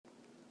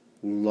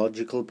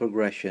Logical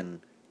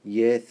Progression,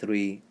 Year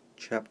 3,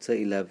 Chapter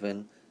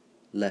 11,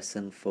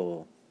 Lesson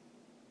 4.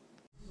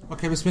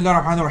 Okay, Bismillah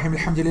ar-Rahman ar-Rahim,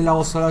 alhamdulillah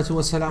wa salatu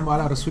wa salamu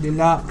ala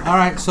rasulillah.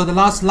 Alright, so the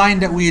last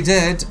line that we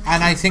did,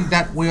 and I think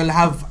that we'll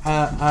have,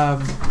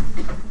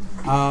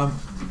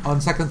 on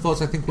second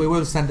thoughts, I think we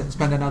will spend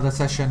another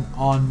session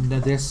on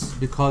this,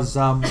 because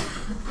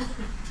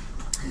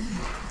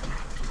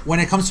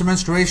when it comes to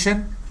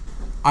menstruation,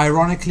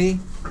 ironically,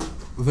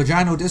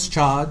 vaginal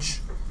discharge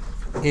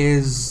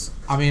is,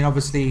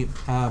 obviously,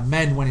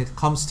 men, when it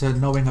comes to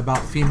knowing about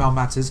female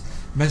matters,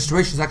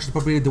 menstruation is actually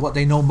probably what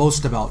they know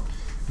most about.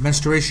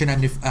 Menstruation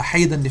and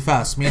hayd and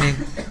nifas, meaning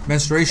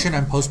menstruation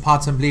and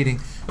postpartum bleeding.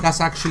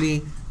 That's actually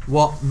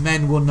what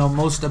men will know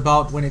most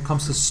about when it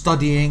comes to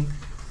studying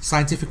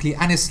scientifically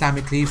and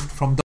Islamically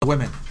from the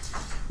women.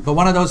 But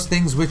one of those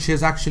things which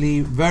is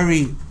actually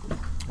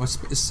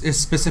is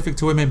specific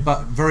to women,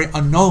 but very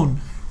unknown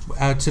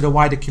to the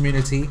wider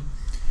community,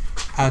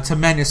 to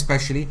men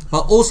especially,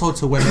 but also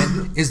to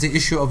women, is the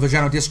issue of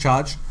vaginal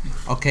discharge.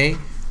 Okay,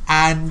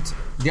 and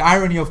the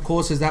irony, of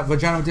course, is that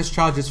vaginal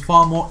discharge is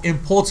far more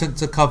important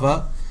to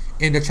cover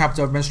in the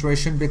chapter of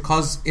menstruation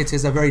because it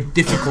is a very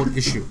difficult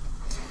issue,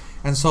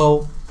 and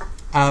so,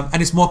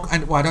 it's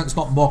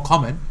not more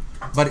common,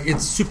 but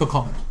it's super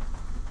common.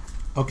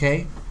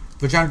 Okay,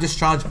 vaginal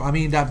discharge.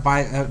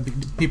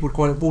 People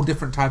call it all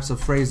different types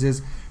of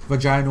phrases: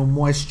 vaginal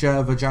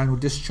moisture, vaginal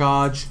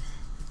discharge.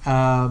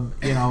 And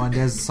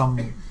there's some,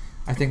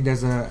 I think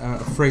there's a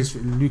phrase,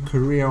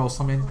 leukorrhea or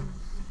something,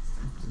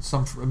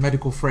 some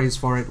medical phrase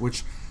for it,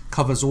 which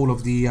covers all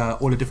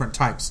the different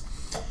types.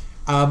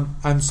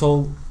 And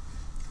so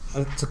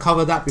to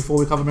cover that before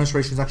we cover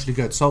menstruation is actually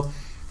good. So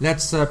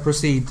let's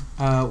proceed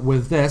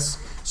with this.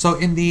 So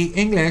in the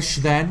English,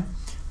 then,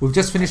 we've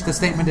just finished the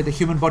statement that the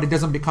human body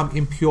doesn't become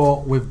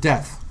impure with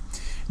death.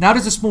 Now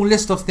there's a small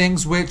list of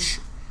things which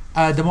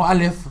the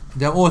mu'allif,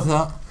 the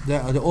author,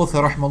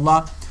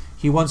 rahimahullah,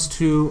 he wants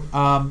to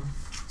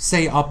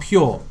say are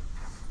pure.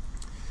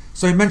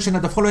 So he mentioned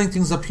that the following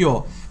things are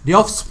pure: the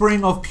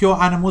offspring of pure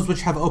animals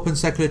which have open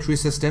circulatory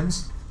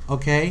systems,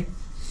 okay,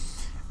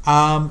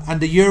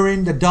 and the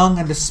urine, the dung,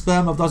 and the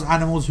sperm of those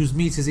animals whose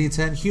meat is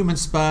eaten, human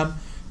sperm,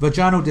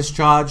 vaginal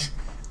discharge,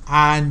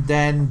 and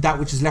then that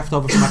which is left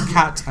over from a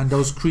cat and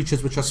those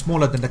creatures which are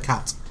smaller than the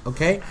cat.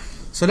 Okay,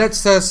 so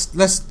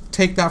let's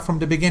take that from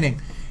the beginning.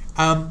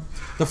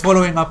 The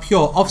following are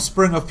pure: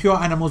 offspring of pure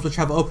animals which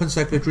have open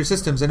circulatory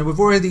systems. And we've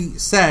already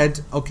said,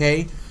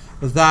 okay,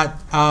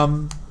 that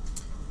and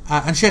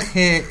Sheikh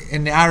here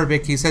in the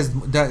Arabic, he says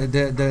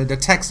the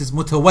text is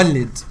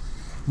mutawallid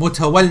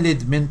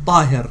min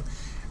tahir,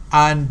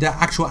 and the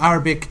actual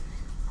Arabic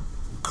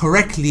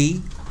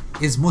correctly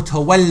is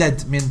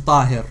mutawallad min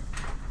tahir.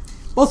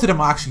 Both of them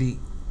are actually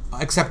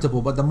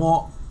acceptable, but the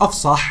more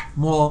afsah,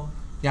 more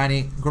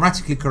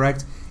grammatically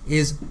correct,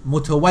 is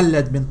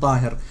mutawallad min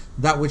tahir,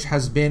 that which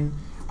has been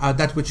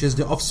that which is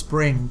the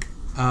offspring,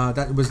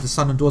 that was the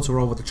son and daughter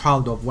of, or the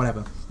child of,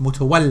 whatever.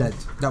 Mutawallad,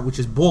 that which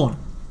is born.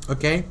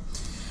 Okay,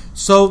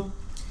 so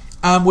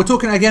we're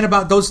talking again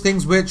about those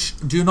things which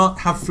do not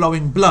have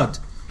flowing blood.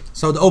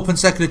 So the open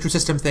circulatory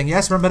system thing,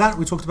 yes, remember that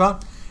we talked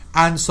about,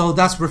 and so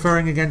that's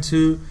referring again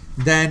to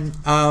then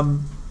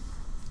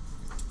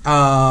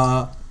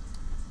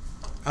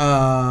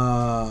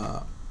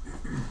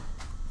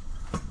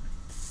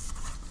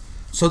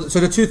So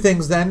the two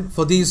things then,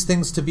 for these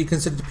things to be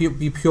considered to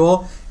be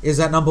pure, is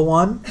that number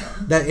one,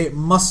 that it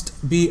must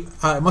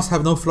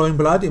have no flowing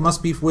blood, it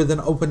must be with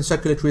an open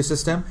circulatory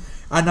system,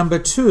 and number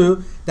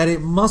two, that it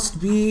must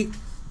be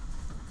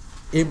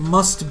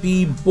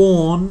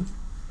born,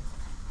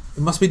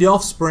 it must be the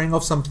offspring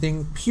of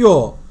something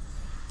pure.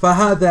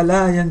 فَهَذَا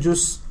لَا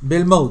يَنْجُسْ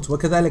بِالْمَوْتِ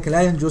وَكَذَلِكَ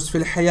لَا يَنْجُسْ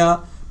فِي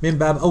الْحَيَاةِ مِنْ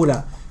بَابِ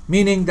أَوْلَى,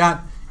 meaning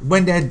that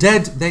when they're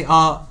dead they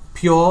are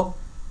pure,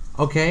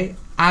 okay,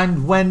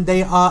 and when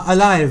they are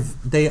alive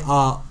they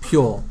are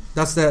pure.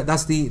 That's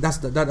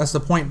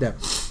the point there.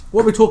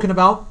 What we're talking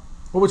about?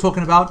 We're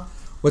talking about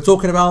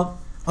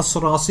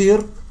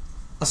as-sarasir.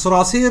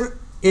 As-sarasir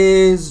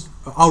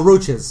are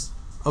roaches,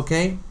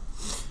 okay,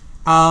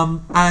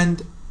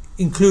 and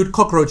include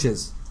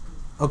cockroaches,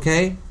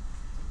 okay.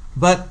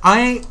 But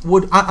I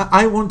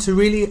want to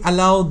really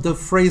allow the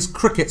phrase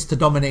crickets to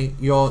dominate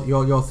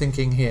your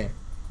thinking here,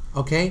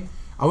 okay.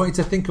 I want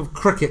you to think of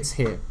crickets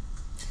here.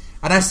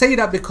 And I say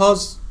that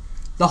because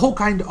the whole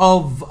kind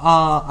of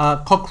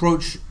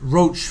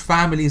roach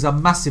families are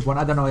massive one.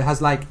 I don't know, it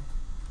has like,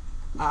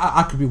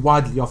 I could be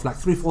widely off, like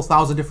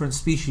 3,000-4,000 different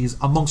species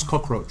amongst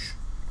cockroach.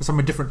 There's so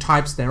many different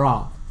types there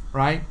are,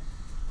 right?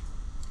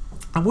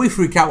 And we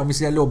freak out when we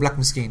see that little black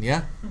miskeen,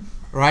 yeah?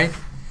 Right?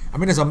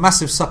 There's a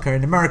massive sucker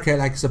in America,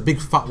 like it's a big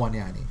fat one,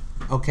 yani.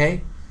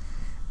 Okay?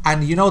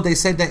 And they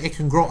said that it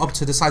can grow up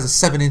to the size of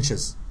 7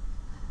 inches.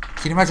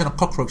 Can you imagine a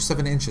cockroach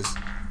 7 inches?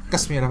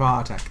 Gets me a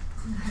heart attack.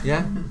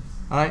 Yeah?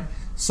 Alright?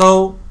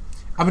 So,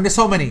 there's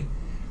so many.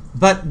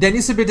 But there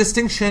needs to be a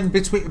distinction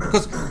between,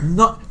 because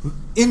not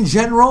in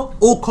general,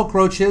 all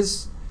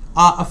cockroaches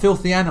are a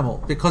filthy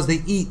animal because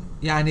they eat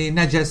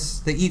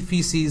najas, they eat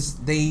feces,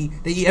 they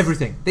eat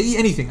everything. They eat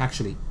anything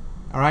actually.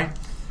 all right,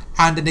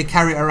 and then they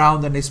carry it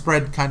around and they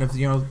spread kind of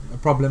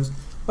problems.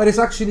 But it's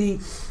actually,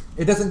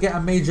 it doesn't get a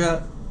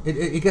major,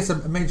 it gets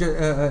a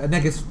major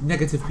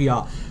negative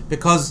PR,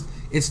 because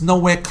it's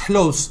nowhere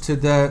close to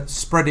the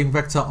spreading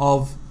vector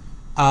of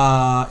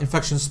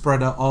infection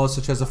spreader or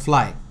such as a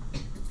fly,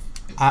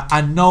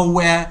 and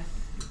nowhere,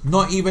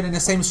 not even in the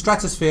same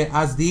stratosphere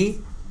as the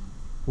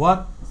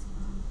what?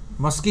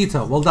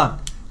 Mosquito. Well done.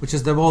 Which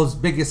is the world's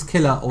biggest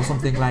killer or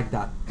something like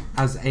that.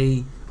 As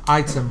a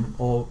item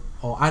or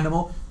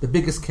animal, the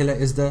biggest killer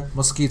is the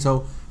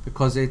mosquito,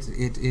 because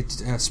it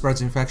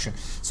spreads infection.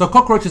 So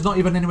cockroach is not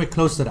even anywhere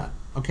close to that.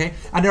 Okay,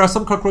 and there are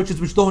some cockroaches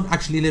which don't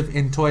actually live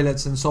in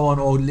toilets and so on,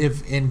 or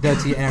live in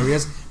dirty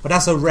areas, but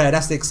that's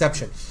the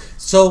exception.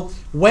 So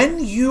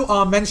when you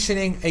are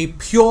mentioning a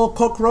pure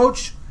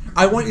cockroach,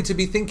 I want you to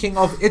be thinking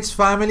of its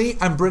family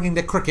and bringing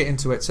the cricket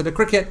into it. So the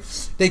cricket,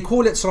 they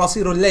call it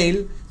Surasirul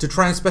Layl to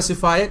try and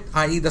specify it,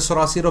 i.e. the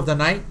Surasir of the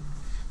night,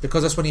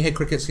 because that's when you hear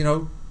crickets,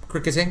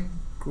 cricketing.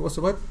 What's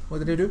the word? What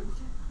do they do?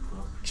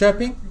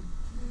 Chirping?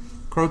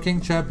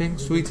 Croaking, chirping,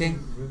 sweeting.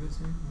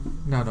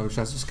 No,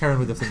 just carrying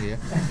with the thing here.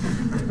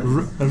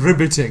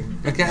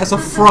 Ribbiting. Okay, that's a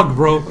frog,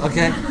 bro.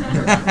 Okay.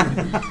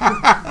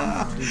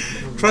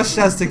 Trust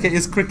Shaz to get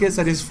his crickets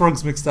and his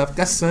frogs mixed up.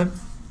 That's all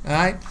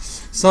right.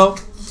 So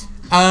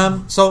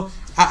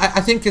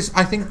I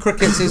think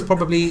crickets is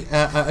probably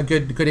a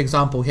good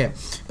example here.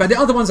 But the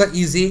other ones are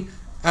easy.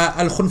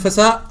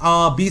 Al-Khunfasa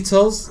are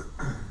beetles.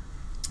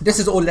 This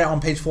is all there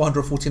on page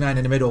 449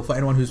 in the middle for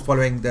anyone who's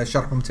following the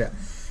Sharh Mumti'.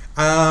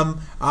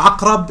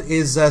 Aqrab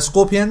is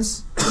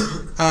scorpions.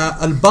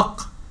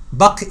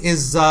 Al-Baq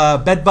is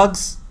bed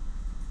bugs.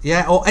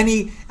 Yeah, or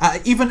any,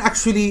 even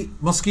actually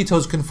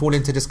mosquitoes can fall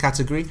into this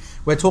category.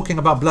 We're talking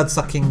about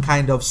blood-sucking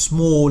kind of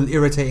small,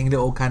 irritating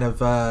little kind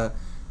of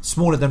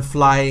smaller than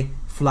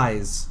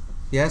flies.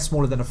 Yeah,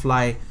 smaller than a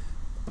fly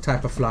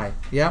type of fly.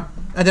 Yeah,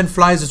 and then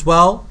flies as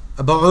well.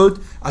 Ba'ud,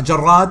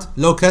 Jarrad,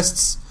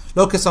 locusts.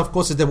 Locusts, of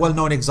course, is the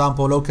well-known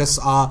example. Locusts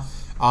are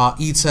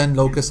eaten.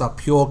 Locusts are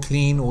pure,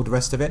 clean, all the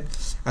rest of it,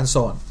 and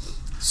so on.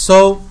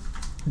 So,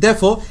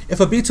 therefore, if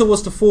a beetle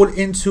was to fall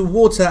into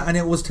water and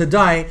it was to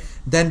die,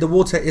 then the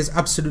water is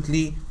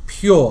absolutely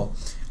pure.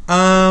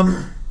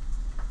 The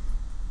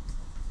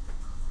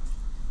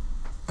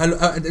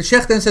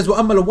Sheikh then says,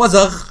 وَأَمَّا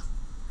الْوَزَغْ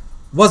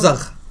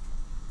Wazagh.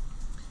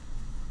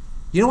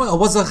 You know what a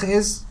wazagh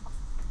is?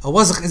 A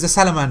wazagh is a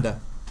salamander.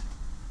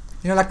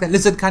 Like that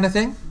lizard kind of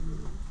thing?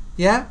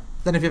 Yeah?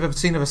 Don't know if you've ever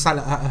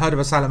heard of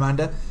a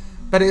salamander.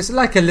 But it's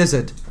like a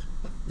lizard.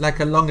 Like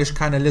a longish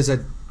kind of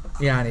lizard.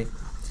 Yani.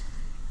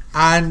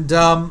 And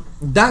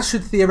that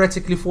should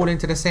theoretically fall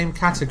into the same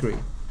category.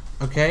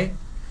 Okay?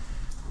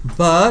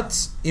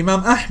 But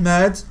Imam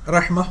Ahmad,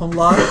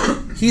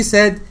 rahmahullah, he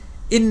said,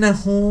 إِنَّ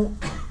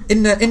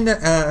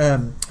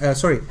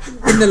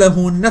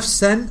له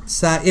نفسا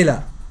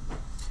سائلة.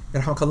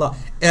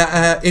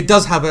 It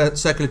does have a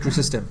circulatory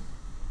system.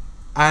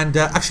 And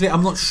actually,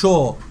 I'm not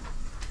sure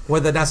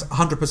whether that's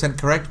 100%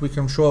 correct. We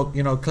can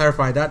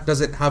clarify that. Does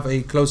it have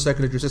a closed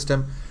circulatory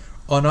system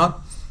or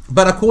not?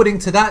 But according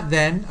to that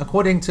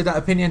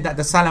opinion that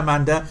the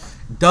salamander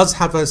does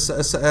have a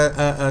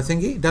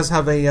thingy, does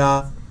have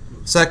a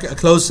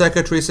closed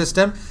circulatory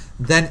system,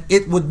 then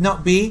it would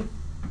not be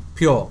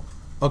pure.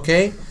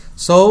 Okay?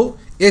 So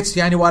it's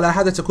وَعَلَى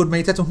هَذَا تَكُونْ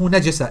مَيْتَتُهُ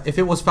نَجِسًا. If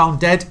it was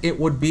found dead, it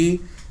would be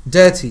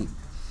dirty.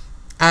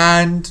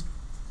 And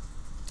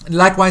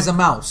likewise a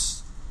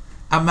mouse.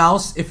 A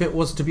mouse, if it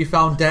was to be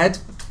found dead,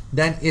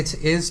 then it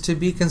is to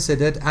be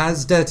considered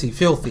as dirty,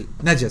 filthy,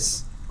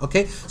 najis.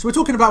 Okay? So we're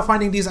talking about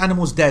finding these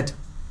animals dead.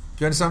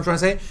 Do you understand what I'm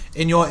trying to say?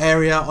 In your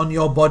area, on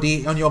your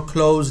body, on your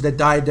clothes, they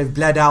died, they've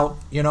bled out,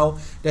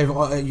 they've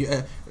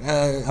a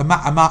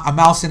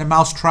mouse in a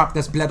mouse trap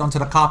that's bled onto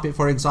the carpet,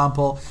 for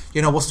example.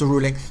 What's the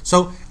ruling?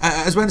 So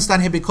as we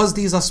understand here, because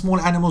these are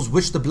small animals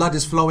which the blood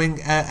is flowing,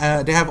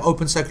 they have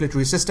open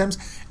circulatory systems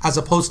as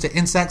opposed to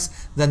insects,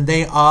 then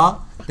they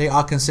are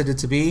considered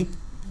to be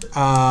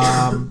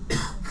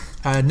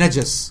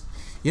najis.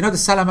 The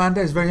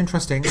salamander is very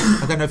interesting.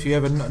 I don't know if you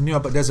ever knew,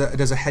 but there's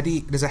a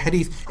hadith.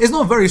 It's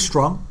not very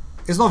strong,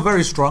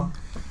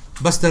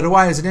 but the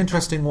riwayah is an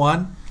interesting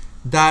one.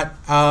 That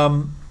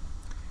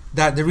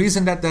the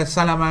reason that the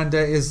salamander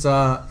is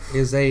a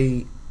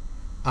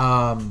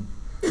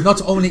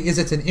not only is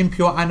it an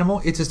impure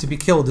animal, it is to be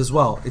killed as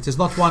well. It is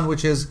not one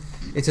which is,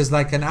 it is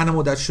like an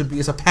animal that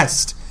is a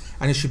pest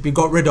and it should be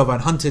got rid of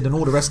and hunted and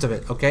all the rest of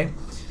it. Okay,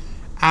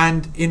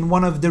 and in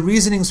one of the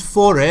reasonings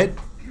for it,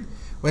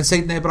 when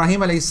Sayyidina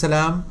Ibrahim alayhi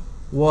salam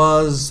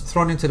was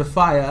thrown into the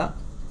fire,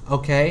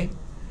 okay,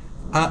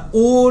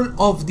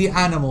 all of the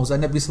animals,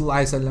 and Nabi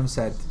sallallahu alayhi wasallam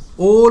said,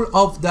 all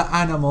of the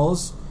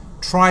animals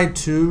tried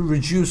to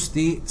reduce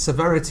the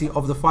severity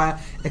of the fire,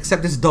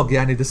 except this dog,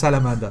 the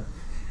salamander.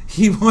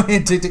 He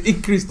wanted to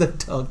increase the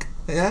dog.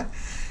 Yeah,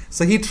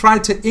 so he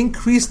tried to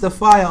increase the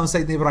fire on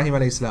Sayyidina Ibrahim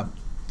alayhi salam,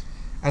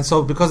 and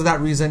so because of that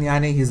reason,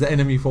 he's the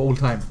enemy for all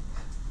time.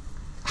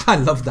 I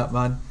love that,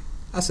 man.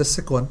 That's a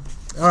sick one.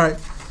 All right.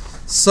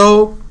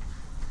 So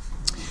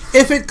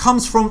If it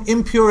comes from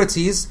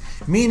impurities,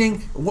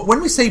 meaning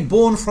when we say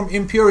born from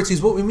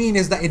impurities, what we mean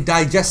is that it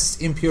digests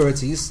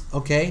impurities,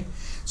 okay?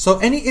 So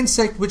any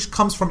insect which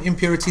comes from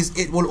impurities,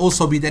 it will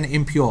also be then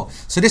impure.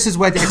 So this is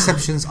where the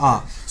exceptions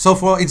are. So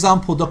for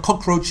example, the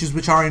cockroaches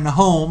which are in a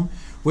home,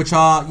 which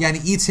are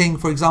eating,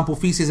 for example,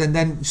 feces and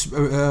then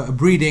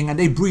breeding, and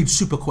they breed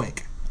super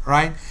quick,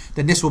 right?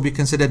 Then this will be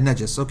considered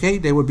najis, okay?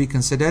 They will be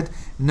considered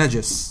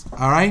najis,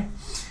 all right?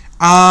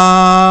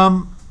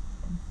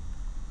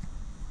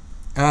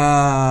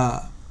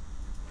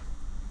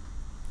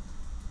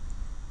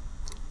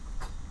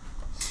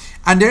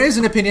 And there is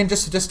an opinion,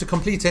 just to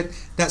complete it,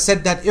 that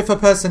said that if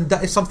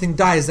something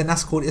dies, then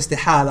that's called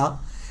istihala.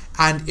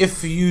 And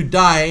if you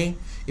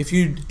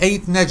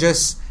ate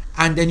najis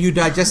and then you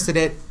digested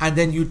it, and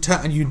then you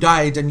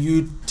died and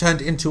you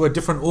turned into a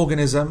different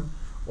organism,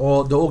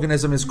 or the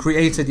organism is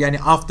created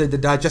after the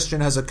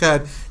digestion has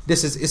occurred,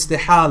 this is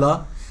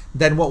istihala.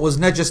 Then what was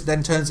najis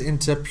then turns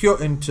into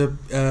purity,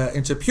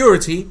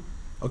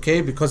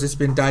 okay, because it's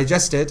been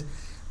digested.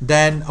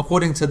 Then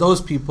according to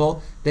those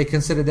people, they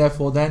consider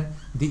therefore then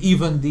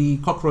even the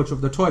cockroach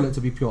of the toilet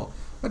to be pure.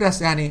 But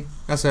that's a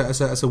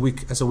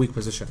weak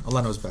position.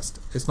 Allah knows best.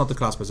 It's not the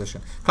class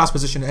position. Class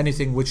position,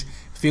 anything which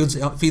feeds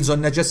on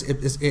najis,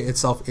 it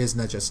itself is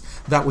najis.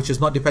 That which is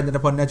not dependent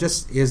upon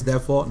najis is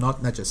therefore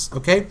not najis.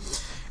 Okay.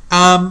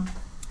 And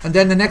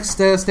then the next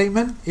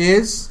statement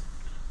is,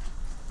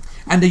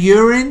 and the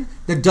urine,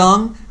 the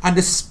dung, and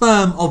the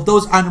sperm of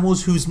those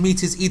animals whose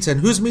meat is eaten.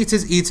 Whose meat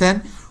is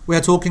eaten? We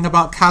are talking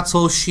about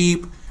cattle,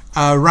 sheep,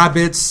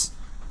 rabbits,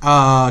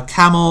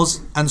 camels,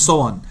 and so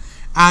on.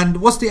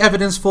 And what's the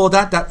evidence for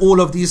that? That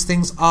all of these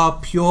things are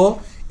pure.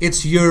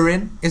 It's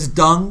urine, it's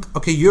dung.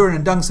 Okay, urine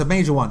and dung is a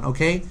major one.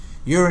 Okay,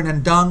 urine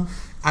and dung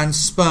and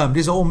sperm.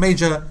 These are all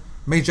major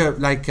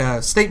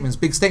statements,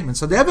 big statements.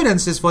 So the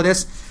evidences for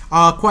this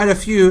are quite a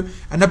few.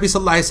 And Nabi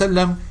Sallallahu Alaihi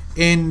Wasallam,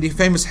 in the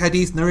famous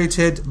hadith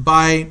narrated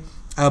by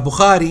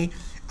Bukhari,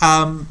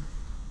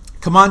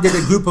 commanded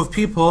a group of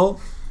people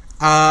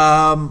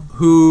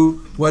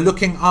who were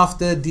looking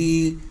after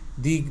the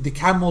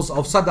camels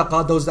of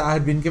sadaqah, those that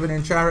had been given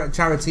in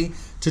charity,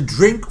 to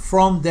drink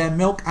from their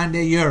milk and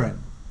their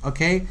urine.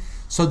 Okay,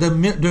 so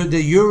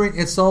the urine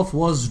itself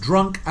was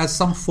drunk as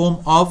some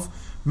form of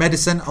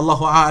medicine.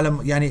 Allahu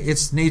a'lam,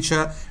 its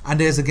nature. And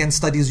there's again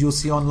studies you'll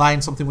see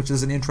online, something which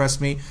doesn't interest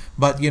me,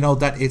 but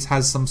that it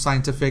has some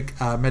scientific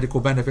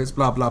medical benefits,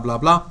 blah blah blah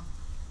blah.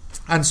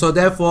 And so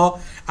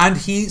therefore, and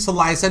he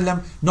Sallallahu Alaihi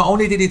Wasallam, not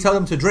only did he tell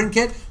them to drink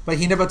it, but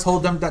he never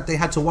told them that they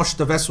had to wash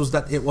the vessels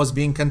that it was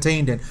being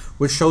contained in,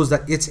 which shows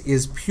that it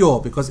is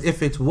pure. Because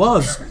if it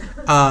was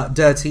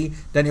dirty,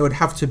 then he would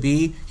have to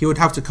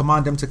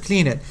command them to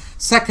clean it.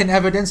 Second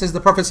evidence is the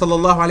Prophet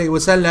Sallallahu Alaihi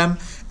Wasallam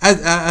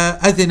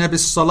أذن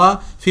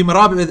بالصلاة في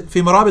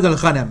مرابد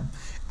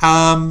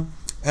الغنم.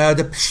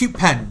 The sheep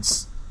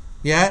pens,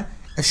 a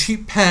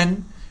sheep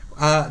pen,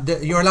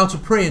 you're allowed to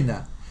pray in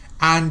there.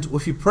 And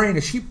if you pray in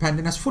a sheep pen,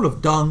 then that's full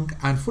of dung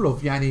and full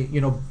of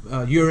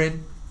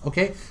urine.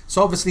 Okay,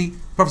 so obviously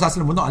Prophet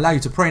ﷺ will not allow you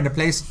to pray in a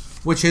place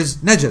which is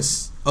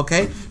najis.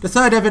 Okay, the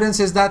third evidence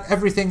is that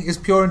everything is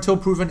pure until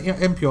proven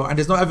impure, and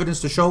there's no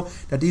evidence to show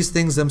that these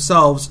things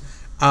themselves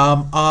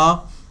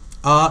are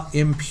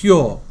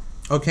impure.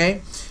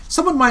 Okay,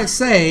 someone might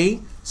say,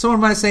 well,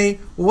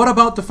 what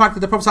about the fact that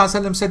the Prophet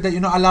ﷺ said that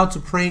you're not allowed to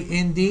pray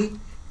in the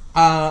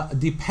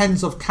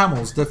pens of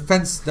camels,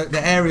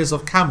 the areas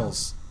of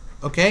camels?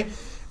 Okay,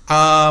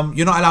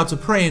 you're not allowed to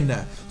pray in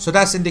there. So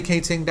that's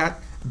indicating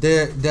that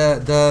the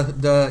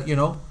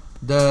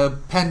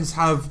pens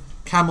have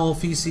camel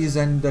feces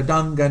and the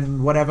dung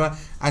and whatever.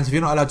 And if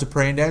you're not allowed to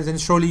pray in there, then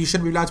surely you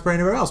shouldn't be allowed to pray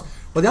anywhere else.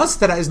 Well, the answer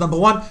to that is, number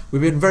one,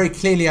 we've been very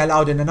clearly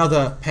allowed in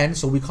another pen,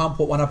 so we can't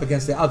put one up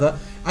against the other.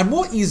 And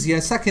more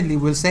easier, secondly,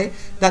 we'll say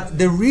that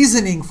the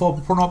reasoning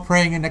for not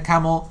praying in the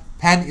camel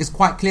pen is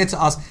quite clear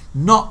to us,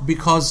 not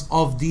because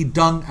of the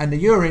dung and the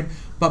urine,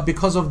 but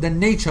because of the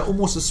nature,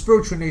 almost the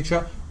spiritual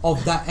nature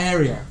of that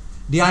area.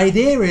 The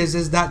idea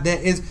is that there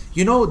is,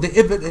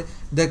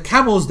 the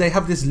camels, they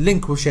have this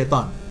link with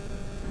shaitan.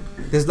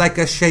 There's like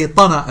a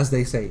shaitana, as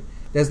they say.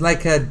 There's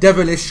like a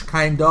devilish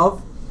kind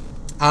of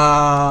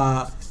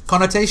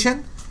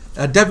connotation,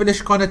 a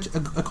devilish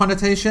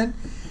connotation.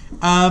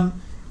 And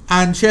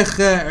Sheikh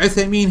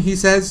Uthaymeen, he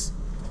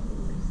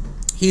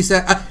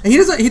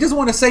doesn't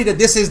want to say that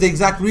this is the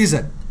exact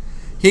reason.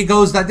 He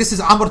goes that this is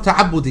amr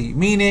ta'abbudi,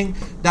 meaning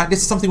that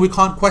this is something we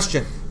can't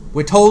question.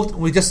 We're told,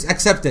 we just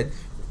accept it.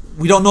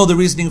 We don't know the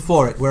reasoning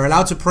for it. We're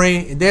allowed to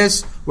pray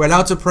this, we're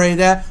allowed to pray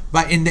there,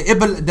 but in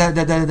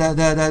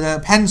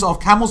the pens of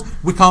camels,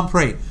 we can't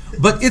pray.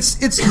 But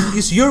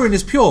its urine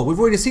is pure. We've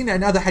already seen that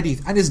in other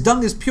hadith, and its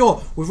dung is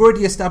pure. We've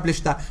already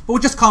established that, but we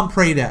just can't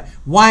pray there.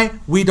 Why?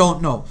 We don't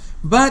know.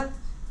 But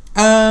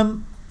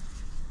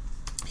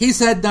he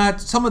said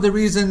that some of the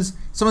reasons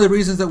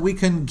that we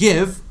can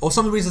give, or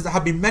some of the reasons that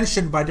have been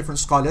mentioned by different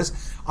scholars,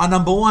 are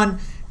number one,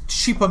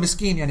 sheep are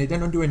miskeen, they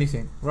don't do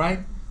anything, right?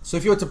 So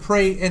if you were to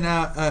pray in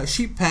a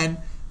sheep pen,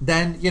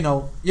 then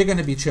you're going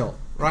to be chill,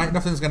 right?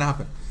 Nothing's going to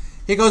happen.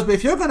 He goes, but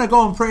if you're going to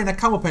go and pray in a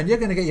camel pen, you're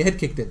going to get your head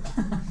kicked in.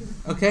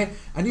 Okay?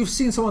 And you've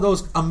seen some of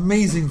those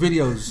amazing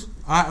videos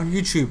on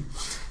YouTube.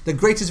 The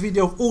greatest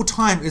video of all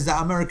time is that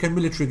American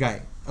military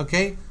guy.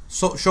 Okay?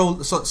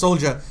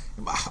 Soldier.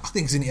 I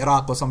think he's in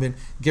Iraq or something,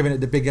 giving it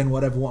the big end,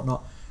 whatever,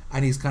 whatnot.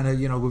 And he's kind of,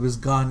 with his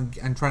gun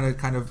and trying to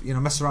kind of,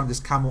 mess around this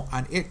camel.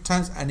 And it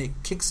turns and it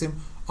kicks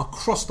him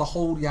across the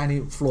whole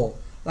floor.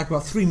 Like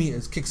about 3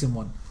 meters, kicks him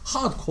one.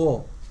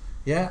 Hardcore.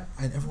 Yeah,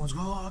 and everyone's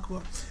going, oh,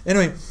 Akbar.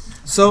 Anyway,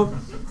 so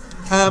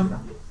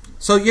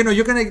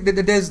you're gonna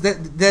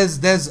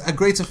there's a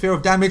greater fear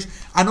of damage,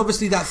 and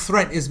obviously that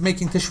threat is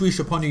making tashwish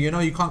upon you.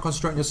 You can't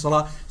concentrate on your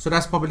salah, so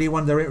that's probably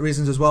one of the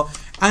reasons as well.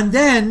 And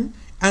then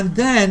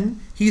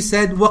he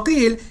said,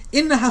 وقيل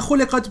إنها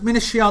خلقت من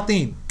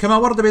الشياطين كما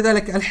ورد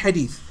بذلك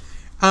الحديث.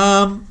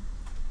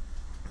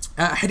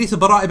 حديث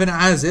براء ibn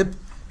Azib.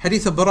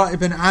 Hadith of Bara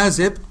ibn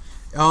Azib.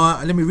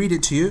 Let me read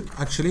it to you,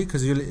 actually,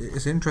 because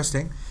it's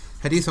interesting.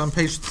 Hadith on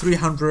page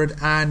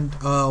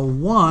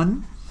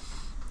 301.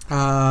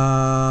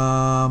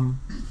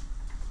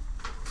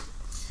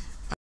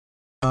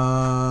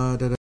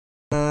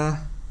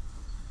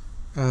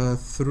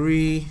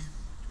 3.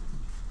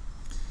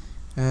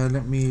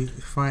 Let me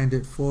find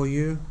it for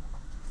you.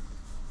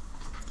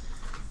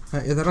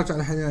 إذا رجع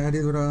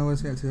الحديث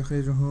وسيأتي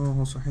تخريجه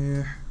هو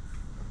صحيح.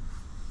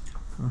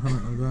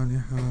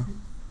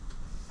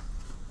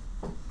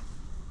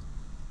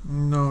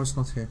 No, it's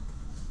not here.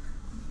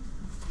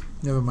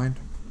 Never mind.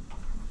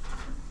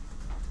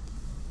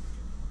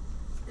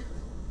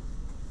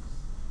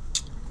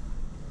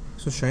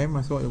 It's a shame,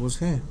 I thought it was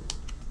here.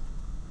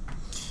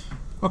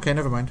 Okay,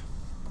 never mind.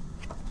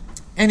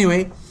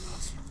 Anyway,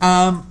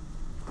 Shaykh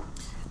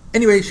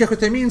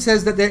Uthaymeen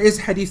says that there is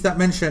hadith that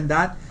mentioned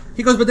that.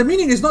 He goes, but the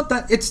meaning is not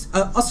that it's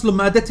أصل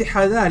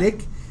مادتها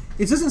ذلك.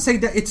 It doesn't say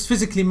that it's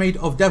physically made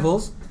of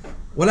devils.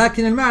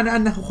 ولكن المعنى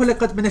أنه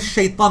خلقت من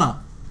الشيطنة.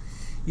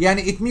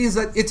 Yani it means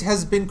that it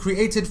has been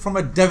created from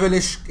it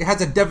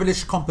has a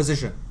devilish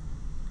composition.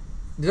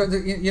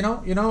 You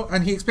know,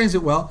 and he explains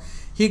it well.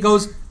 He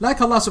goes,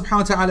 like Allah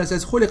subhanahu wa ta'ala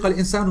says, خُلِقَ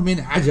الْإِنسَانُ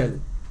مِنْ عَجَلٍ.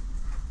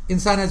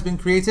 Insan has been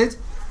created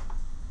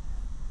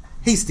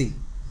hasty,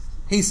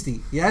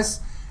 yes?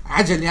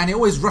 عجل, yani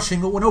always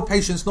rushing, no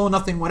patience, no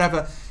nothing,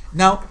 whatever.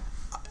 Now,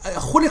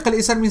 خُلِقَ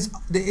الْإِنسَانُ means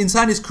the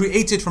insan is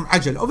created from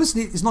ajal.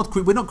 Obviously,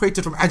 we're not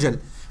created from ajal,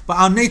 but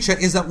our nature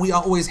is that we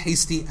are always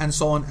hasty and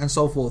so on and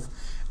so forth.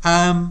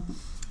 And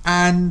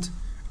Allah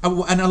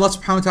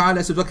subhanahu wa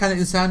ta'ala says, وَكَانَ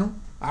الْإِنسَانُ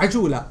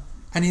عَجُولًا.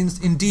 And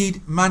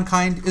indeed,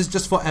 mankind is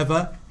just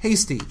forever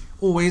hasty,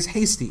 always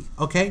hasty,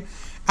 okay?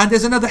 And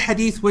there's another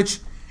hadith which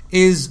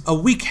is a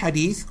weak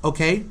hadith,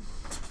 okay?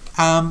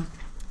 And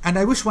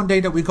I wish one day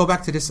that we go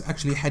back to this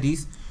actually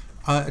hadith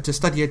to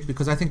study it,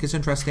 because I think it's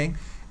interesting.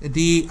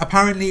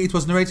 Apparently it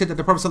was narrated that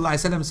the Prophet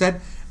ﷺ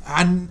said,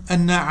 أَنَّ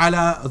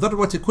عَلَى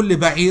ذَرْوَةِ كُلِّ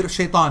بَعِيرٍ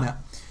شَيْطَانًا.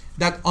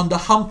 That on the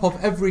hump of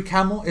every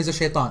camel is a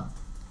shaitan.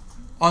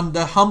 On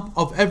the hump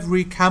of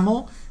every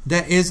camel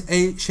there is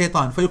a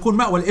shaitan. فيكون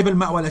مأوى الإبل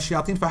مأوى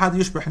الشياطين فهذا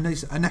يشبه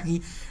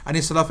النهي عن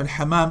الصلاة في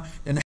الحمام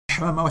لأن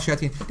الحمام مأوى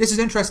الشياطين. This is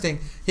interesting.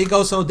 He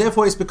goes, so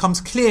therefore it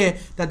becomes clear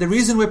that the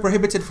reason we're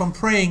prohibited from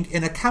praying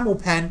in a camel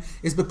pen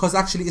is because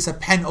actually it's a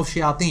pen of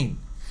shayateen.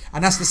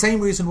 And that's the same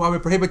reason why we're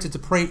prohibited to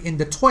pray in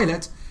the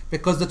toilet,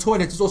 because the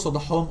toilet is also the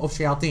home of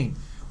shayateen.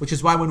 Which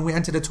is why when we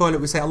enter the toilet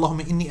we say,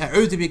 Allahumma inni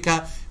a'udhu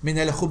bika min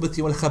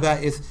al-khubuthi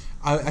wal-khaba'ith.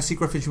 I seek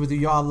refuge with you,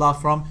 Ya Allah,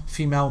 from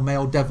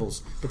male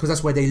devils, because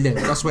that's where they live,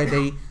 that's where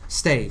they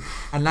stay.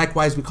 And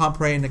likewise we can't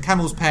pray in the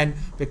camel's pen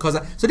because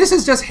so this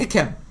is just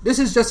hikam, this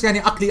is just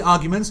yani aqli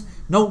arguments,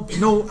 no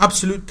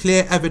absolute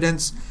clear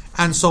evidence,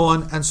 and so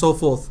on and so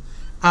forth.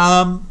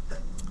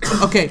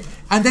 Okay,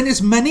 and then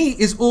this mani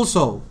is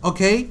also,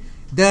 okay,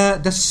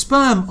 the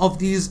sperm of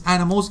these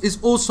animals is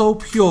also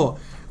pure.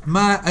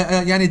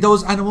 Yani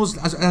those animals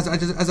as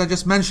I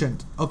just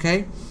mentioned,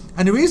 okay?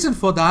 And the reason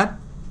for that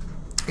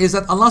is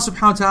that Allah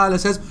subhanahu wa ta'ala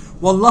says,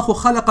 وَاللَّهُ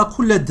خَلَقَ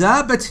كُلَّ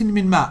دَابَةٍ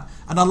مِّن مَاءٍ.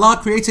 And Allah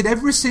created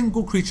every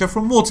single creature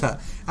from water.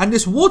 And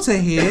this water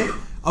here,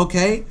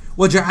 okay,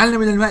 وَجَعَلْنَا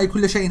مِنَ الْمَاءِ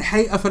كُلَّ شَيْءٍ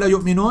حَيٍّ أَفَلَا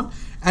يُؤْمِنُونَ.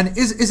 And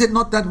is it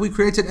not that we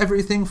created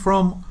everything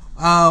from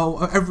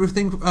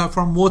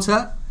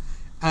water?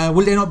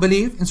 Will they not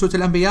believe? In Surah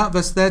Al-Anbiya,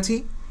 verse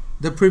 30.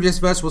 The previous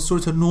verse was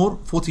Surah An-Nur,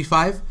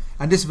 45.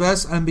 And this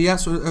verse, Al-Anbiya,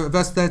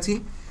 verse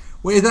 30.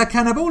 وَإِذَا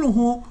كَانَ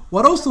بَوْلُهُ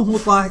وَرَوْثُهُ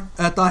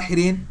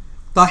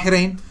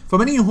طاهرين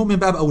فمنيه من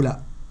باب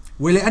أولى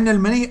ولأن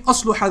المني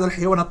أصل هذا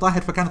الحيوان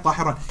الطاهر فكان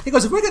طاهرا. He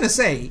goes, if we're going to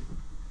say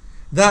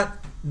that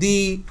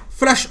the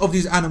flesh of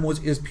these animals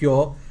is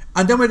pure,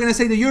 and then we're going to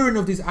say the urine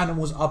of these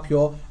animals are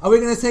pure, and we're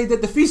going to say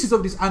that the feces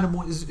of this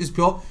animal is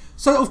pure,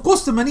 so of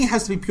course the mani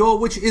has to be pure,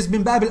 which is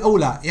min bab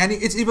al-awla. Yani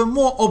it's even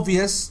more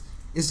obvious,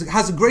 it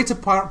has a greater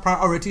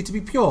priority to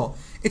be pure.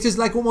 It is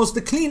like almost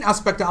the clean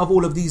aspect out of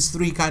all of these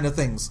three kind of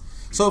things.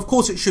 So of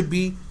course it should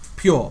be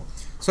pure.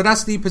 So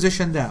that's the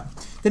position there.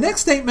 The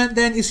next statement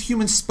then is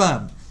human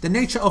sperm. The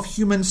nature of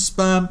human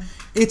sperm,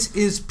 it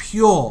is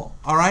pure.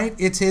 Alright?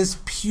 It is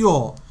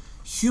pure.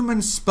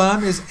 Human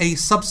sperm is a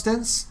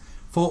substance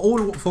for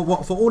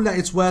all that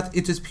it's worth,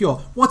 it is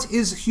pure. What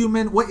is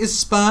human? What is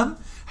sperm?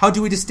 How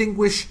do we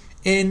distinguish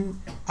in?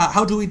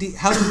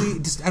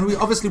 And we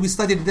obviously we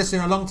studied this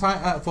in a long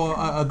time for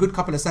a good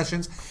couple of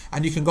sessions,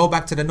 and you can go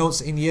back to the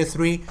notes in year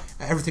 3.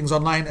 Everything's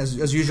online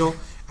as usual,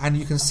 and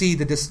you can see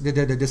the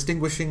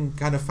distinguishing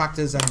kind of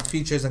factors and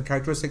features and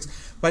characteristics.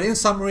 But in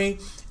summary,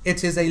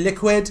 it is a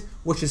liquid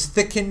which is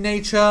thick in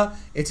nature.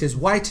 It is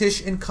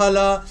whitish in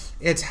color.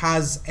 It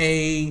has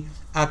a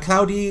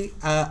cloudy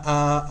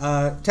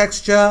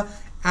texture,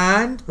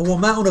 and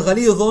وَمَاءٌ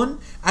غَلِيظٌ,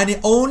 and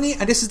it only,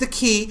 and this is the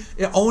key,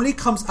 it only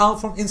comes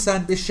out from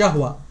insan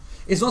bishahwa.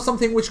 It's not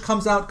something which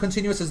comes out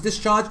continuous as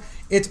discharge.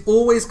 It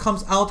always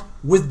comes out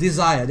with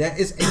desire. There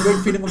is a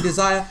great feeling of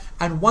desire,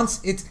 and once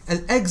it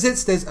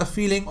exits, there's a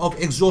feeling of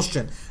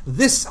exhaustion.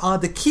 These are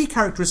the key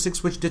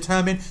characteristics which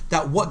determine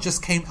that what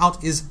just came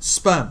out is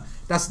sperm.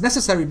 That's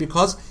necessary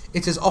because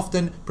it is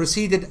often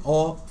preceded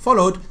or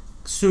followed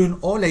soon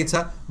or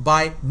later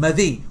by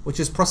madhi, which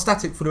is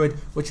prostatic fluid,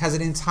 which has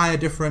an entire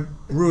different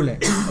ruling.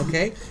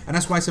 Okay, and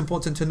that's why it's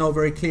important to know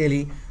very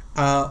clearly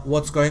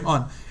what's going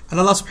on. And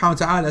Allah subhanahu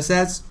wa ta'ala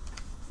says,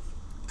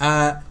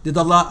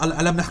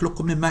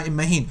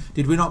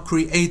 did we not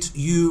create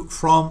you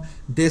from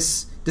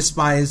this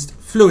despised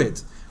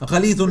fluid? A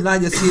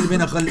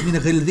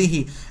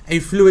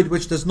fluid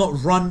which does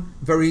not run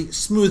very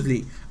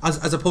smoothly,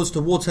 as opposed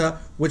to water,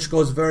 which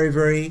goes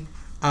very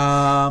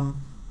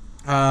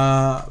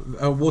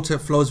water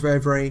flows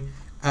very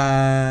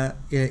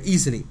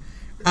easily.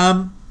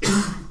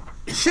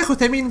 Shaykh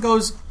Uthaymeen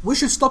goes, we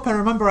should stop and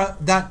remember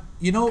that,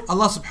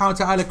 Allah subhanahu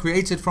wa ta'ala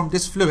created from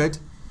this fluid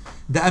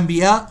the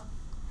Anbiya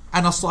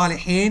and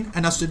as-Salihin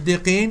and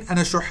as-Siddiqeen and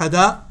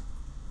as-Shuhada,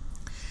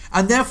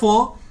 and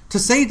therefore to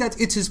say that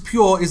it is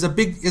pure is a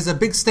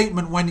big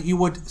statement, when you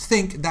would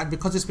think that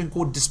because it's been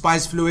called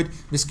despised fluid,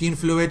 miskeen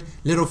fluid,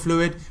 little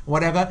fluid,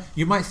 whatever,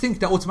 you might think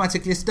that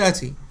automatically it's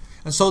dirty.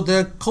 And so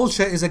the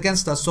culture is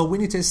against us, so we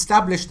need to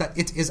establish that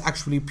it is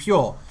actually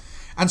pure.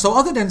 And so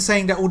other than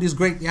saying that all these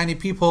great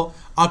people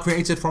are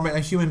created from it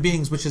and human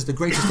beings, which is the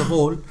greatest of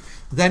all,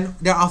 then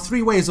there are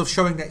 3 ways of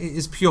showing that it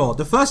is pure.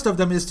 The first of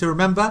them is to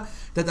remember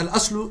that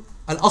al-aslu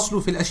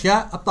fil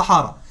ashya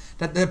at-tahara,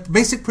 that the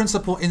basic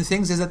principle in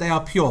things is that they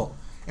are pure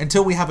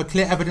until we have a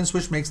clear evidence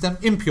which makes them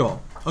impure.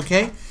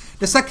 Okay?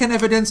 The second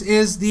evidence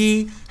is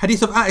the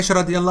hadith of Aisha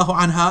radiallahu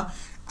anha.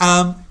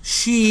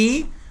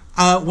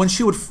 When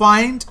she would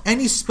find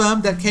any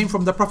sperm that came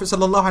from the Prophet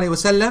sallallahu alaihi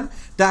wasallam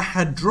that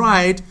had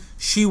dried,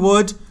 she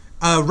would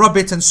rub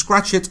it and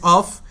scratch it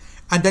off,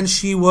 and then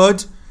she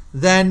would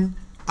then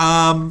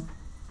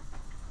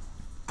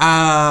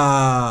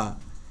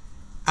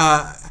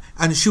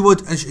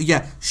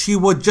she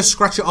would just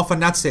scratch it off,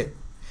 and that's it.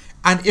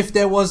 And if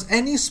there was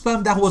any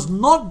sperm that was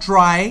not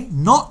dry,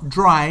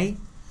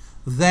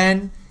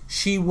 then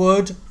she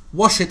would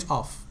wash it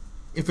off.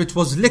 If it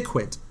was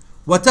liquid,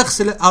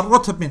 وتغسل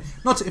الرطب من,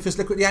 not if it's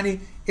liquid,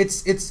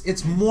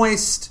 it's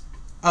moist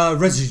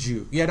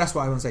residue. Yeah, that's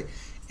what I want to say.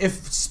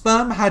 If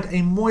sperm had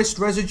a moist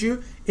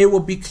residue, it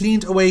would be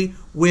cleaned away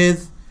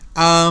with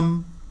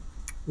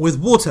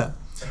water.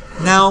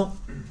 Now,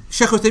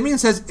 Shaykh Uthaymeen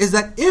says is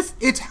that if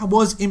it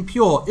was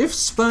impure, if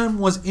sperm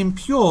was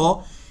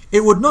impure,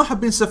 it would not have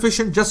been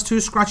sufficient just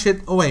to scratch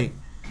it away.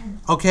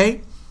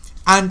 Okay,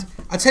 and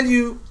I tell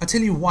you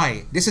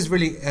why. This is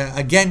really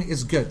again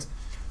is good,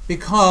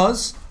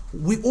 because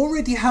we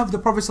already have the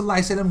Prophet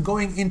ﷺ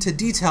going into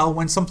detail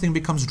when something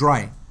becomes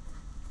dry.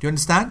 Do you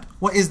understand?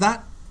 What is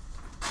that?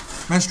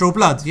 Menstrual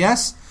blood,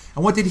 yes?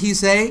 And what did he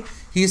say?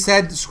 He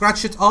said,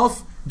 scratch it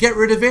off, get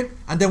rid of it,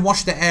 and then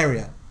wash the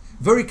area.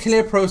 Very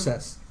clear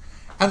process.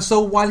 And so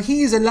while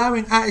he is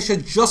allowing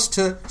Aisha just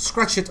to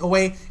scratch it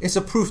away, it's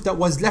a proof that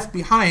was left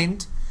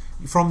behind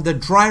from the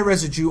dry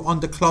residue on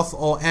the cloth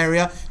or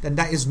area, then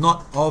that is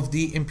not of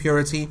the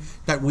impurity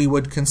that we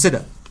would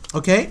consider.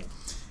 Okay?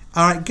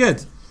 Alright,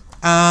 good.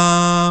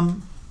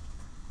 And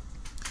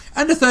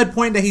the third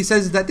point that he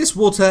says is that this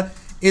water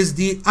is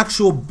the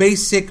actual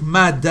basic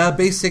madda,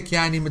 basic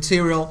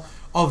material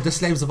of the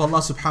slaves of Allah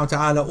subhanahu wa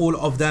ta'ala, all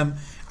of them,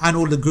 and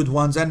all the good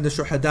ones, and the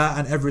shuhada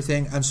and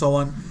everything, and so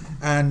on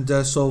and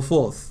so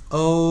forth.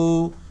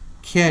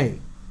 Okay.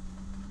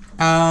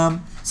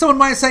 Someone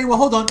might say, well,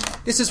 hold on,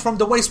 this is from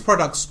the waste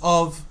products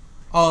of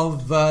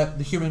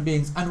the human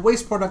beings, and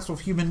waste products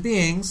of human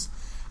beings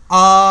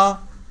are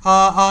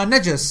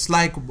najas,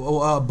 like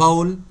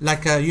bowl,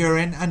 like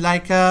urine, and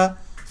like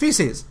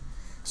feces.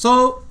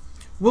 So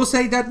we'll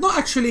say that not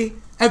actually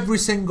every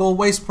single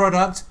waste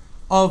product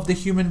of the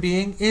human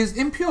being is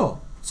impure.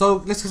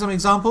 So let's get some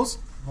examples.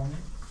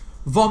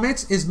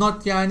 Vomit is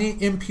not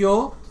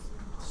impure.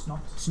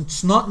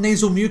 Snot,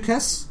 nasal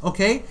mucus,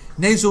 okay?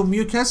 Nasal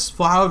mucus,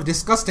 for however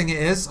disgusting it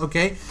is,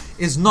 okay,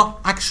 is not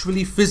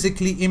actually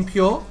physically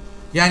impure.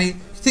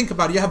 Think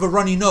about it, you have a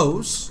runny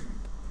nose,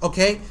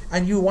 okay,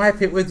 and you wipe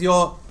it with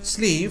your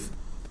sleeve.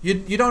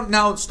 You don't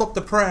now stop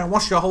the prayer and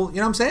wash your whole, you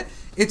know what I'm saying?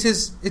 It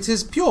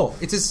is pure.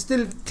 It is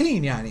still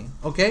clean,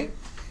 okay?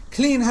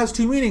 Clean has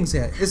 2 meanings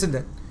here, isn't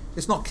it?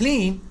 It's not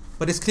clean,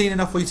 but it's clean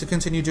enough for you to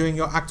continue doing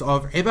your act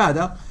of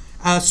ibadah.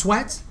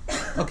 Sweat,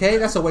 okay,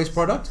 that's a waste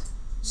product.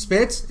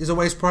 Spit is a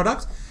waste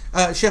product.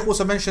 Sheikh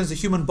also mentions the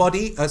human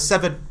body, a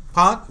severed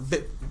part, a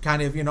bit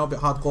kind of, a bit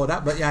hardcore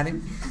that, but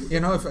if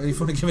you want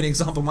to give an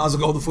example, might as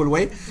well go the full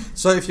way.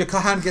 So if your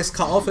hand gets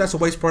cut off, that's a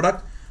waste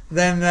product.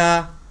 Then,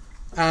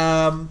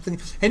 and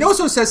he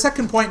also says,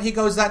 second point, he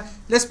goes that,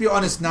 let's be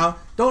honest now,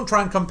 don't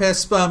try and compare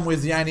sperm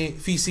with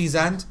feces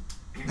and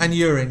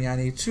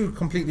urine, two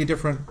completely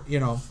different,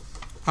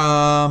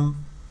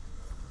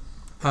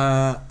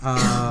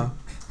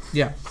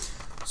 yeah.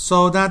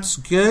 So that's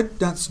good.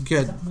 That's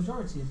good. Is that the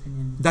majority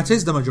opinion? That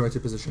is the majority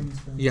position.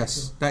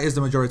 Yes, that is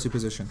the majority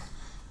position.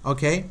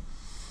 Okay.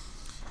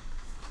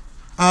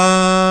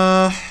 Okie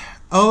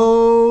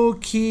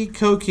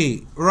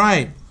dokie.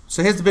 Right.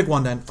 So here's the big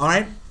one then. All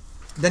right.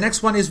 The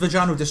next one is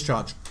vaginal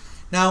discharge.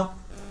 Now,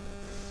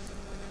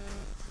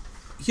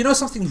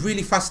 something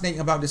really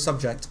fascinating about this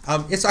subject.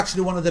 It's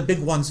actually one of the big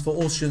ones for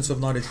all students of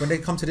knowledge. When they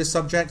come to this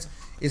subject,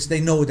 they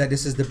know that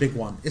this is the big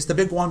one. It's the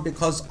big one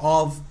because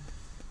of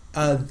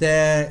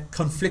their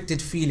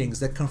conflicted feelings,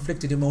 their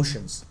conflicted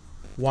emotions.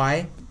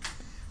 Why?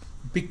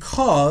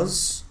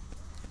 Because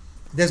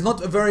there's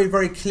not a very,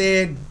 very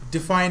clear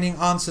defining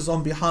answers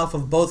on behalf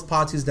of both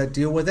parties that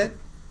deal with it.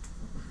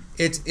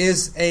 It's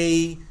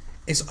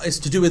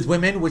to do with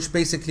women, which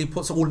basically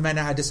puts all men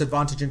at a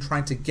disadvantage in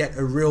trying to get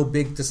a real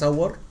big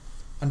tasawwur,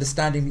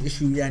 understanding the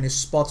issue and is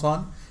spot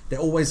on. They're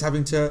always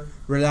having to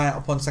rely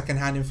upon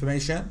second-hand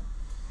information.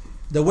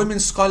 The women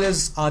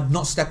scholars are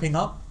not stepping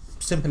up,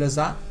 simple as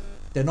that.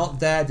 They're not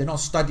there, they're not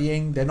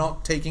studying, they're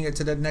not taking it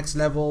to the next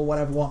level,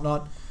 whatever,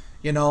 whatnot.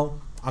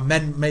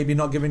 Men maybe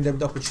not giving them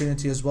the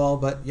opportunity as well,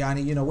 but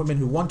women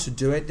who want to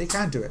do it, they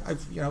can do it.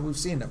 We've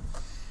seen them.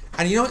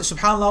 And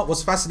subhanAllah,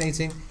 what's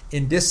fascinating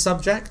in this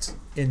subject,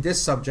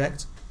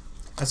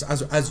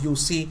 as you'll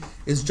see,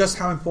 is just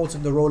how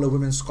important the role of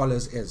women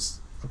scholars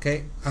is.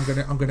 Okay? I'm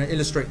gonna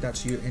illustrate that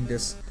to you in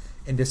this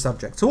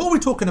subject. So what are we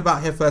talking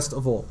about here first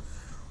of all?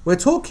 We're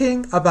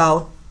talking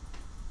about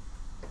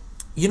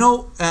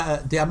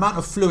the amount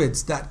of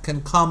fluids that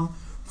can come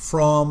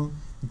from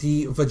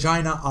the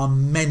vagina are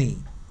many.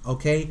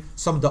 Okay,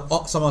 some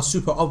are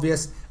super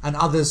obvious, and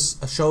others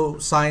show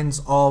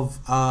signs of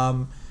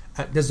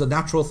there's the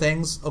natural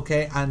things.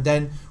 Okay, and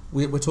then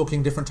we're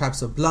talking different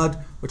types of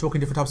blood. We're talking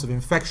different types of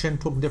infection.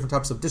 Talking different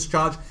types of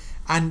discharge,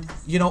 and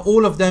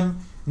all of them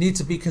need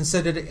to be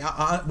considered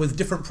with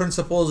different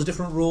principles,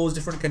 different rules,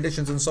 different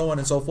conditions, and so on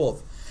and so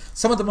forth.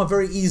 Some of them are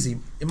very easy.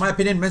 In my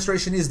opinion,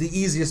 menstruation is the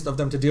easiest of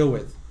them to deal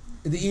with.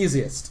 The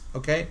easiest,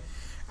 okay?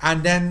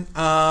 And then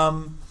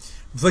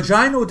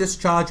vaginal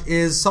discharge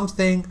is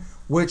something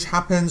which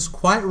happens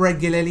quite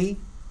regularly,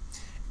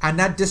 and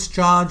that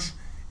discharge,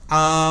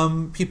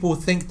 people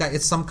think that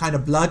it's some kind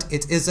of blood.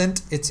 It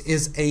isn't. It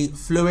is a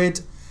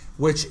fluid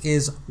which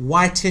is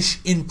whitish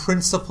in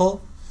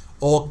principle,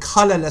 or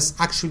colorless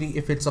actually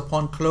if it's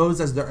upon clothes,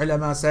 as the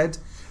ulama said,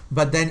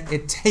 but then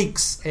it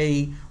takes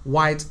a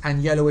white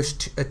and yellowish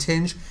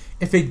tinge.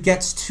 If it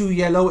gets too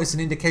yellow, it's an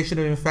indication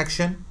of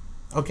infection.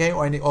 Okay,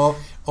 or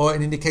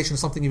an indication of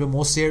something even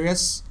more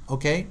serious.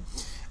 Okay,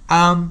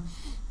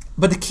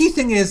 but the key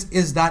thing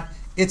is that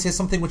it is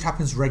something which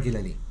happens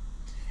regularly,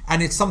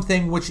 and it's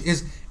something which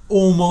is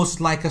almost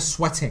like a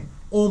sweating,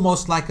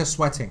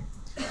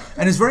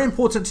 and it's very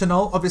important to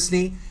know,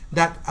 obviously,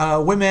 that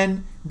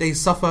women, they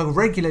suffer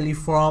regularly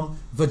from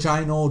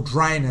vaginal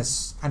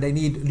dryness, and they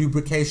need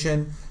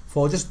lubrication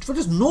for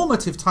just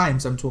normative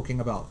times. I'm talking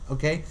about.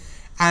 Okay,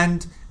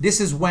 and this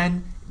is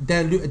when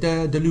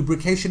the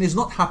lubrication is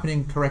not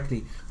happening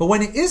correctly. But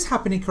when it is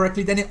happening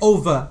correctly, then it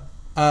over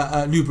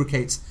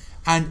lubricates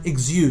and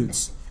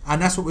exudes. And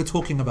that's what we're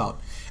talking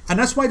about. And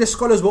that's why the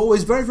scholars were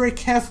always very, very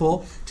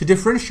careful to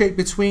differentiate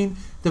between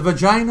the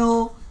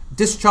vaginal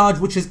discharge,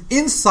 which is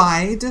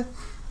inside,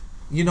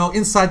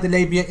 inside the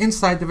labia,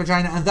 inside the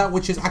vagina, and that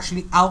which is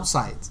actually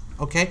outside.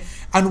 Okay?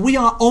 And we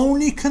are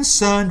only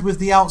concerned with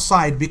the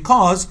outside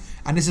because,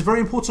 and this is a very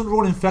important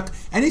rule in fiqh,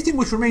 anything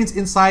which remains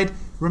inside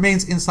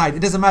remains inside. It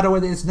doesn't matter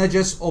whether it's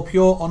najis or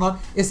pure or not,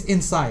 it's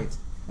inside.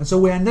 And so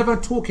we are never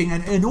talking,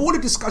 and in all the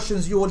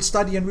discussions you will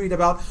study and read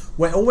about,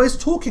 we're always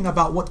talking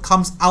about what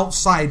comes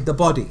outside the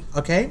body.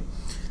 Okay?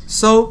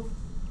 So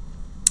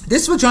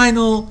this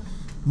vaginal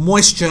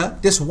moisture,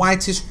 this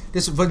whitish,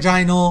 this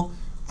vaginal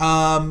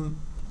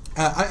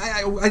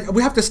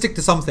we have to stick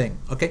to something.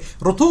 Okay?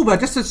 Rutuba,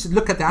 just to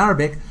look at the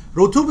Arabic,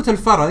 Rutubat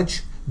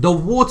al-Faraj, the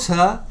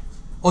water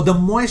or the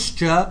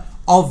moisture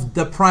of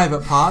the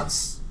private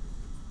parts,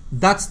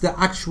 that's the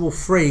actual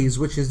phrase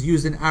which is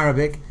used in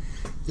Arabic.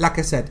 Like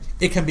I said,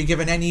 it can be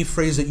given any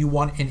phrase that you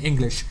want in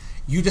English.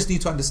 You just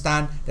need to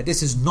understand that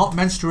this is not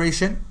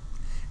menstruation,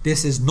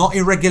 this is not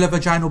irregular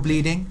vaginal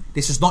bleeding,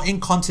 this is not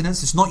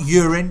incontinence, it's not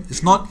urine,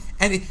 it's not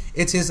any.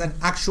 It is an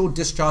actual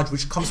discharge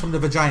which comes from the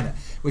vagina,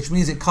 which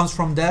means it comes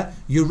from the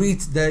it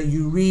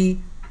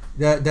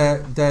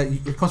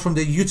comes from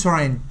the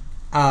uterine.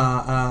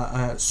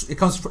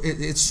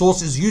 Its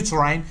source is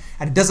uterine,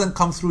 and it doesn't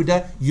come through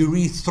the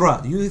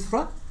urethra.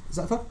 Urethra? Is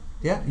that for?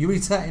 Yeah,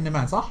 urethra in the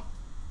man, صح?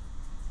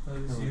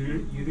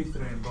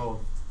 Urethra in both.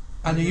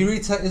 And the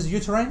ureter is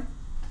uterine?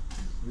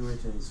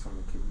 Ureter is from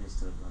the kidneys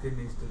to the blood.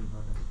 Kidneys to the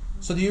bladder.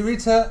 So the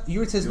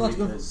ureter is not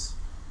Ureter is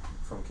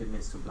from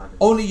kidneys to bladder.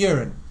 only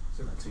urine.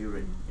 To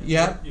urine.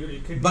 Yeah.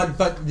 Kidneys.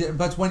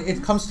 But when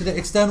it comes to the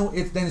external,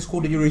 then it's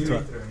called the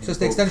urethra. So it's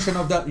the extension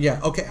of that. Yeah.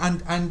 Okay.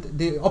 And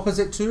the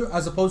opposite to,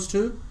 as opposed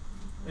to.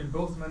 In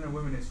both men and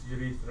women, it's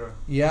urethra.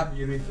 Yeah.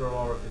 Urethral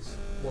orifice.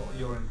 What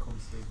urine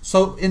comes through.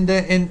 So in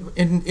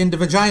the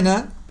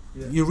vagina,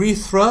 Yeah.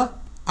 urethra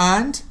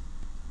and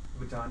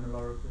Vaginal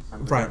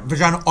orifice. right,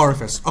 vaginal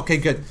orifice. Okay,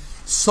 good.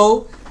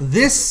 So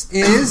this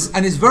is,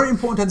 and it's very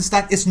important to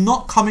understand, it's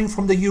not coming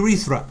from the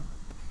urethra.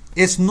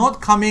 It's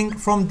not coming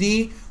from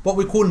the what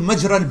we call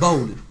majra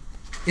al-bawl.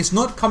 It's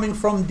not coming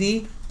from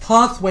the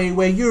pathway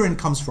where urine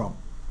comes from.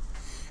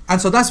 And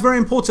so that's very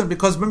important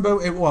because remember,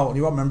 well,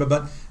 you won't remember,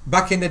 but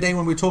back in the day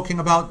when we were talking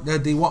about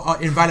the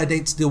what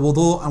invalidates the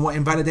wudu and what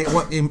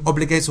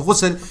obligates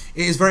ghusl,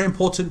 it is very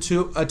important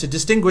to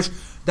distinguish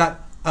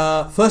that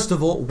first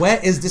of all, where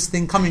is this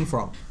thing coming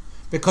from?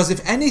 Because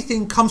if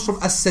anything comes from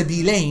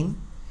as-sabilain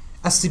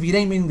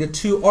meaning the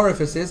two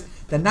orifices,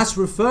 then that's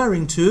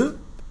referring to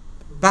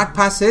back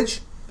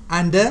passage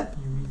and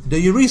the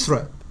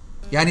urethra,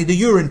 yani the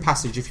urine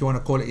passage, if you want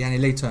to call it, yani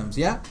lay terms,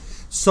 yeah.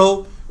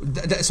 So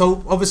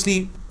so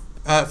obviously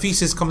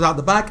feces comes out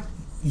the back,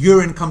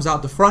 urine comes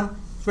out the front.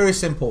 It's very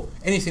simple.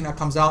 Anything that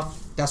comes out,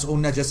 that's all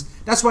najas.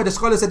 That's why the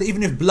scholar said that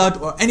even if blood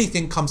or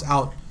anything comes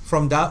out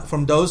from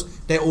those,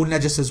 they're all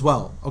najas as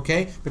well.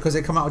 Okay, because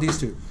they come out of these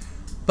two.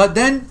 But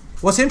then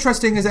what's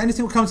interesting is that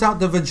anything that comes out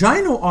the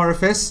vaginal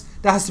orifice,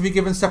 that has to be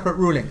given separate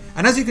ruling.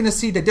 And as you're going to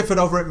see, they differed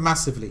over it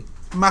massively.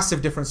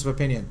 Massive difference of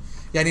opinion.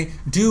 Yani,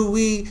 do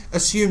we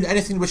assume that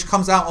anything which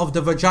comes out of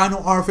the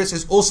vaginal orifice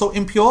is also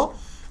impure?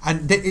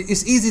 And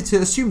it's easy to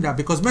assume that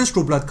because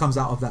menstrual blood comes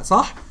out of that,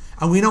 sah?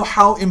 And we know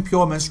how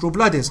impure menstrual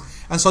blood is.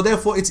 And so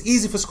therefore it's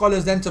easy for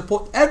scholars then to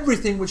put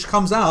everything which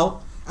comes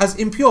out as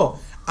impure.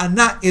 And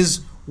that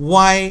is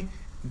why,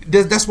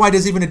 that's why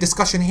there's even a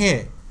discussion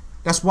here.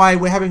 That's why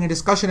we're having a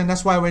discussion, and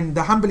that's why when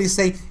the Hanbalis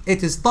say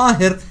it is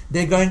tahir,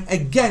 they're going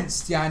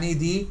against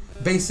the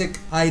basic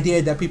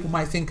idea that people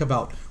might think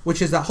about,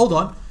 which is that, hold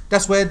on,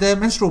 that's where the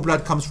menstrual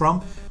blood comes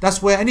from,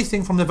 that's where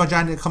anything from the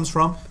vagina that comes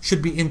from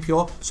should be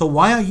impure, so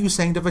why are you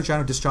saying the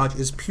vaginal discharge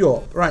is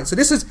pure? Right, so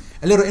this is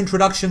a little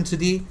introduction to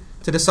the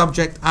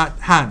subject at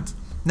hand.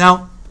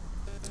 Now,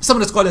 some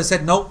of the scholars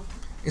said no,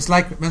 it's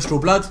like menstrual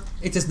blood,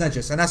 it is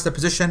najis, and that's the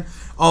position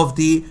of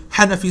the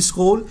Hanafi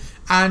school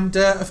and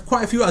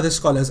quite a few other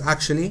scholars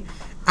actually.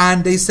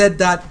 And they said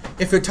that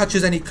if it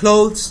touches any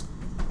clothes,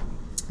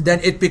 then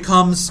it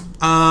becomes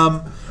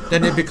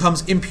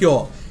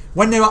impure.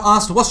 When they were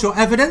asked, "What's your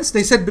evidence?"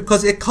 they said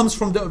because it comes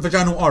from the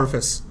vaginal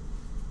orifice.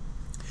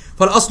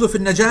 فالأصل في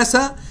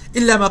النجاسة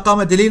إلا ما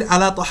قام دليل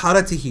على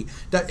طهارته,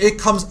 that it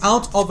comes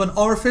out of an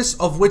orifice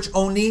of which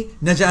only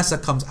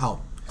najasa comes out,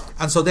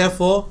 and so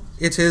therefore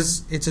it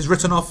is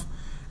written off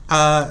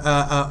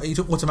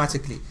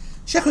automatically.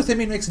 Shaykh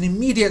Uthaymeen makes an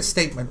immediate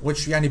statement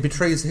which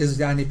betrays his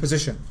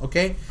position.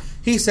 Okay,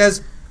 he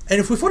says, and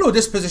if we follow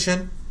this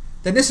position,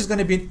 then this is going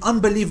to be an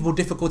unbelievable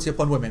difficulty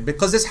upon women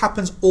because this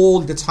happens all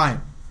the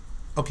time.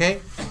 Okay,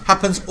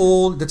 happens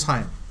all the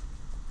time.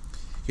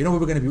 You know, we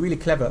were going to be really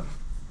clever,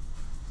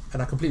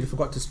 and I completely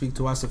forgot to speak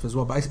to Asif as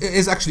well, but it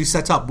is actually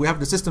set up. We have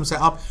the system set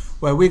up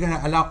where we're going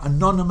to allow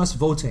anonymous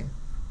voting.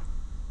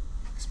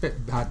 It's a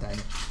bit bad, that,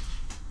 isn't it?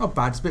 Not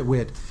bad, it's a bit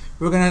weird.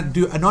 We're going to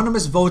do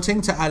anonymous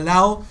voting to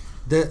allow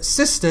the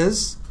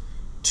sisters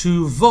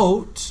to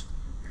vote,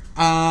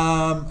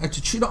 a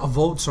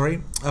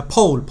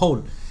poll,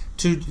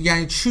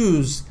 to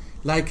choose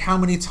like how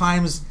many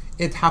times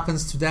it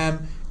happens to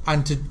them,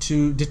 and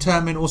to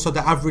determine also the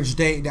average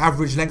day, the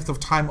average length of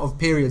time of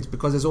periods,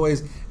 because there's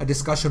always a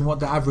discussion what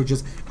the average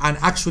is. And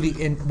actually,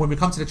 when we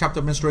come to the chapter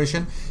of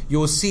menstruation,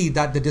 you'll see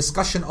that the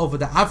discussion over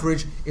the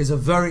average is a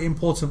very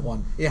important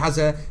one. It has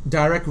a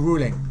direct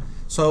ruling.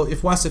 So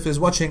if Wasif is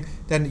watching,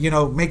 then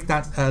make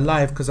that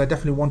live, because I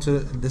definitely want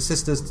the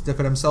sisters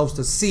for themselves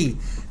to see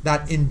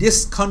that in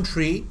this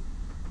country,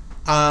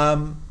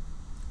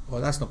 well,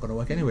 that's not going to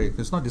work anyway,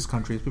 because it's not this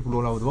country, it's people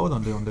all over the world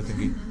on the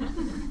thingy.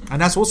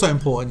 And that's also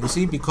important, you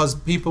see, because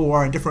people who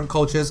are in different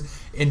cultures,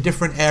 in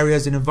different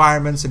areas, in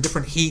environments, in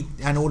different heat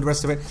and all the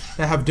rest of it,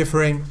 they have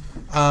differing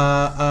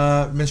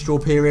menstrual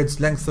periods,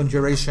 length and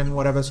duration,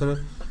 whatever. So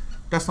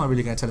that's not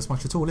really going to tell us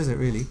much at all, is it,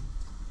 really?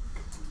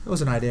 It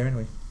was an idea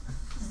anyway.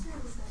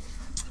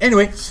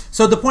 Anyway,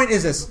 so the point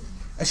is this.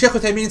 Shaykh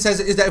Uthaymeen says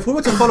is that if we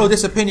were to follow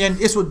this opinion,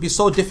 this would be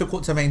so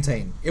difficult to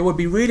maintain. It would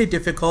be really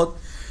difficult.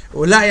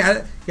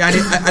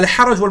 يعني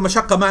الحرج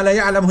والمشقة ما لا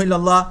يعلمه إلا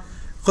الله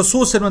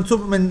خصوصا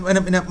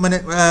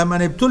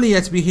من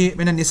ابتليت به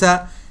من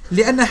النساء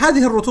لأن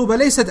هذه الرطوبة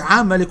ليست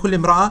عامة لكل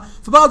امرأة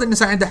فبعض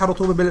النساء عندها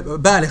رطوبة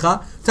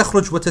بالغة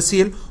تخرج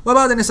وتسيل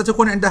وبعض النساء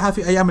تكون عندها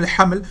في أيام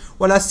الحمل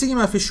ولا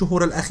سيما في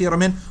الشهور الأخيرة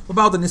منه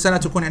وبعض النساء لا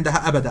تكون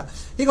عندها أبدا.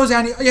 He goes,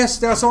 yes,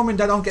 there are some women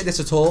that don't get this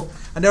at all,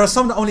 and there are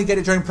some that only get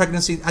it during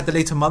pregnancy at the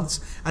later months,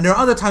 and there are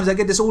other times that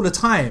get this all the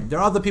time. There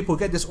are other people who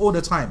get this all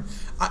the time.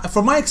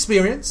 From my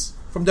experience,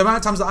 from the amount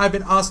of times that I've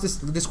been asked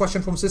this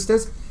question from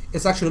sisters,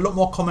 it's actually a lot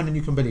more common than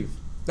you can believe.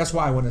 That's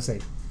what I want to say.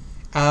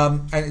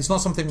 And it's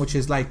not something which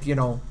is like,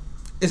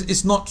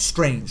 it's not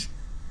strange.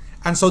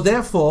 And so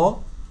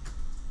therefore,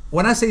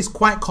 when I say it's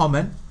quite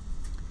common,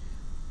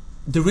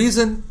 the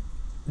reason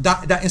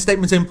that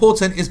statement is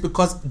important is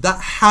because that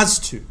has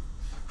to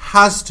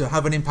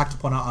have an impact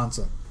upon our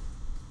answer.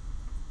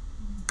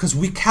 Because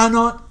we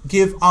cannot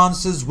give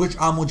answers which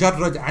are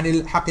mujarrad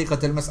anil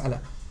haqiqat al-mas'ala.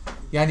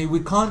 Yani we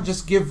can't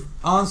just give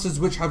answers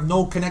which have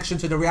no connection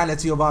to the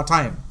reality of our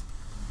time,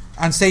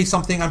 and say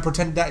something and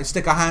pretend that,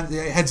 stick our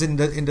heads in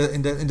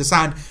the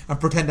sand and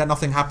pretend that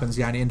nothing happens,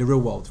 yani in the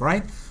real world,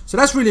 right? So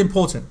that's really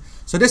important.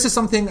 So this is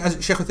something, as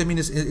Shaykh Uthaymeen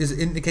is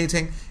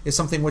indicating, is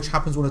something which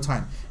happens all the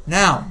time.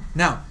 Now,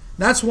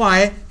 that's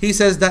why he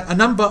says that a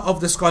number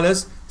of the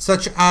scholars,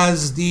 such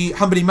as the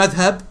Hanbali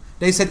madhab,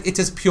 they said it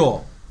is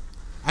pure.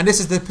 And this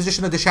is the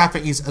position of the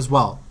Shafi'is as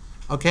well.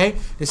 Okay?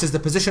 This is the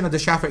position of the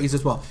Shafi'is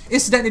as well.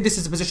 Incidentally, this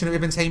is the position of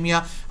Ibn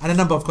Taymiyyah and a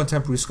number of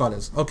contemporary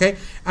scholars. Okay?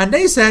 And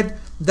they said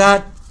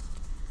that,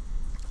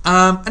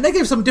 and they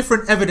gave some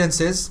different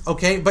evidences,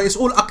 okay? But it's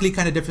all aqli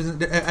kind of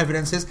different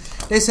evidences.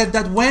 They said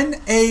that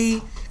when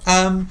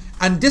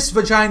and this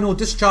vaginal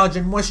discharge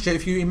and moisture,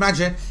 if you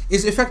imagine,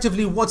 is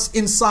effectively what's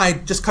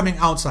inside just coming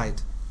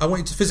outside. I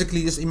want you to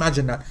physically just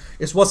imagine that.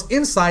 It's what's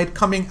inside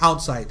coming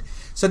outside.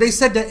 So they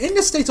said that in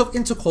the state of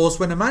intercourse,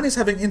 when a man is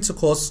having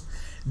intercourse,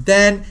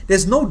 then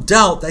there's no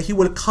doubt that he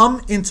will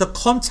come into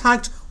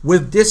contact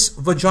with this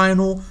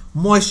vaginal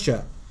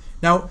moisture.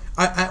 Now,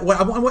 I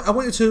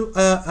want you to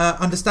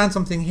understand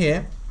something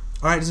here.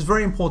 All right, this is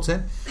very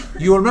important.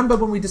 You remember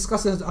when we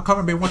discussed this, I can't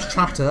remember in what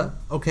chapter,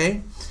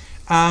 okay?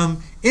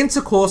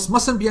 Intercourse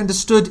mustn't be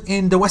understood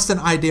in the Western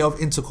idea of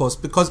intercourse,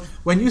 because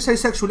when you say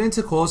sexual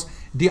intercourse,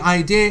 the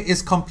idea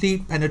is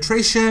complete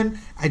penetration,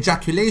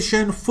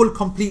 ejaculation, full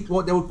complete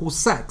what they would call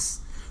sex.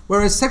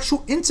 Whereas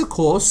sexual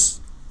intercourse,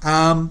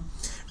 when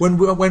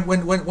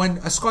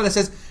a scholar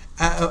says,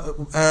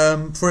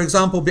 for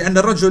example, بأن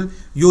الرجل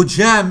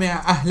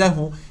يجامع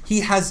أهله,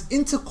 he has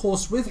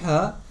intercourse with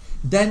her,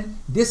 then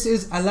this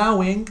is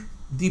allowing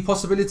the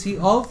possibility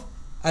of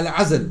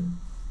al-azl,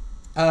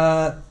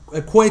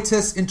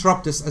 coitus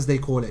interruptus, as they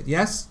call it.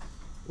 Yes,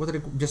 what are they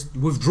call? Just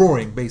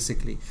withdrawing,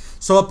 basically.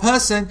 So a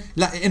person,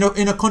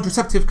 in a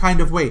contraceptive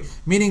kind of way,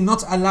 meaning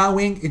not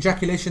allowing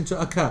ejaculation to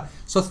occur.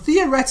 So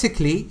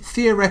theoretically,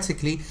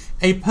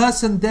 a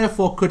person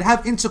therefore could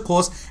have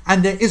intercourse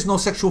and there is no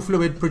sexual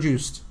fluid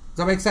produced. Does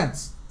that make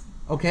sense?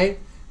 Okay,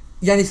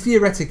 yani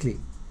theoretically,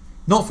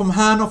 not from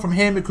her, not from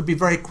him. It could be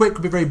very quick,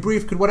 could be very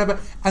brief, could whatever.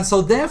 And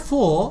so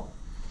therefore,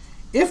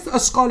 if a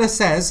scholar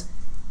says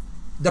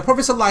the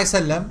Prophet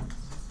ﷺ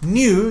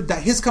knew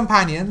that his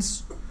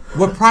companions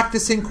were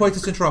practicing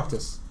coitus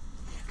interruptus,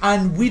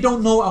 and we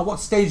don't know at what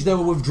stage they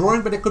were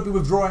withdrawing, but they could be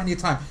withdrawing at any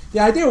time. The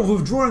idea of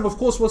withdrawing, of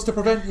course, was to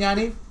prevent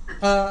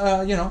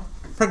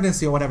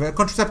pregnancy or whatever, a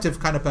contraceptive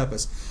kind of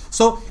purpose.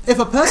 So if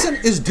a person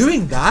is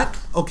doing that,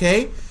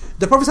 okay,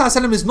 the Prophet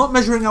ﷺ is not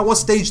measuring at what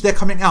stage they're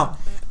coming out.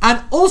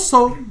 And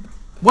also,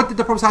 what did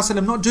the Prophet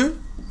ﷺ not do?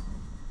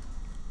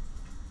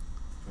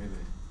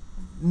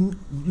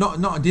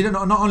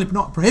 Not only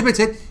not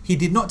prohibited, he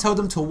did not tell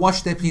them to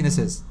wash their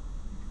penises.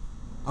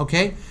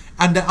 Okay?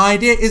 And the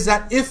idea is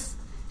that if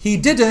he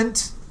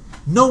didn't,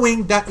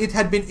 knowing that it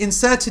had been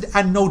inserted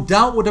and no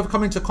doubt would have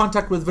come into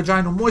contact with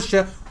vaginal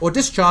moisture or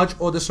discharge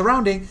or the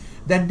surrounding,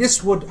 then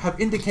this would have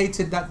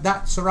indicated that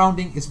that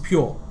surrounding is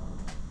pure.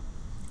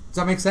 Does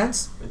that make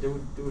sense? But they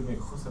would make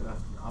ghusl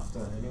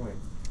after anyway.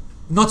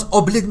 Not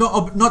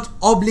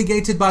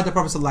obligated by the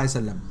Prophet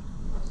ﷺ.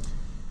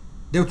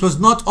 It was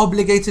not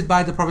obligated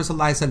by the Prophet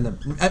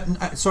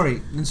ﷺ.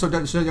 Sorry, so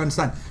you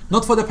understand.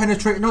 Not for the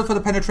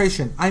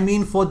penetration. I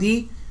mean for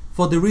the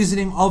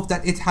reasoning of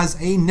that it has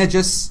a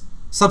najis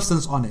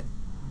substance on it.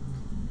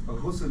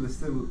 Ghusl is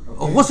still.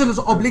 Ghusl is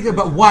obligated,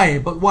 but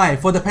why?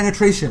 For the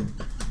penetration,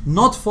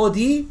 not for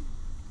the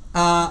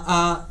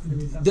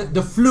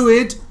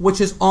fluid which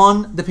is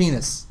on the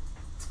penis.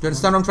 Do you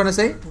understand what I'm trying to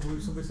say?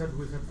 We said that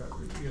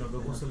the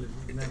ghusl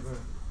is never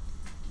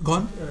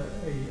Gone.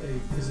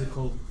 a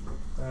physical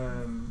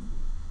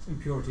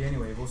impurity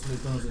anyway. Ghusl is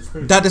done as a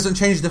spiritual. That doesn't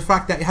change the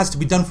fact that it has to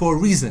be done for a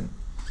reason.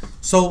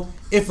 So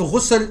if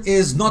ghusl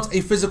is not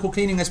a physical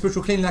cleaning, a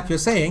spiritual cleaning like you're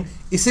saying,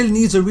 it still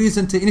needs a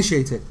reason to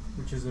initiate it.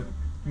 Which is a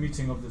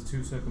meeting of the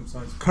two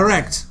circumstances.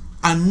 Correct.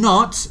 And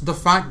not the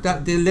fact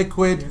that the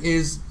liquid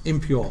is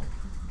impure.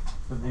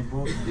 But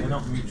they're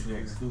not mutually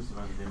exclusive,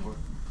 and they both.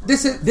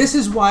 This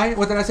is why,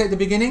 what did I say at the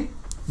beginning?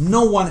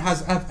 No one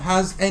has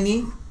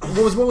any.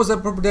 What was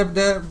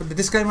the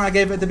disclaimer I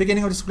gave at the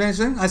beginning of the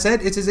explanation? I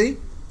said it is a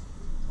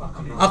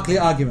aqli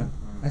argument.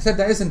 I said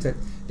that, isn't it?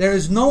 There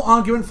is no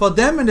argument for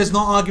them and there's no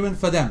argument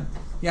for them.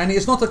 Yani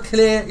it's not a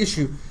clear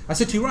issue. I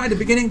said to you right at the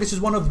beginning, this is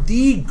one of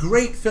the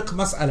great fiqh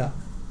mas'ala.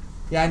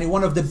 Yani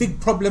one of the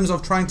big problems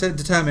of trying to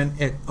determine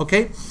it.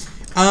 Okay?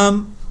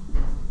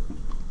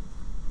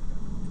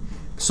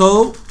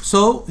 So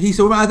he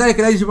said ومع ذلك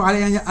لا يجب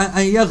عليه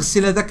أن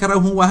يغسل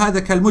ذكره وهذا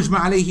كالمجمع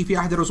عليه في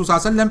عهد الرسول صلى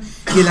الله عليه وسلم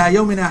إلى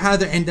يومنا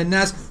هذا عند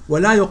الناس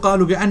ولا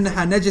يقال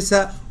بأنها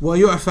نجسة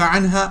ويعفى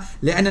عنها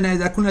لأننا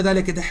إذا كنا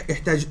ذلك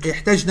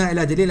احتجنا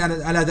إلى دليل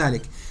على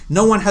ذلك.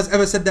 No one has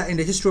ever said that in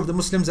the history of the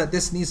Muslims that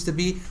this needs to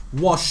be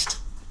washed.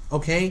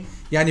 Okay,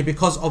 يعني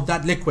because of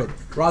that liquid.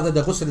 Rather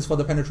the ghusl is for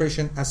the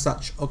penetration as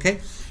such. Okay,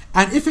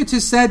 and if it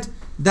is said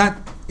that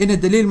in a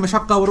دليل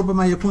مشقة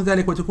وربما يكون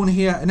ذلك وتكون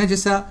هي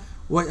نجسة.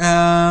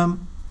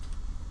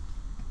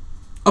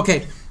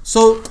 Okay,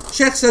 so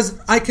Sheikh says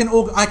I can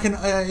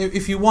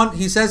if you want,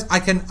 he says I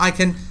can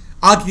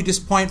argue this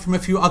point from a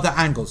few other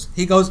angles.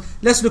 He goes,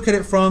 let's look at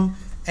it from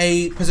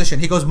a position.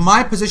 He goes,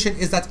 my position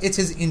is that it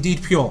is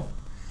indeed pure,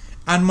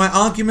 and my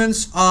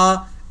arguments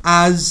are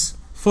as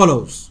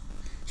follows.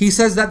 He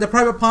says that the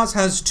private parts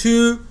has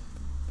two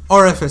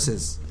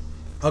orifices,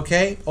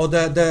 okay, or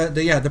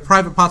the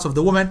private parts of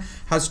the woman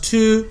has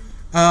two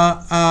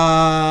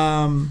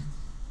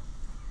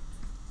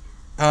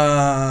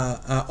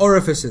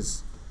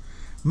orifices.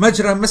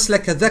 مجرى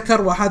مسلك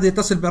الذكر وهذه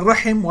تصل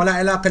بالرحم ولا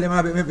علاقة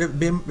لما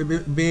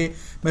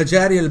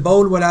بمجاري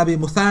البول ولا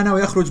بمثانة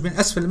ويخرج من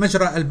أسفل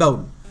مجرى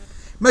البول.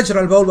 مجرى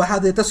البول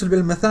وهذه تصل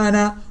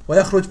بالمثانة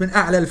ويخرج من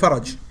أعلى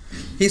الفرج.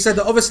 He said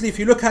that obviously if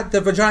you look at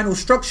the vaginal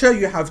structure,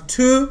 you have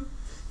two.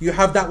 You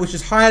have that which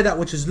is higher, that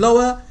which is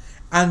lower,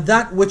 and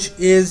that which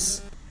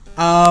is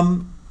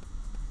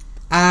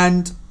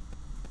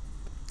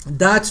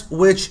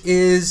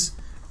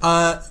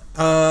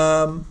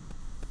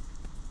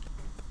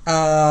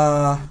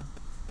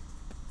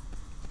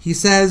he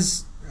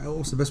says,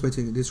 what's the best way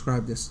to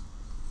describe this?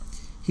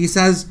 He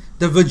says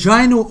the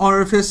vaginal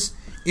orifice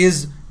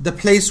is the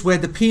place where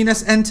the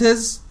penis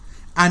enters,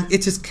 and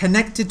it is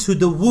connected to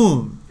the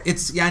womb.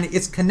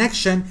 Its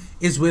connection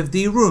is with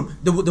the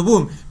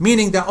womb,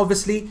 meaning that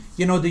obviously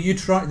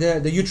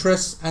the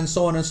uterus and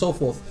so on and so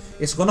forth.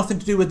 It's got nothing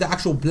to do with the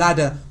actual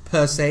bladder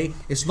per se.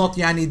 It's not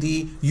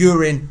the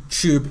urine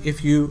tube,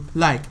 if you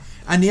like.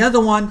 And the other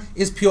one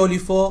is purely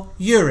for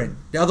urine.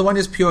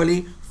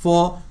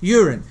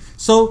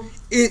 So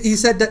he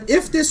said that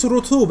if this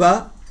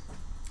rutuba,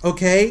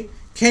 okay,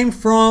 came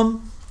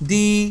from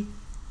the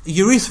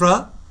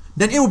urethra,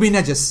 then it would be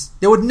najis.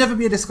 There would never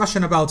be a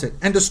discussion about it.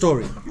 End of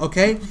story.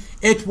 Okay?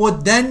 It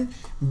would then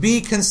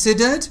be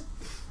considered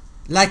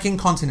like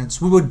incontinence.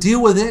 We would deal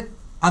with it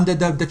under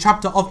the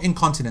chapter of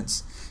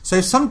incontinence. So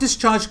if some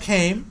discharge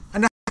came,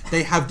 and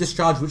they have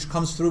discharge which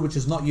comes through, which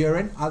is not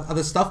urine,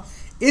 other stuff,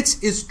 it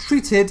is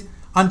treated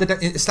under the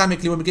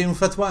Islamically, when we're giving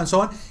fatwa and so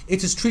on,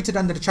 it is treated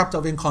under the chapter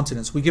of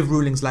incontinence. We give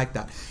rulings like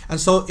that. And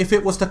so if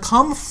it was to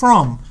come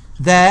from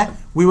there,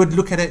 we would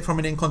look at it from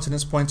an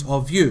incontinence point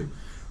of view.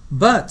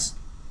 But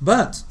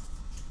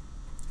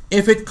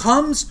if it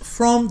comes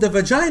from the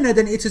vagina,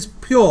 then it is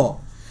pure,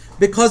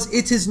 because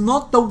it is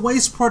not the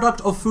waste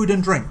product of food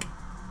and drink.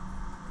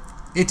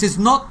 It is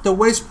not the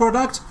waste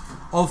product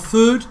of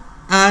food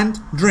and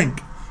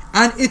drink,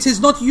 and it is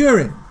not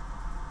urine.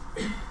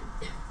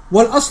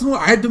 والأصل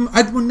عدم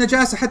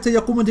النجاسة حتى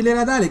يقوم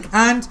دليل ذلك.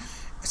 And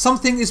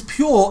something is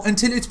pure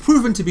until it's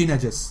proven to be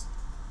najis.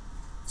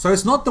 So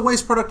it's not the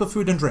waste product of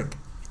food and drink.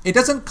 It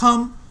is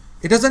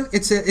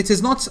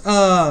not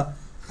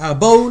a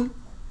bowl,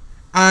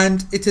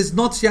 and it is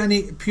not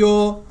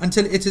pure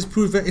until it is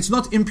proven. It's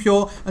not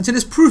impure until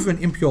it's proven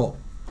impure.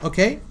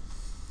 Okay.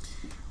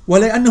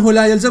 ولأنه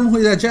لا يلزمه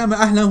إذا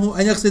جامع أهله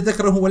أن يغسل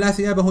ذكره ولا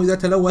ثيابه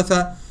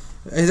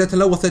إذا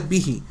تلوثت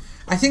به.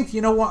 I think,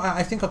 you know what,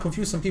 I think I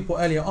confused some people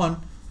earlier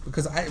on,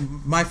 because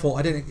my fault,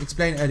 I didn't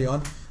explain earlier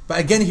on. But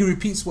again, he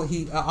repeats what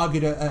he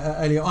argued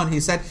earlier on. He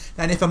said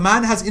that if a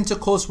man has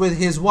intercourse with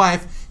his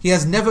wife, he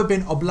has never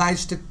been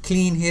obliged to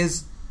clean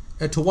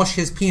to wash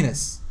his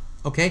penis.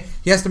 Okay?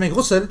 He has to make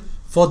ghusl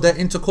for the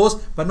intercourse,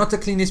 but not to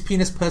clean his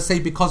penis per se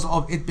because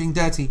of it being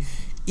dirty.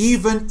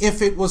 Even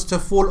if it was to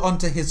fall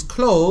onto his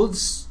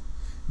clothes,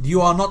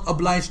 you are not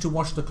obliged to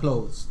wash the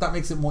clothes. That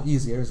makes it more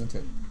easier, isn't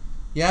it?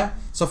 Yeah?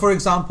 So for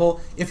example,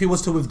 if he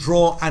was to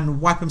withdraw and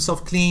wipe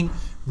himself clean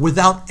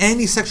without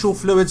any sexual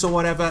fluids or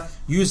whatever,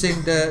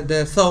 using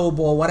the thobe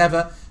or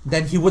whatever,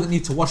 then he wouldn't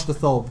need to wash the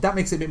thobe. That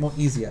makes it a bit more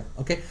easier.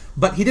 Okay?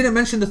 But he didn't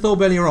mention the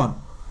thobe earlier on,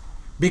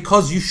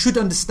 because you should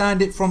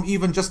understand it from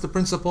even just the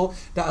principle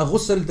that a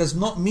ghusl does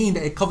not mean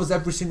that it covers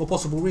every single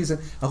possible reason.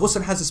 A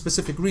ghusl has a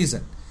specific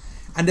reason.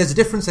 And there's a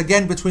difference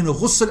again between a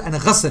ghusl and a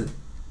ghasl.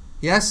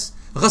 Yes?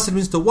 Ghasl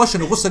means to wash,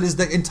 and a ghusl is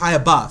the entire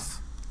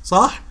bath.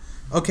 صح?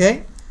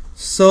 Okay?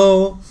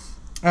 So,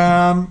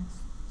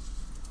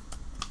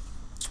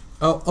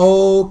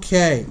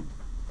 okay.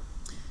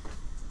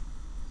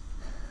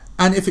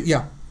 And if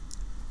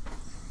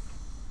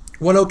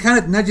ولو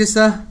كانت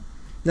نجسة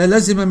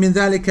للزم من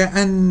ذلك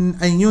أن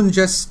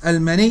ينجس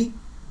المني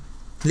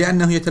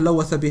لأنه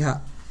يتلوث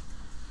بها.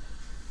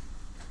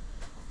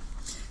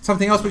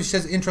 Something else which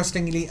says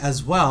interestingly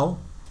as well,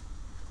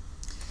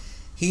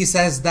 he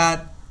says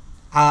that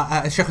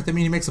Shaykh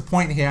Uthaymeen makes a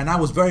point here, and I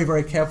was very,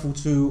 very careful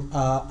to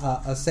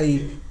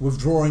say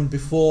withdrawing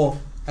before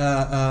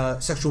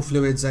sexual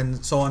fluids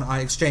and so on are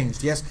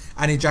exchanged, yes,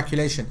 and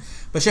ejaculation.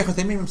 But Shaykh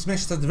Uthaymeen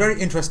mentions something very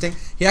interesting.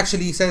 He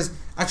actually says,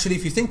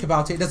 if you think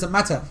about it, it doesn't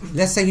matter.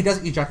 Let's say he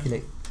does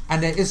ejaculate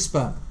and there is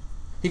sperm.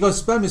 He goes,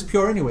 sperm is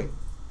pure anyway.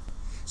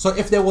 So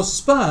if there was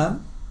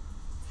sperm,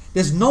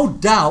 there's no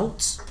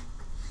doubt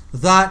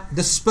that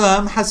the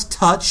sperm has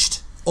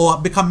touched or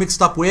become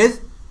mixed up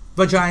with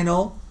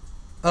vaginal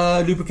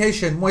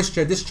lubrication,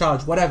 moisture,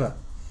 discharge, whatever.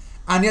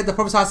 And yet the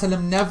Prophet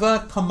ﷺ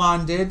never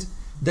commanded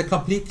the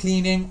complete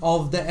cleaning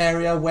of the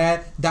area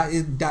where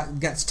that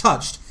gets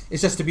touched.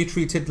 It's just to be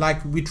treated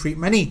like we treat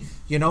mani,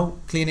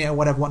 clean it or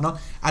whatever, whatnot.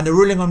 And the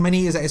ruling on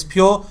mani is that it's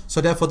pure,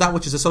 so therefore that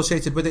which is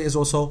associated with it is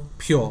also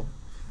pure.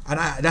 And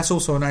that's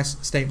also a nice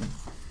statement.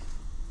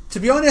 To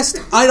be honest,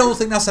 I don't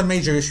think that's a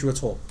major issue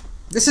at all.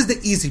 This is the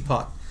easy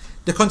part.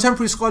 The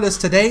contemporary scholars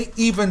today,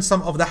 even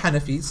some of the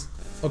Hanafis,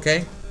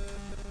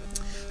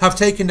 have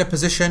taken the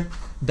position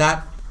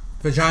that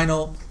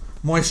vaginal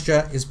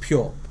moisture is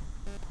pure.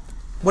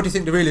 What do you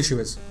think the real issue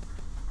is?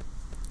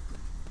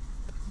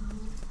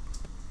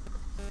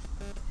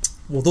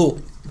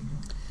 Wudu.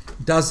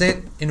 Does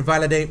it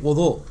invalidate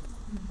wudu?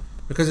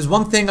 Because there's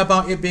one thing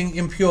about it being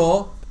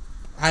impure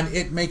and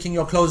it making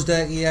your clothes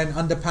dirty and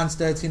underpants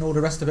dirty and all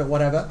the rest of it,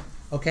 whatever,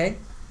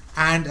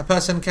 and a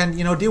person can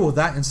deal with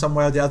that in some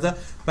way or the other.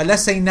 But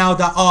let's say now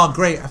that,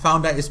 great, I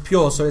found that it's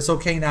pure, so it's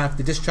okay now. If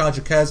the discharge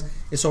occurs,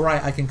 it's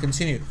alright, I can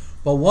continue.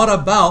 But what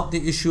about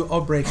the issue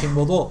of breaking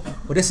wudu?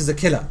 Well, this is a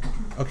killer,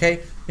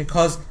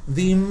 because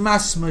the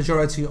mass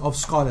majority of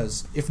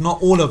scholars, if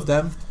not all of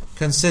them,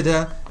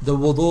 consider the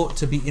wudu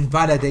to be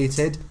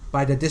invalidated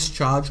by the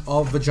discharge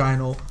of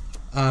vaginal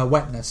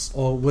wetness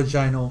or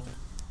vaginal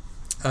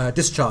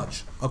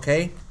discharge.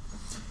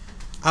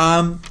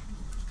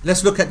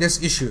 Let's look at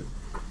this issue.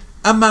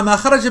 أما ما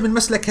خرج من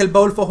مسلك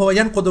البول فهو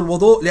ينقض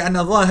الوضوء لأن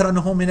الظاهر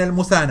أنه من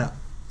المثانى.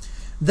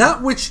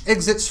 That which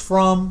exits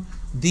from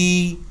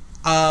the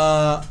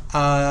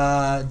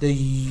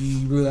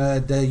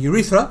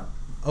urethra,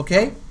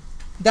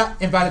 that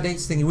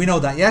invalidates thingy. We know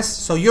that, yes?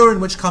 So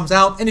urine which comes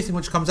out, anything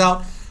which comes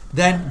out,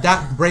 then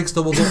that breaks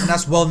the wudu, and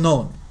that's well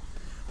known.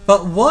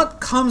 But what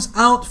comes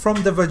out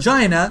from the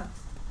vagina,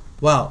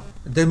 well,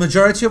 the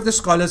majority of the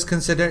scholars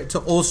consider it to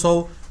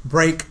also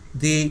break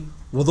the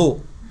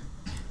wudu.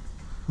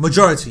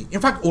 Majority,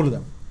 in fact all of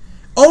them.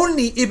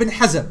 Only Ibn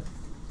Hazm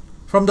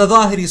from the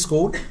Zahiri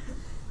school,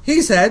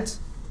 he said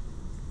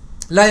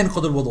لا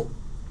ينقض الوضوء.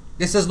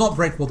 This does not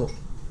break wudu.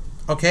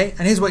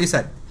 And here's what he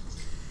said.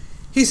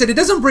 He said it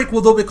doesn't break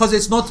wudu because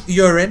it's not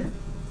urine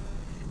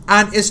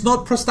and it's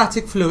not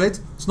prostatic fluid,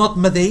 it's not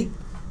madhi.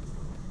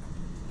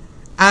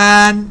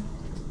 And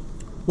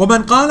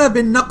ومن قال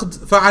بالنقد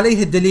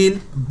فعليه الدليل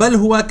بل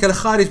هو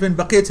كالخارج من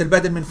بقية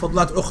البدن من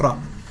فضلات أخرى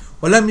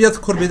ولم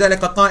يذكر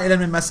بذلك قائلا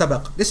مما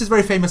سبق. This is a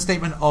very famous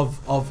statement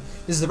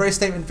this is a very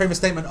famous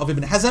statement of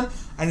Ibn Hazm,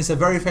 and it's a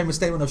very famous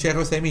statement of Shaykh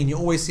Uthaymeen. You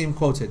always see him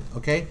quoted.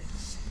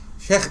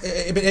 Shaykh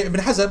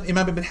Ibn Hazm,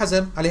 Imam Ibn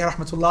Hazm alayhi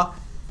rahmatullah.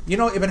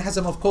 Ibn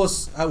Hazm, of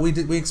course,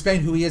 we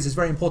explained who he is. It's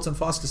very important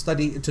for us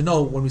to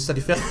know when we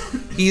study fiqh.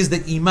 He is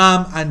the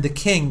Imam and the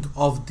king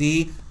of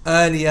the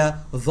earlier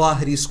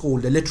Zahiri school,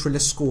 the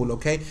literalist school.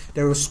 They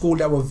were a school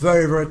that were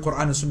very, very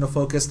Quran and Sunnah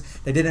focused.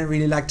 They didn't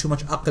really like too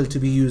much aql to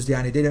be used,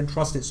 they didn't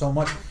trust it so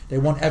much. They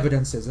want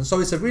evidences, and so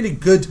it's a really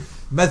good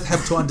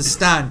madhab to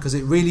understand, because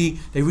they really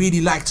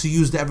like to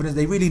use the evidence.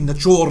 They really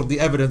nature the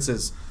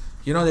evidences.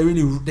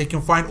 They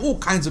can find all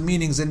kinds of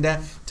meanings in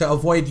there to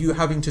avoid you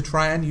having to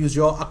try and use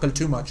your aql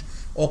too much,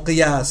 or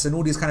qiyas and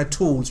all these kind of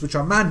tools which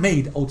are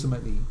man-made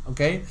ultimately.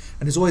 And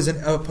there's always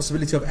a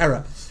possibility of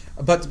error.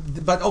 But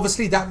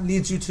obviously that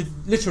leads you to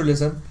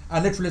literalism,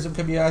 and literalism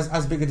can be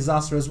as big a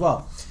disaster as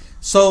well.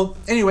 So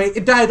anyway,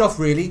 it died off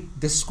really,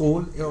 this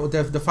school.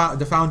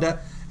 The founder,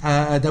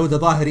 Dawood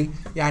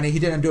al-Zahiri, he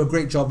didn't do a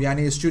great job.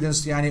 His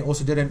students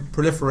also didn't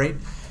proliferate.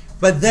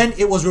 But then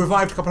it was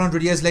revived a couple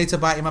hundred years later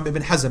by Imam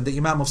Ibn Hazm, the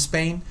Imam of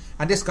Spain.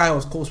 And this guy,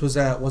 of course, was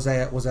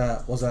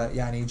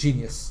a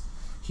genius.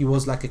 He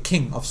was like a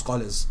king of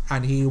scholars,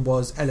 and he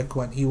was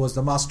eloquent. He was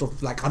the master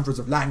of like hundreds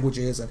of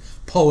languages, and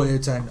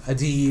poet and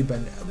adib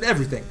and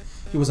everything.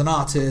 He was an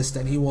artist,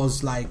 and he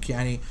was like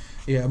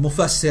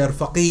mufassir,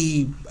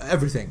 faqih,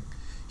 everything.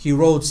 He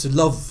wrote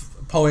love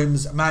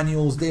poems,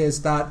 manuals, this,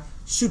 that.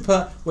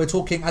 Super, we're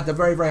talking at the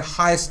very, very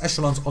highest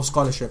echelons of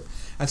scholarship.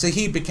 And so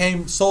he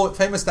became so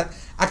famous that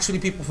actually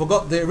people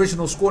forgot the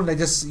original school and they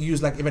just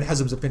used like Ibn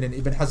Hazm's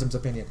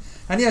opinion.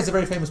 And he has a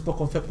very famous book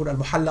on fiqh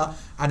al-Muhalla,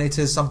 and it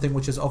is something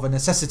which is of a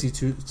necessity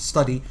to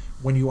study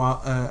when you are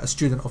a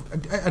student of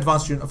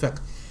advanced student of fiqh.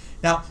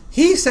 Now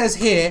he says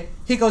here,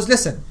 he goes,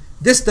 listen,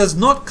 this does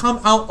not come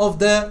out of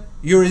the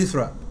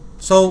urethra.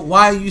 So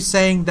why are you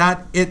saying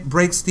that it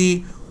breaks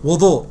the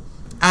wudu?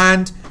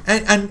 And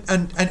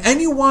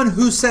anyone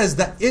who says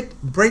that it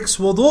breaks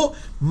wudu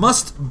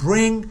must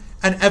bring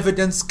an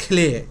evidence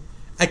clear,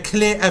 a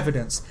clear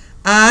evidence.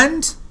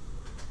 And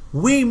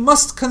we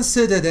must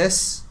consider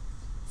this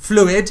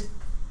fluid,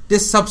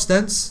 this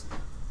substance,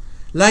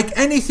 like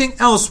anything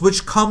else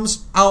which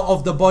comes out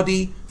of the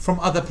body from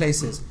other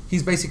places.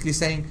 He's basically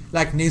saying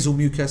like nasal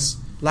mucus,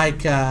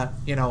 like not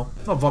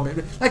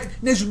vomit,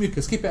 like nasal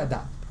mucus. Keep it at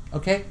that,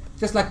 okay?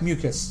 Just like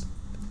mucus,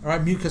 all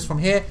right? Mucus from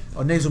here,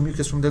 or nasal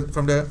mucus from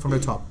the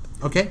top,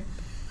 okay?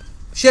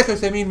 Sheikh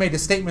Uthaymeen made a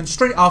statement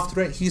straight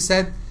after it. He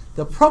said,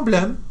 the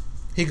problem,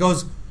 he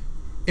goes,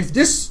 if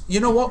this, you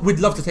know what, we'd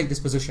love to take this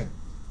position.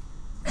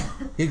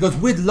 He goes,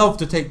 we'd love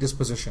to take this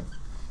position,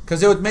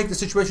 because it would make the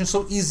situation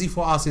so easy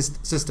for our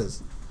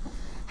sisters.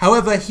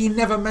 However, he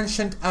never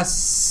mentioned a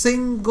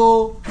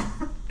single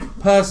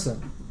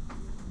person,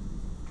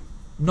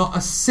 not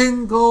a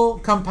single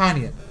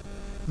companion,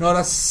 not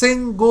a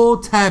single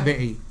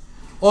tabi'i,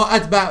 or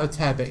atba'u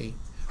tabi'i,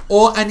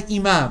 or an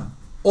imam,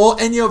 or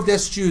any of their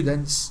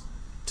students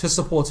to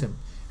support him.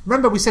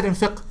 Remember, we said in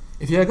fiqh,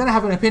 if you're going to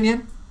have an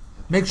opinion,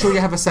 make sure you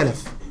have a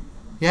salaf.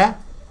 Yeah?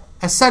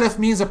 A salaf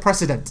means a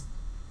precedent.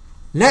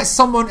 Let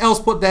someone else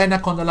put their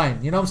neck on the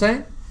line. You know what I'm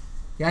saying?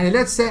 Yani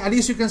let's say, at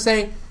least you can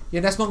say, yeah,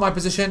 that's not my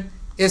position,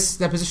 it's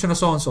the position of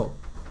so and so.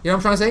 You know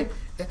what I'm trying to say?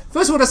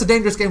 First of all, that's a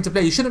dangerous game to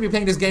play. You shouldn't be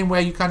playing this game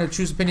where you kind of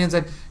choose opinions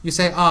and you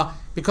say,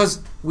 because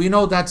we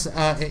know that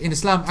in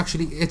Islam,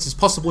 actually, it is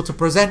possible to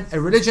present a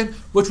religion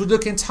which would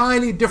look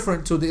entirely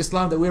different to the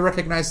Islam that we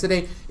recognize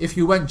today if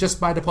you went just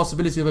by the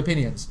possibility of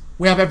opinions.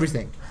 We have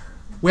everything.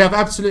 We have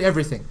absolutely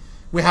everything.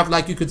 We have,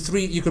 like, you could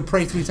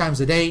pray 3 times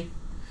a day.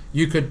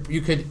 You could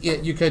anything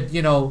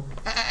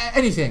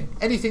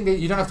that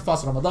you don't have to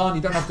fast Ramadan.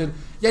 You don't have to.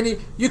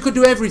 You could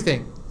do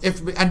everything.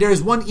 And there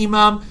is one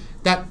imam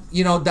that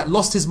that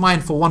lost his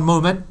mind for one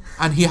moment,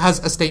 and he has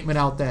a statement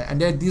out there,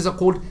 and these are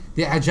called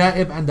the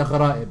ajaib and the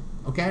gharaib.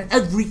 Okay,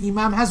 every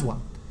imam has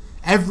one.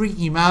 Every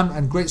imam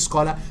and great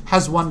scholar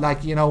has one,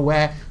 like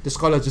where the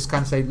scholar just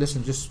can't say,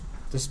 listen, just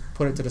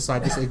put it to the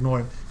side, just ignore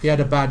him. He had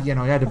a bad day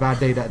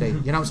that day. You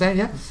know what I'm saying?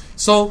 Yeah.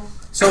 So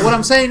what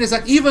I'm saying is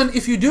that even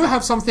if you do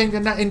have something,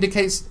 then that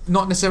indicates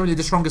not necessarily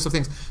the strongest of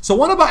things. So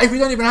what about if you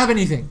don't even have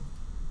anything?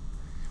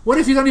 What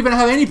if you don't even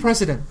have any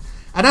precedent?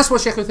 And that's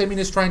what Shaykh Uthaymeen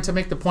is trying to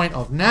make the point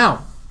of.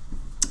 Now,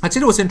 I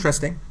tell you what's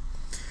interesting.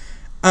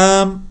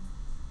 The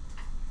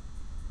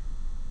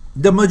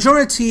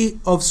majority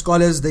of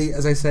scholars,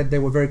 as I said, they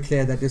were very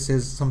clear that this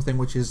is something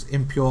which is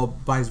impure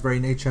by its very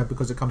nature,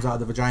 because it comes out of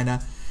the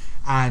vagina,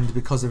 and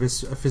because of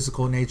its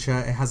physical nature,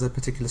 it has a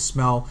particular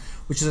smell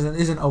which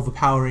isn't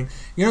overpowering.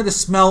 The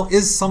smell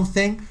is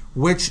something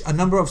which a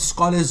number of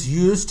scholars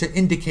use to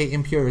indicate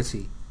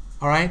impurity.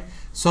 All right,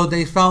 so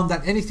they found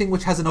that anything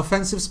which has an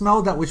offensive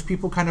smell, that which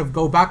people kind of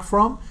go back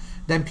from,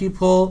 then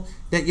people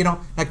that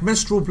like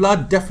menstrual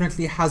blood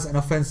definitely has an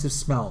offensive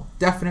smell.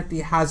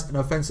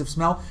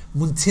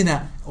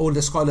 Muntina, all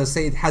the scholars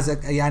say it has a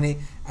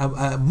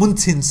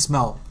muntin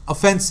smell,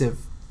 offensive,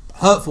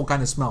 hurtful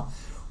kind of smell.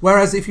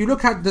 Whereas if you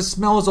look at the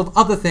smells of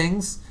other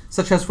things,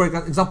 such as, for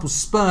example,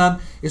 sperm,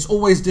 is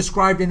always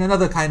described in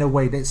another kind of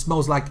way. That it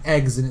smells like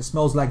eggs, and it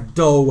smells like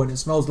dough, and it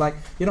smells like,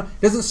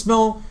 doesn't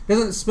smell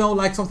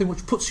like something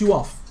which puts you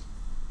off.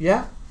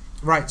 Yeah?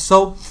 Right.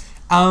 So,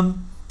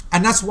 and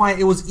that's why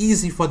it was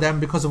easy for them,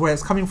 because of where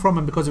it's coming from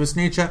and because of its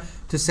nature,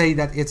 to say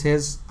that it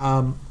is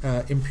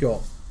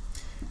impure.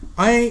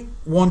 I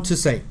want to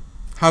say,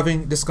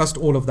 having discussed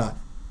all of that,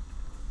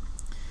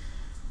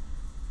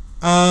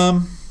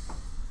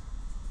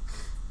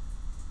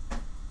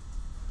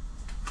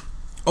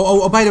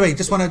 Oh, by the way,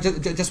 just want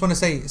to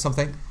say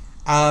something.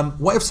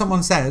 What if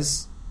someone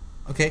says,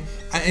 okay,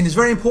 and it's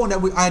very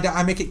important that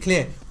I make it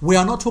clear, we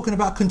are not talking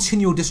about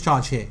continual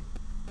discharge here.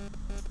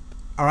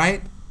 All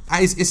right,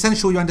 it's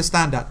essential you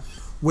understand that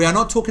we are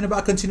not talking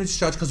about continual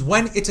discharge, because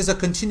when it is a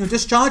continual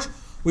discharge,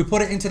 we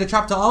put it into the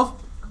chapter of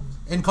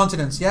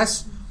incontinence,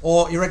 yes,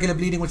 or irregular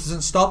bleeding which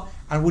doesn't stop,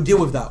 and we'll deal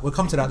with that. We'll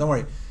come to that. Don't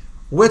worry.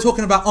 We're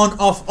talking about on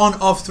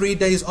off, 3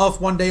 days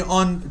off, 1 day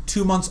on,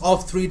 2 months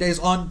off, 3 days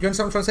on. Do you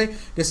understand what I'm trying to say?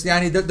 This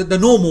is the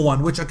normal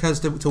one which occurs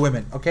to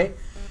women. Okay,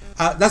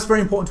 that's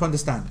very important to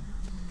understand.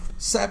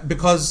 So,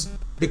 because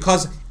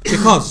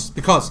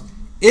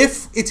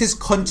if it is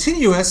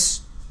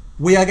continuous,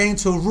 we are going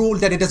to rule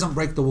that it doesn't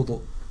break the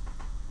wudu.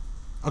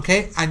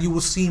 Okay, and you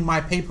will see my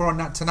paper on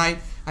that tonight,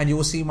 and you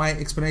will see my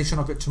explanation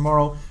of it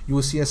tomorrow. You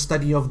will see a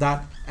study of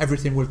that.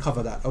 Everything will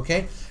cover that.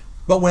 Okay.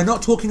 But we're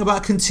not talking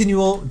about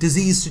continual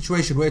disease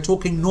situation. We're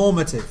talking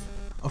normative.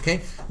 Okay?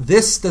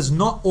 This does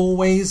not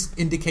always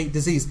indicate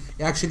disease.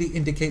 It actually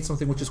indicates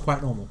something which is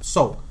quite normal.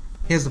 So,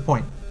 here's the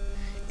point.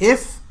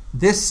 If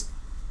this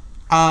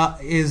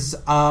is,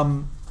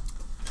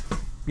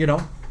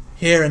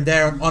 here and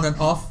there and on and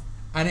off,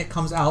 and it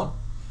comes out,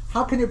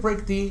 how can it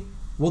break the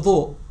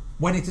wudu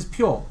when it is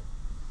pure?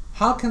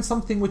 How can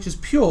something which is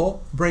pure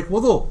break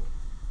wudu?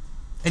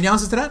 Any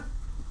answers to that?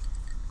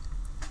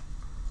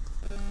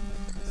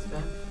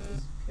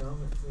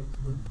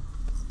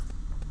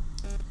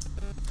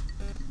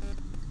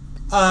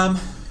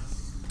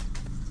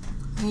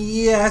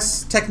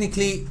 Yes,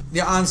 technically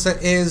the answer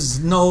is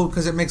no,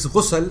 because it makes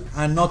ghusl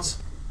and not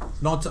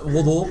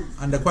wudu,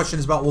 and the question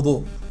is about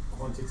wudu.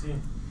 Quantity?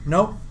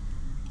 No?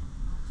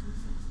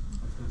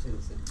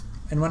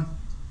 Anyone?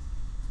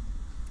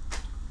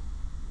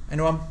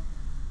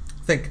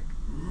 Think.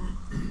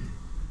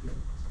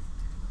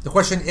 The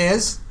question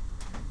is,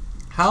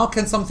 How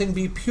can something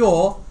be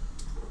pure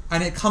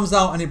and it comes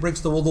out and it breaks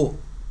the wudu?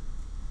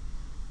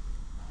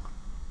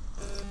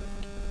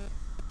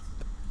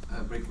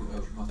 Breaking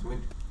passing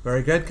wind.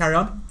 Very good, carry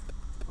on.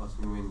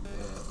 Passing wind,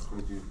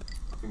 according to,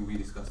 I think we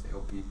discussed the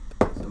LP,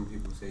 some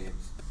people say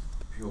it's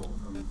pure, we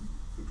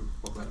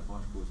talk about the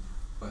particles,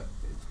 but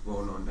it's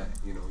well known that,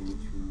 you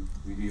need to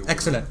redo your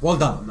Excellent, well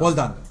done, well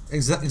done.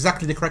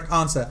 Exactly the correct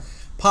answer.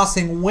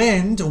 Passing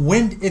wind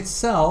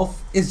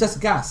itself is just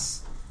gas.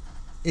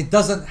 It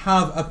doesn't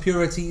have a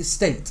purity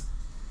state.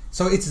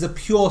 So it is a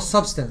pure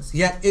substance,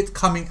 yet it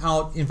coming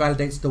out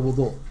invalidates the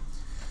wudu.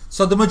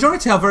 So the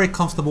majority are very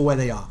comfortable where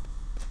they are.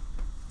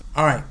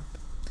 Alright.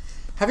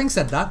 Having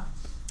said that,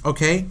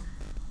 okay,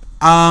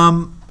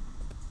 some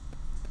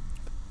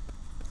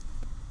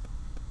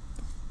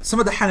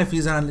of the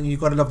Hanafis, and you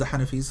gotta love the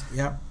Hanafis,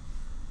 yeah.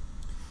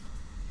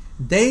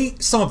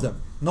 Some of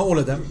them, not all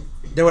of them,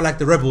 they were like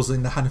the rebels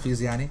in the Hanafis,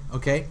 yani,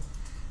 okay.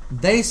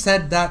 They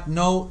said that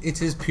no,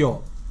 it is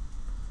pure.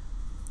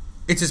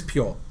 It is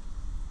pure.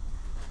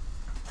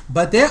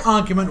 But their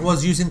argument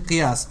was using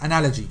qiyas,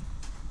 analogy.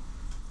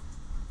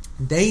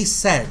 They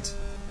said,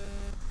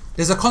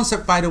 there's a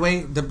concept, by the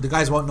way, the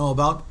guys won't know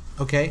about,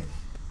 okay?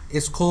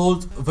 It's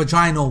called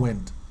vaginal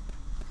wind.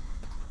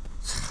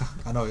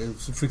 I know, it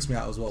freaks me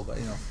out as well, but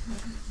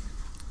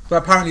But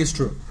apparently it's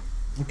true,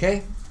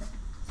 okay?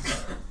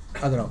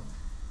 I don't know.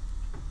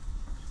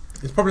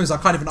 The problem is I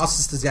can't even ask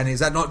sisters, Yani,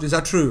 is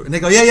that true? And they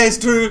go, yeah, it's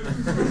true.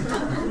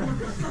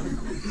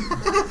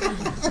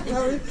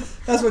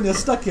 That's when you're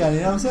stuck, Yani, you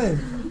know what I'm saying?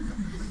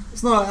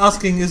 It's not like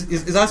asking,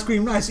 is ice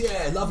cream nice?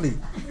 Yeah, lovely.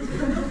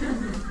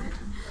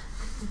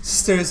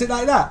 Sister, is it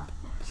like that?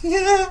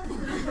 Yeah,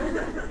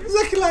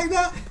 exactly like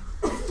that.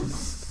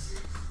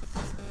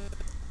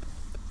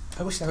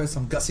 I wish I heard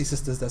some gutsy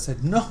sisters that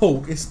said,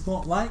 no, it's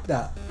not like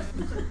that.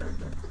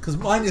 Because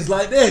mine is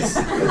like this.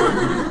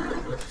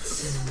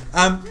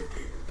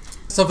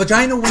 So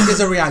vaginal wind is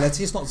a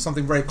reality. It's not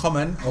something very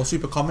common or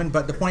super common,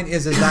 but the point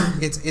is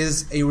that it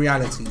is a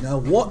reality. Now,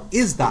 what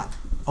is that?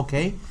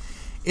 Okay,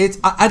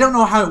 I don't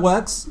know how it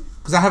works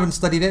because I haven't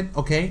studied it.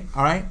 Okay,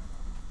 all right,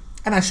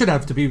 and I should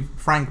have, to be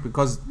frank,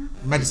 because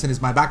medicine is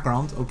my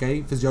background.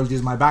 Okay, physiology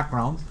is my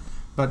background,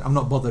 but I'm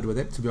not bothered with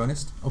it, to be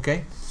honest.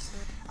 Okay,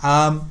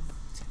 that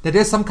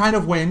there's some kind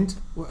of wind.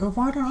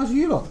 Why don't I ask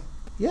you lot?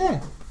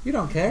 Yeah, you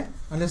don't care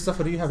unless stuff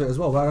you have it as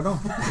well. But I don't know.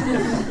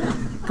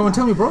 Come on,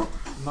 tell me, bro.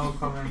 No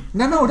comment.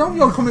 No, don't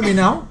you all come at me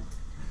now.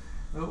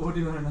 What do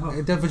you want to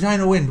know? The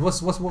vaginal wind. What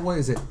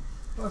is it?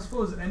 Well, I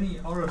suppose any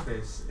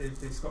orifice,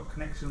 if it's got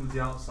connection with the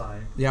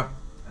outside, Yep.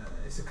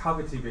 it's a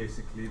cavity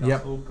basically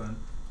that's open.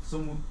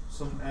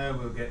 Some air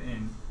will get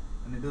in,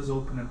 and it does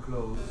open and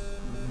close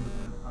with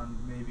movement, and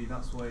maybe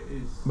that's what it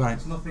is. Right.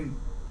 It's nothing.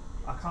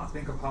 I can't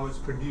think of how it's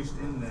produced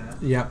in there.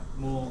 Yep.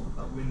 More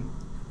that wind,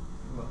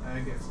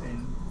 air gets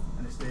in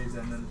and it stays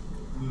there, and then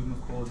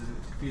movement causes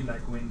it to feel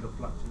like wind or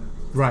flatulence.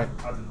 Right.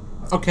 I don't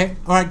know. Okay.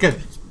 All right.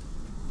 Good.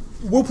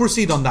 We'll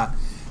proceed on that.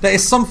 There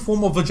is some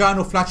form of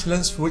vaginal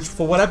flatulence which,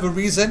 for whatever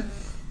reason,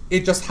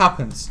 it just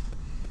happens,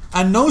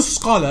 and no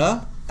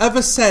scholar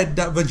ever said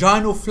that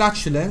vaginal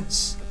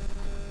flatulence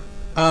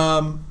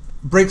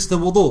breaks the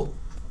wudu.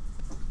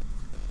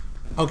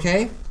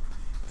 Okay,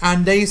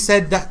 and they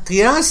said that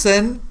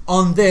qiyasan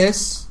on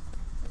this,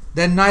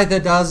 then neither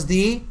does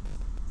the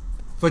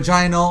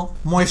vaginal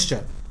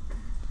moisture.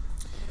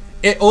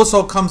 It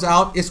also comes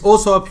out, it's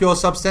also a pure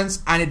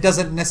substance, and it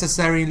doesn't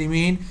necessarily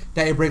mean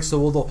that it breaks the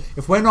wudu.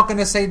 If we're not going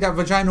to say that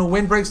vaginal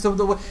wind breaks the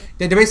wudu,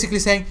 they're basically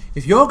saying,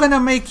 if you're going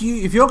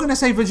to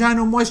say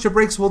vaginal moisture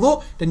breaks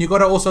wudu, then you got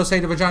to also say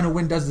the vaginal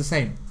wind does the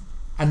same.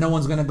 And no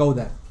one's going to go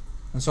there.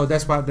 And so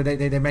that's why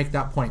they make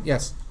that point.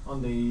 Yes?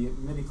 On the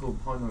medical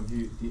point of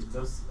view,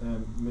 does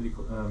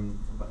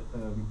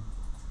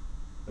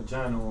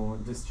vaginal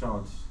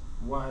discharge,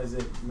 what is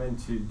it meant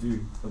to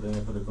do for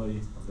the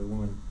body of the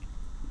woman?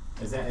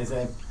 Is there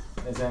a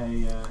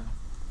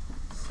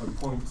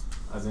point,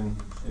 as in,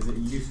 is it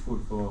useful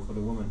for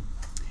the woman?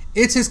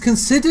 It is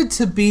considered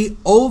to be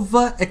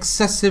over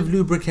excessive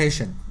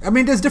lubrication. I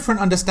mean, there's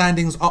different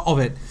understandings of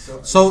it.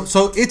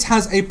 So it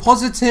has a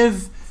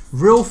positive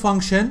real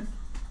function,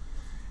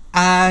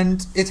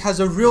 and it has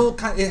a real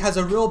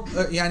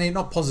yani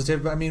not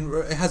positive, but I mean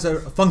it has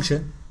a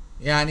function,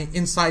 yani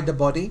inside the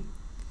body,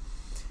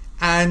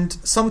 and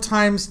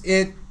sometimes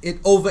it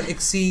over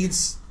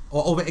exceeds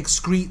or over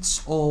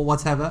excretes or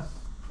whatever,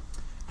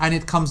 and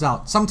it comes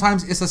out.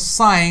 Sometimes it's a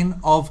sign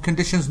of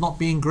conditions not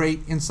being great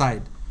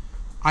inside,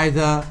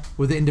 either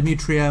with the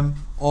endometrium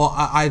or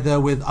either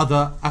with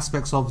other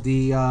aspects of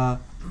the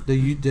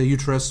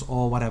uterus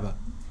or whatever.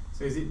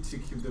 So is it to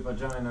keep the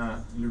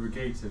vagina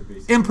lubricated,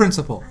 basically? In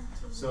principle.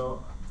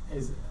 So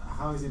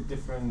how is it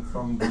different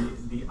from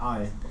the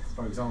eye?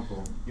 For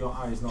example, your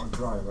eye is not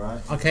dry,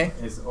 right? Okay.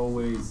 It's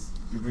always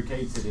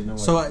lubricated in a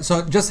way.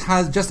 So just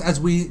as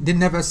we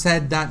never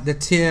said that the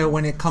tear,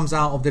 when it comes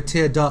out of the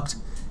tear duct,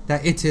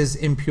 that it is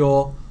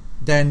impure,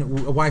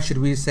 then why should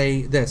we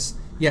say this?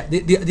 Yeah,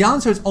 the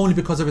answer is only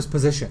because of its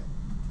position.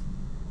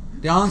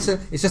 The answer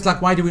is just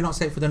like, why do we not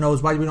say it for the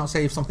nose? Why do we not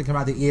say if something came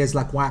out of the ears,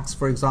 like wax,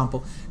 for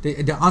example?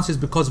 The answer is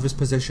because of his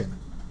position.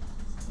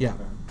 Yeah.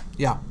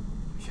 Yeah.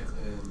 Sheikh,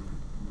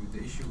 with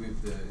the issue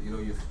with the,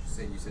 you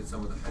said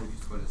some of the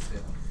Hanafi scholars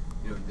said,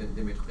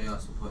 they made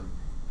qiyas upon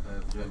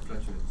vaginal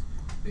flatulence.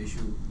 The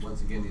issue,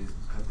 once again, is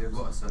have they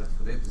got a salaf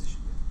for their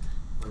position?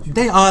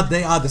 They are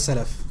the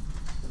salaf.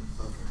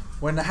 Okay.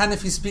 When the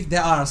Hanafis speak, they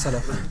are a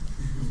salaf.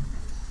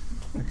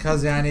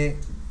 Because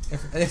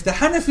if the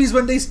Hanafis,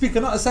 when they speak,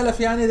 are not a salaf,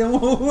 then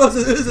who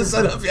is a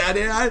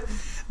salaf?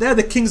 They're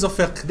the kings of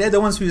fiqh. They're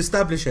the ones who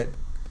establish it.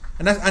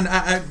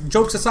 And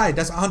jokes aside,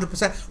 that's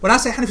 100%. When I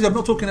say Hanafis, I'm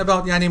not talking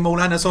about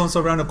Maulana so and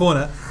so around the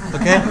corner.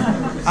 Okay,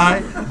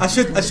 I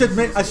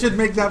should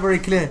make that very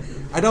clear.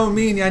 I don't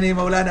mean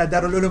Maulana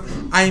Darul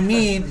Ulum. I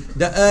mean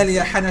the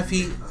earlier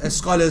Hanafi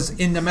scholars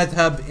in the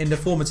madhab in the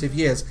formative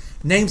years.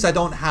 Names I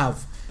don't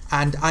have,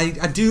 and I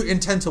do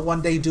intend to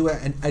one day do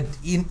an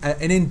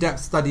in-depth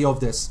study of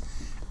this.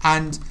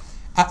 And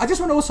I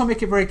just want to also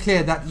make it very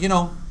clear that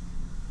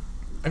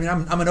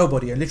I'm a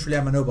nobody. Literally,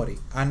 I'm a nobody.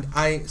 And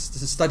I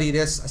studied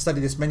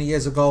this many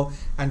years ago,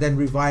 and then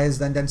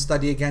revised, and then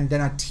study again.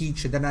 Then I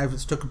teach, and then I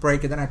took a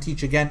break, and then I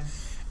teach again.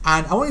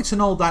 And I want you to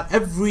know that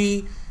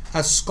every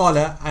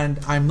scholar, and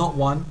I'm not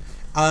one,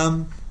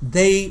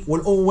 they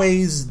will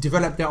always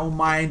develop their own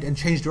mind and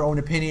change their own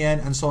opinion,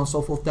 and so on and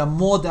so forth. The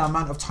more the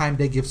amount of time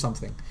they give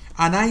something.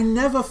 And I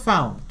never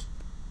found,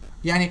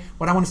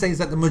 what I want to say is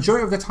that the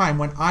majority of the time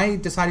when I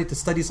decided to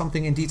study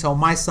something in detail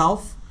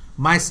myself,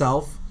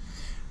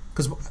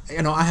 because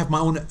I have my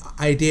own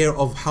idea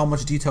of how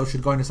much detail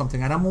should go into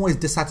something, and I'm always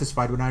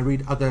dissatisfied when I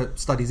read other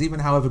studies, even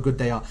however good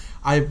they are.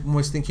 I'm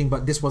always thinking,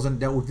 but this wasn't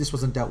dealt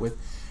with.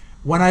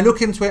 When I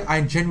look into it, I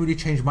genuinely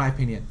change my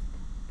opinion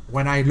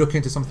when I look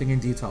into something in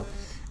detail.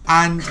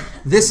 And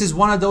this is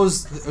one of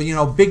those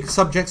big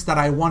subjects that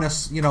I want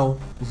to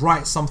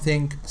write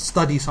something,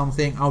 study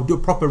something. I'll do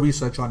proper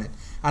research on it,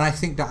 and I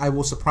think that I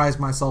will surprise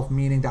myself,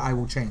 meaning that I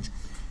will change.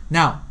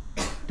 Now,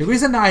 the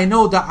reason that I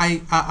know that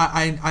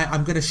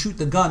I'm going to shoot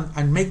the gun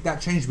and make that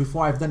change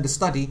before I've done the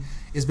study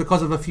is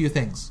because of a few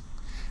things.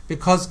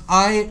 Because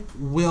I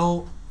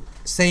will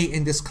say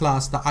in this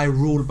class that I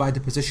rule by the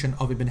position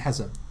of Ibn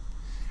Hazm.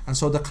 And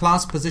so the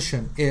class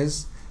position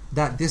is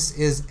that this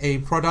is a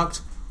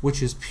product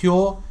which is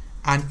pure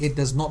and it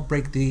does not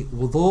break the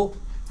wudu,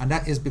 and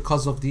that is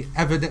because of the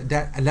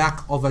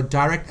lack of a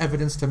direct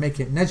evidence to make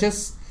it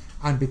najis,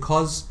 and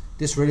because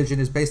this religion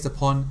is based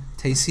upon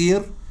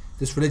taysir.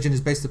 This religion is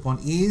based upon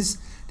ease.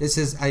 This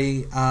is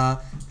an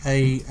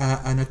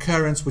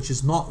occurrence which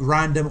is not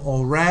random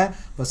or rare,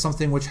 but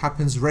something which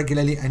happens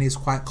regularly and is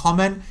quite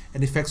common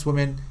and affects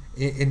women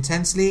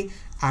intensely.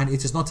 And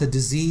it is not a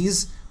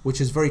disease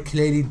which is very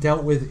clearly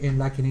dealt with in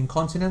like an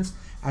incontinence,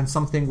 and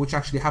something which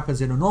actually happens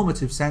in a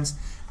normative sense.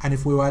 And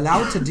if we were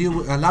allowed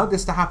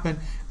this to happen,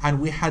 and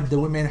we had the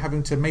women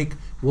having to make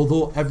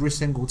wudu every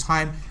single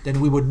time, then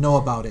we would know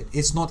about it.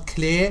 It's not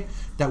clear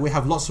that we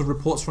have lots of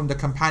reports from the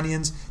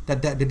companions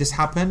that this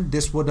happened.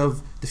 This would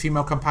have the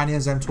female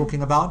companions I'm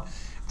talking about.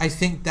 I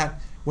think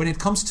that when it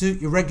comes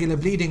to irregular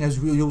bleeding, as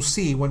you'll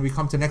see when we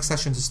come to next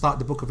session to start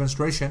the book of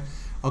menstruation,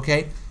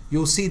 okay,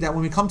 you'll see that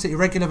when we come to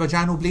irregular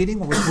vaginal bleeding,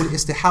 what we call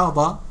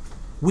istihada,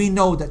 we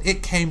know that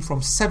it came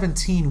from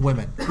 17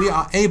 women. We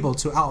are able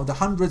to, out of the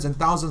hundreds and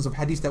thousands of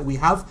hadith that we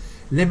have,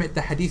 limit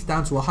the hadith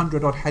down to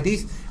 100 odd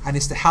hadith, and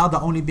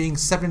istihada only being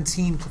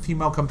 17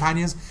 female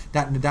companions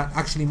that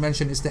actually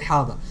mention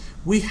istihada.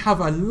 We have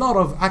a lot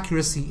of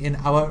accuracy in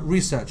our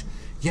research,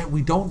 yet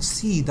we don't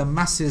see the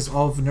masses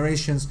of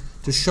narrations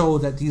to show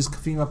that these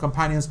female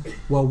companions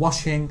were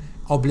washing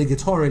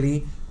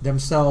obligatorily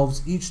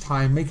themselves each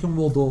time, making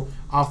wudu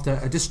after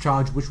a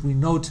discharge, which we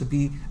know to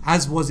be,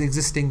 as was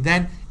existing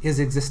then, is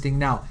existing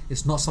now.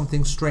 It's not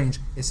something strange,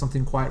 it's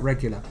something quite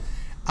regular.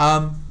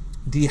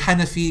 The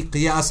Hanafi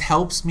qiyas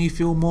helps me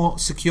feel more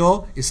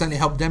secure. It certainly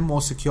helped them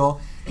more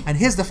secure. And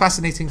here's the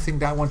fascinating thing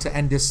that I want to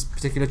end this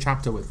particular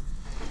chapter with.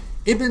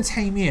 Ibn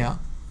Taymiyyah,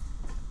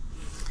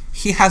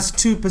 he has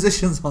two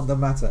positions on the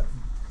matter.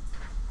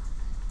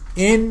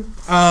 In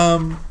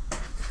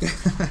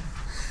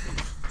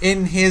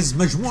in his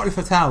Majmu'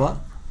 al-Fatawa,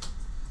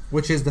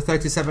 which is the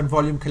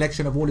 37-volume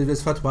collection of all of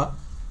his fatwa,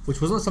 which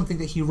was not something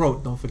that he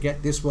wrote, don't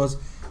forget, this was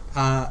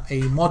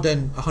a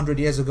modern 100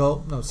 years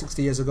ago, no,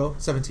 60 years ago,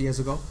 70 years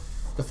ago,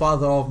 the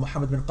father of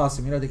Muhammad bin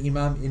Qasim, the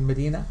Imam in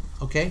Medina,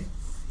 okay?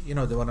 You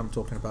know the one I'm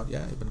talking about,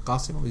 yeah? Ibn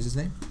Qasim, what is his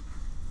name?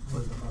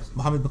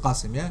 Muhammad bin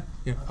Qasim, yeah?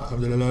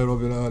 Alhamdulillah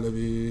Rabbil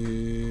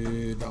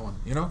Alameen, that one,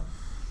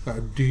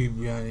 that deep,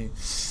 really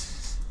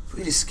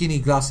skinny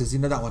glasses,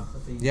 that one,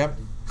 yeah?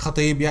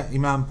 Khatib, yeah,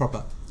 Imam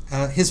proper.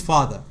 His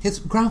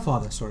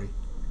grandfather,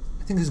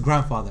 I think his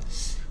grandfather,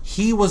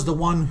 he was the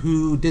one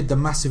who did the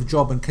massive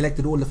job and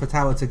collected all the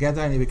fatwa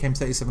together, and it became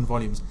 37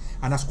 volumes,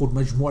 and that's called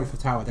Majmu'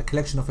 al-Fatawa, the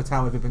collection of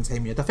fatwa of Ibn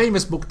Taymiyyah, the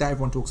famous book that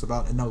everyone talks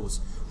about and knows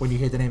when you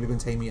hear the name Ibn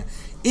Taymiyyah.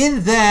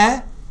 In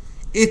there,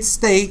 it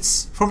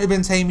states from Ibn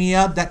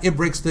Taymiyyah that it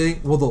breaks the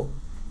wudu.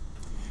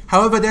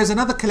 However, there's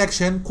another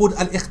collection called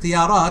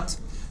Al-Ikhtiyarat,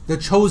 the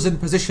chosen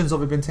positions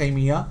of Ibn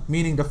Taymiyyah,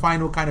 meaning the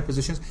final kind of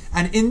positions.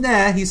 And in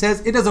there, he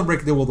says it doesn't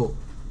break the wudu.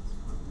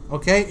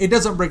 Okay, it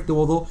doesn't break the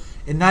wudu.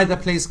 In neither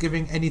place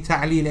giving any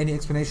ta'leel, any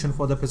explanation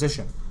for the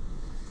position.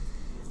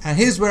 And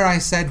here's where I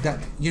said that,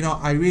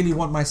 I really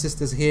want my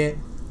sisters here,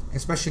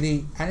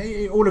 especially,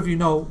 and all of you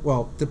know,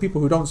 well, the people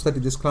who don't study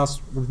this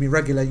class with me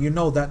regular, you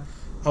know that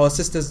our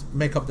sisters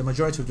make up the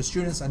majority of the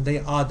students, and they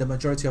are the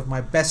majority of my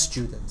best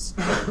students.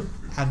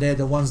 And they're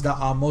the ones that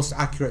are most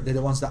accurate. They're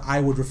the ones that I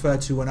would refer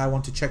to when I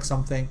want to check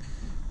something.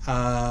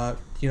 Like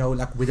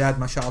Widad,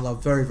 mashallah,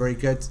 very, very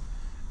good.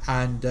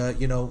 And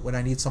when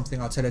I need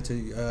something, I'll tell her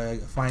to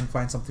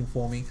find something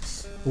for me.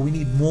 But we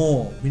need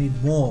more.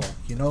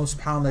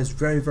 SubhanAllah is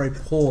very, very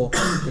poor,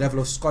 the level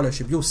of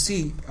scholarship. You'll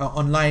see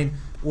online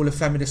all the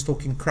feminists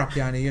talking crap,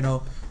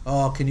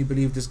 oh, can you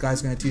believe this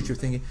guy's going to teach you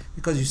thinking?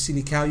 Because you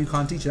silly cow, you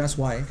can't teach it, that's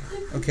why.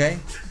 Okay?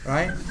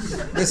 Right?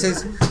 This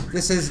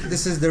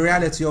is the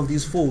reality of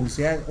these fools,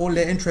 yeah? All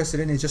they're interested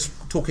in is just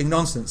talking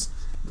nonsense.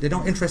 They're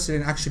not interested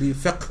in actually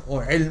fiqh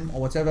or ilm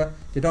or whatever.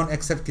 They don't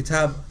accept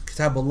kitab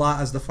Allah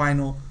as the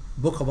final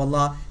book of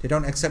Allah. They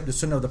don't accept the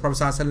sunnah of the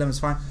Prophet ﷺ as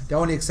fine. They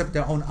only accept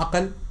their own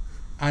aql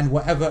and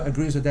whatever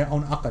agrees with their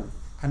own aql.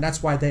 And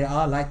that's why they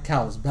are like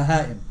cows,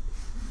 baha'im.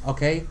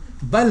 Okay?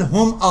 Bal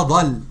hum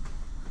adal.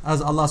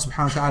 As Allah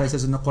subhanahu wa ta'ala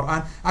says in the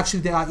Quran,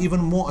 actually they are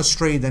even more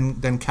astray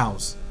than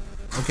cows.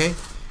 Okay?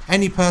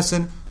 Any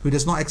person who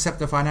does not accept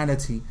the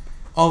finality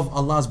of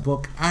Allah's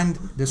book and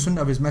the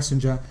sunnah of His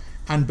messenger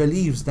and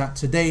believes that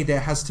today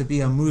there has to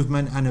be a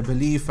movement and a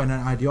belief and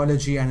an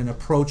ideology and an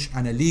approach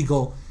and a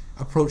legal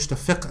approach to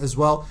fiqh as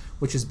well,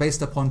 which is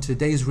based upon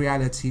today's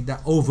reality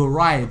that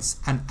overrides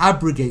and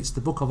abrogates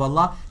the book of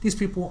Allah, these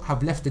people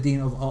have left the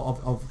deen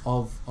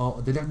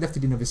left the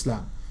deen of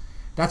Islam.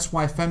 That's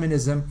why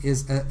feminism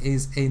is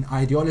an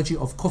ideology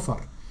of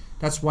kufr.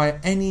 That's why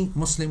any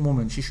Muslim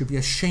woman, she should be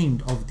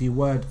ashamed of the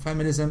word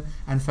feminism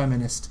and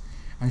feminist.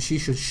 And she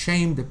should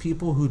shame the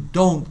people who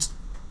don't,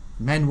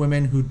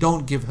 women who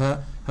don't give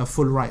her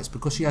full rights,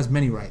 because she has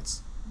many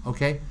rights.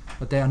 Okay?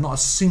 But there are not a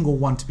single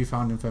one to be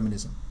found in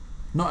feminism.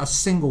 Not a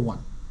single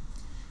one.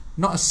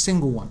 Not a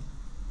single one.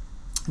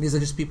 These are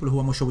just people who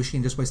are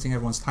mushawishin, just wasting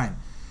everyone's time.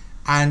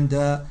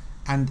 But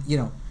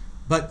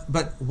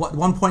what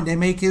one point they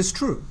make is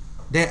true.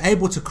 They're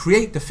able to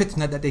create the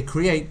fitna that they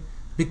create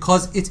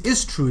because it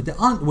is true. There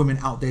aren't women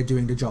out there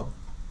doing the job.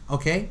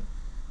 Okay?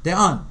 They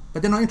aren't.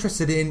 But they're not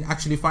interested in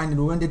actually finding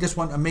women. They just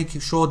want to make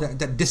sure that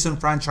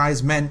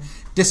disenfranchise men,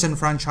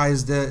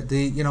 disenfranchise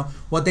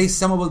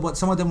what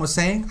some of them were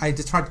saying. I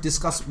just tried to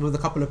discuss with a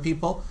couple of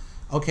people.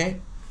 Okay?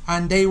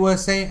 And they were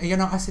saying,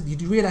 I said, you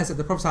do realize that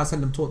the Prophet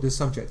ﷺ taught this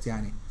subject,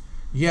 yani?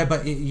 Yeah,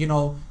 but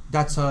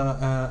that's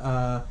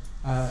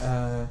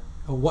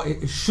what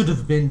it should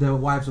have been the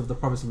wives of the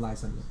Prophet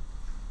ﷺ.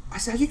 I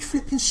said, are you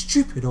flipping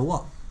stupid or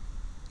what?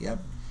 Yeah,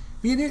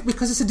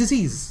 because it's a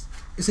disease.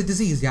 It's a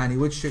disease, yani,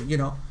 which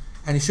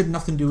and it should have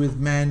nothing to do with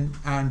men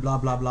and blah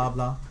blah blah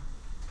blah.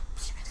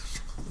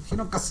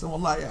 Qasam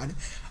wallah, yani.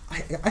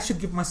 I should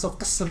give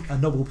myself a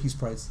Nobel Peace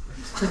Prize.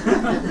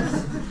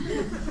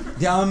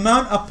 The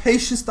amount of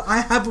patience that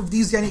I have with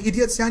these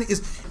idiots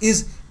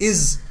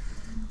is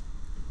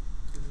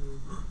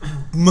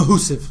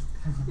mahusiv.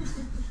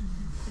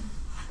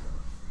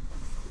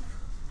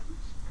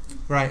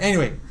 Right,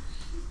 anyway.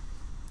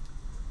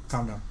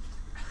 Calm down.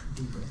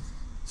 Deep breath.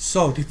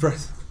 So, deep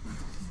breath.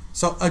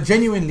 So,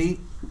 genuinely,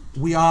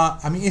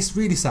 it's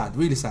really sad,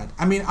 really sad.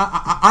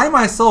 I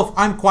myself,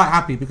 I'm quite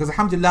happy because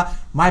alhamdulillah,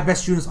 my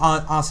best students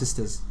are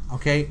sisters,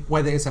 okay?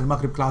 Whether it's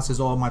al-Maghrib classes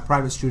or my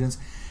private students,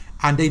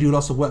 and they do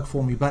lots of work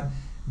for me, but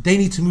they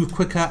need to move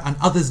quicker and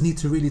others need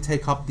to really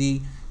take up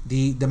the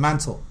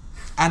mantle.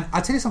 And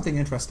I'll tell you something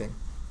interesting,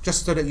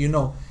 just so that you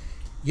know,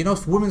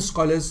 women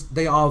scholars,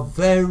 they are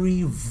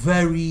very,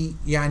 very,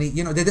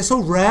 they're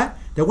so rare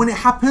that when it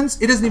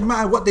happens, it doesn't even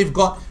matter what they've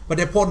got, but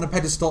they're put on a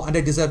pedestal and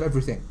they deserve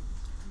everything.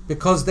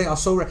 Because they are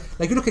so rare.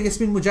 Like you look at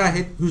Yasmin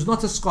Mujahid, who's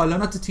not a scholar,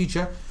 not a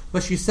teacher,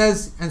 but she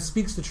says and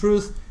speaks the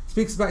truth,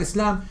 speaks about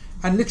Islam,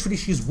 and literally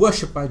she's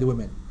worshipped by the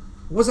women.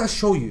 What does that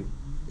show you?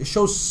 It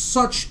shows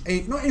such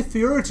a, not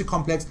inferiority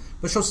complex,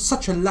 but shows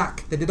such a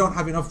lack that they don't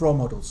have enough role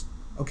models.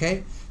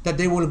 Okay? That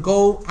they will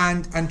go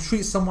and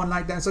treat someone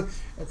like that. So,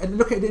 and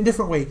look at it in a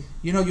different way.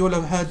 You will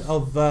have heard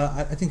of,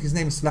 I think his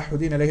name is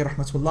Salahuddin alayhi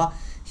rahmatullah.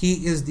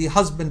 He is the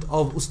husband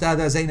of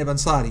Ustada Zainab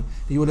Ansari.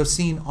 You would have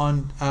seen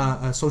on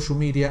social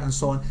media and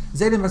so on.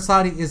 Zainab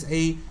Ansari is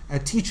a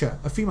teacher,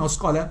 a female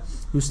scholar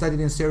who studied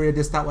in Syria,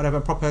 this, that, whatever,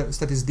 proper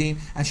studies deen,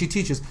 and she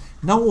teaches.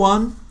 No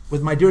one,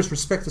 with my dearest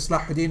respect to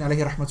Salahuddin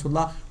alayhi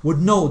rahmatullah, would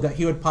know that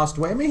he had passed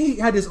away. He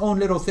had his own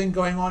little thing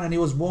going on and he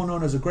was well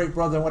known as a great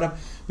brother and whatever,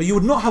 but you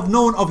would not have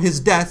known of his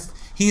death.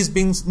 He's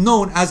been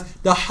known as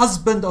the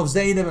husband of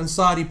Zainab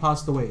Ansari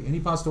passed away. And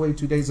he passed away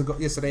 2 days ago,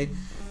 yesterday,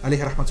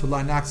 alayhi rahmatullah,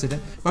 in an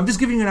accident. But I'm just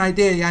giving you an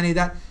idea,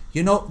 that,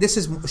 this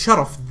is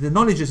sharaf. The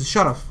knowledge is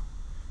sharaf.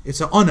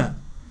 It's an honor.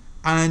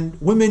 And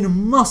women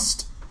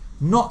must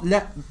not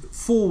let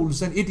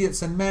fools and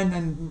idiots and men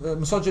and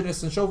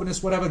misogynists and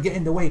chauvinists, whatever, get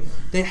in the way.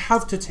 They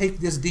have to take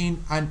this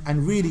deen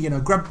and really,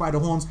 grab by the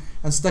horns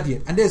and study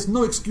it. And there's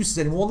no excuses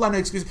anymore. Allah, no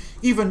excuses.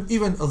 Even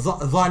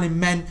zalim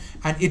men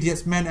and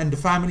idiots men and the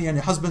family and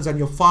your husbands and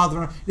your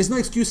father, there's no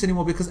excuse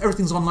anymore because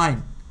everything's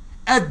online.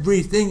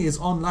 Everything is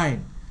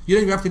online. You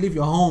don't even have to leave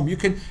your home. You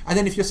can, and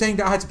then if you're saying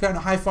that I had to play on a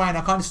hi-fi and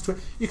I can't listen to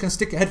it, you can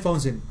stick your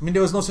headphones in. I mean,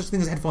 there was no such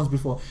thing as headphones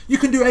before. You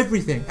can do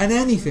everything and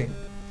anything.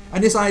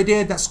 And this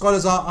idea that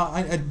scholars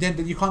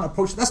that you can't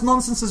approach, that's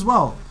nonsense as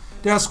well.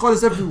 There are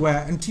scholars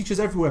everywhere and teachers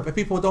everywhere, but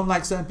people don't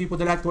like certain people.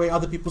 They like the way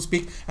other people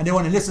speak and they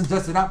want to listen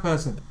just to that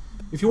person.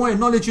 If you want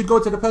knowledge, you'd go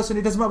to the person.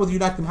 It doesn't matter whether you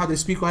like them, how they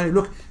speak or how they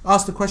look.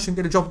 Ask the question,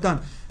 get the job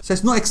done. So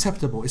it's not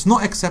acceptable. It's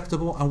not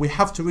acceptable, and we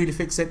have to really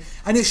fix it.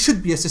 And it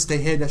should be a sister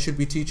here that should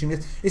be teaching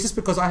this. It's just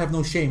because I have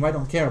no shame. I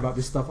don't care about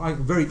this stuff. I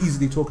very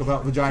easily talk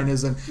about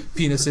vaginas and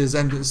penises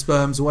and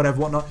sperms or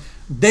whatnot.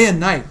 Day and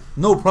night,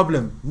 no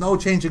problem. No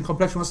change in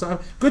complexion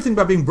whatsoever. Good thing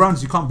about being brown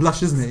is you can't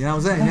blush, isn't it? You know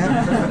what I'm saying?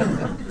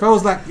 Yeah?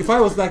 If I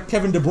was like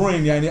Kevin De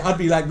Bruyne, yeah, I'd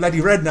be like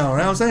bloody red now. You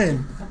know what I'm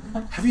saying?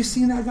 Have you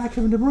seen that guy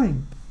Kevin De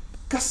Bruyne?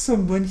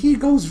 Qassam, when he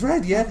goes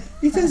red, yeah,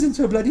 he turns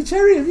into a bloody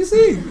cherry. Have you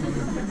seen?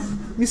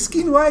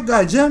 Miskin white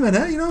guy, German,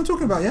 huh? You know what I'm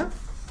talking about, yeah?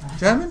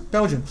 German?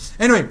 Belgian.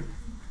 Anyway,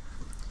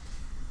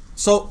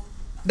 so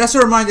that's a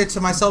reminder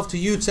to myself, to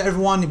you, to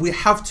everyone. We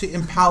have to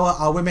empower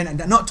our women, and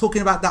they're not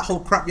talking about that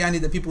whole crap yanni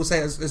that people say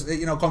as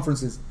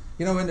conferences.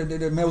 You know, when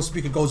the male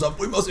speaker goes up,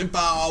 we must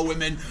empower our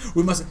women.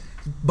 We must.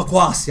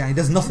 Bakwas, yani,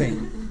 there's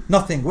nothing.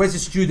 Nothing. Where's the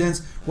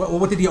students?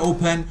 What did he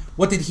open?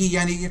 What did he,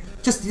 yani?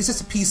 It's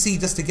just a PC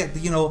just to get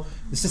the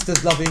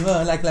sisters loving,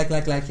 like,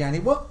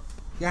 yani. What?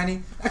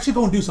 Yani, actually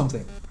go and do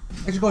something.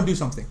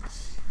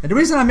 And the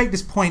reason I make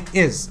this point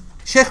is,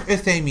 Sheikh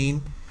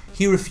Uthaymeen,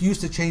 he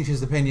refused to change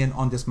his opinion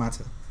on this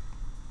matter.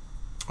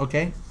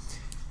 Okay?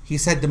 He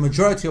said the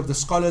majority of the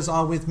scholars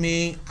are with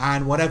me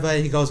and whatever.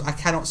 He goes, I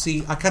cannot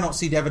see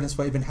the evidence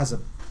for Ibn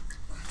Hazm.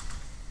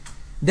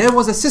 There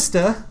was a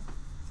sister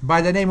by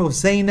the name of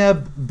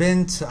Zainab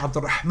bint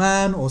Abdul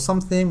Rahman or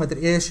something,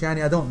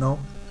 I don't know.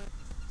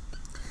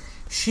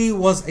 She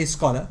was a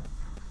scholar,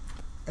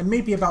 and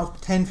maybe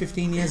about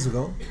 10-15 years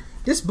ago.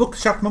 This book,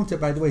 Sharh Mumti',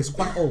 by the way, is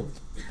quite old.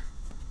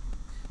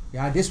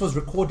 Yeah, this was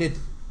recorded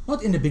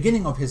not in the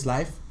beginning of his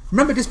life.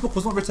 Remember, this book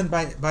was not written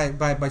by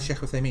Sheikh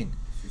Uthaymeen.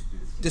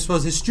 This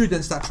was his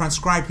students that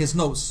transcribed his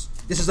notes.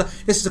 This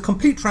is a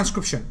complete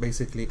transcription,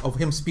 basically, of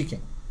him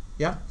speaking.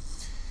 Yeah.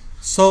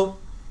 So,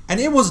 and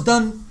it was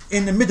done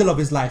in the middle of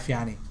his life,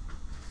 yani.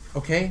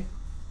 Okay.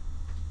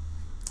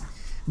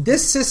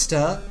 This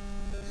sister,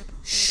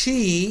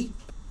 she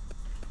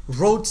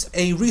wrote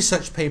a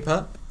research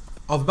paper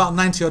of about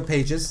 90 odd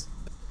pages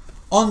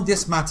on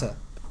this matter,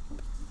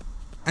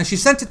 and she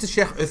sent it to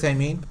Sheikh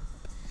Uthaymeen,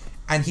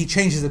 and he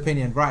changed his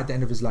opinion right at the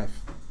end of his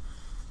life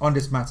on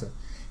this matter.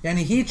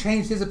 Yani, he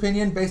changed his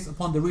opinion based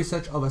upon the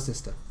research of a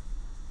sister.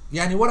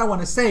 Yani, what I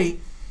want to say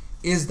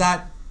is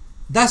that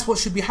that's what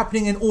should be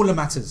happening in all the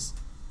matters.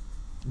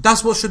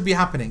 That's what should be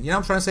happening. You know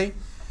what I'm trying to say?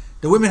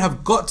 The women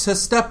have got to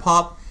step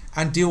up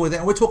and deal with it.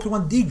 And we're talking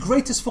about the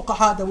greatest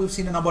fuqaha that we've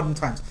seen in our modern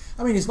times.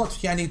 I mean, he's not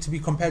to be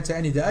compared to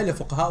any of the earlier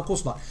fuqaha, of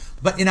course not.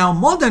 But in our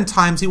modern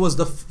times, he was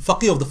the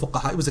faqih of the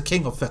fuqaha. He was the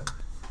king of fiqh.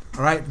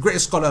 Alright?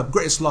 Greatest scholar,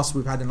 greatest philosopher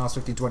we've had in the last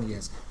 15-20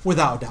 years.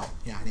 Without a doubt.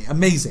 Yani,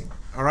 amazing.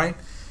 Alright?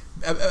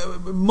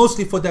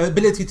 Mostly for the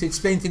ability to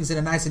explain things in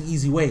a nice and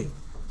easy way.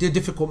 The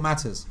difficult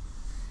matters.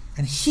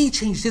 And he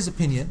changed his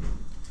opinion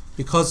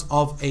because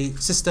of a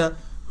sister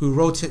who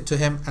wrote it to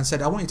him and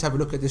said, I want you to have a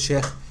look at this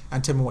sheikh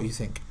and tell me what you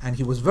think. And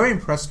he was very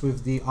impressed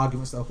with the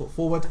arguments that I put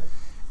forward,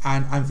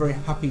 and I'm very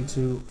happy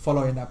to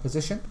follow in that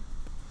position.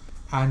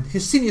 And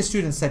his senior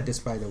student said this,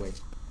 by the way,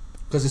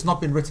 because it's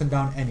not been written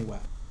down anywhere.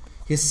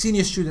 His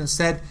senior student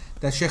said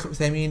that Sheikh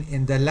Uthaymeen,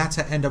 in the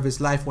latter end of his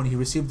life, when he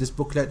received this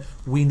booklet,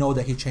 we know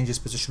that he changed his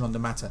position on the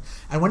matter.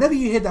 And whenever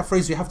you hear that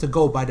phrase, you have to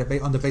go by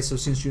on the basis of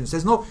senior students.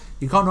 There's no,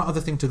 you can't know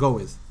other thing to go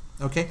with.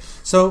 Okay?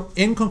 So,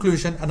 in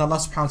conclusion, and Allah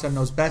subhanahu wa ta'ala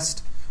knows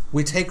best,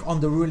 we take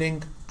on the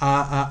ruling.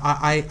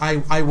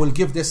 I will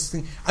give this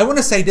thing. I want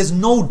to say there's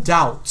no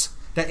doubt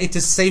that it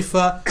is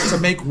safer to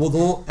make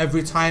wudu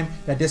every time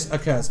that this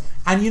occurs.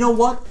 And you know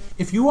what?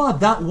 If you are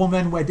that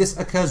woman where this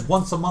occurs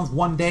once a month,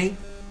 one day,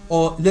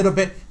 or a little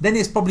bit, then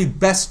it's probably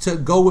best to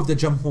go with the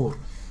jamhur.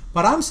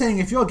 But I'm saying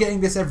if you're getting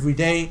this every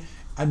day,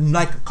 and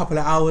like a couple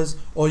of hours,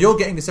 or you're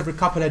getting this every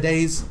couple of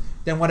days,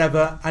 then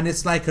whatever, and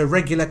it's like a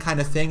regular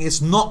kind of thing,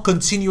 it's not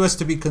continuous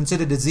to be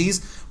considered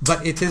disease,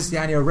 but it is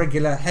a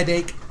regular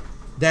headache,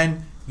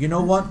 then you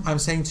know what? I'm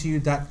saying to you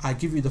that I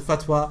give you the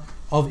fatwa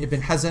of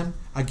Ibn Hazm,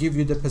 I give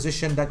you the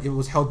position that it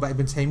was held by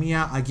Ibn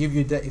Taymiyyah, I give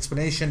you the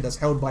explanation that's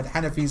held by the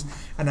Hanafis,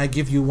 and I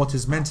give you what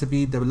is meant to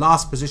be the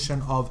last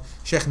position of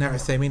Shaykh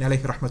Uthaymeen alayhi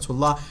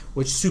rahmatullah,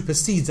 which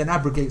supersedes and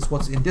abrogates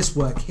what's in this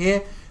work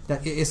here,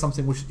 that it is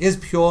something which is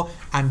pure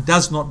and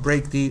does not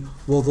break the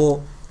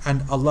wudu,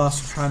 and Allah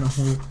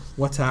subhanahu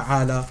wa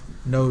ta'ala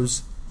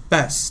knows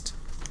best.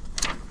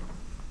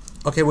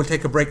 Okay, we'll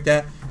take a break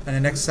there. And the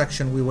next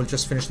section we will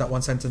just finish that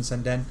one sentence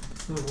and then.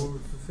 So we'll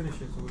finish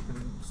it so we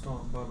can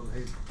start Babul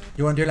Hayd.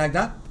 You want to do it like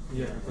that?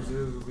 Yeah, because we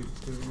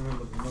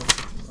remember the notes.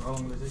 How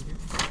long will it take you?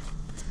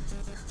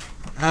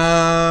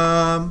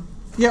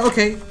 Yeah,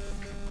 okay.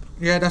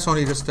 Yeah, that's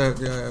only just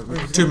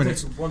 2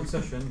 minutes. One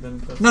session,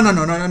 then. No.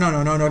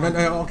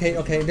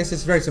 Okay. This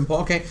is very simple.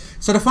 Okay,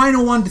 so the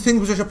final one, the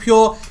things which are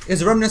pure, is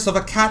the remnants of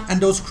a cat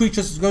and those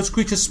creatures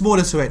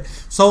smaller to it.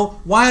 So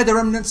why are the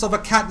remnants of a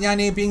cat,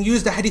 being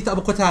used? The hadith of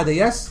Abu Qatada,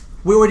 yes,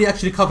 we already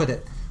actually covered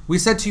it. We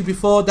said to you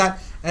before that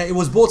it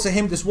was brought to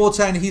him this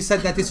water, and he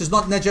said that this is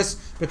not najas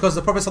because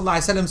the Prophet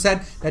ﷺ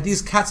said that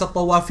these cats are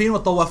tawafin wa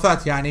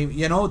tawafat.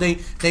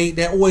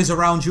 They're always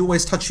around you,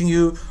 always touching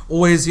you,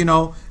 always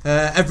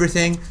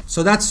everything.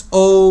 So that's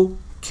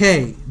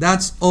okay.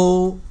 That's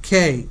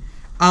okay.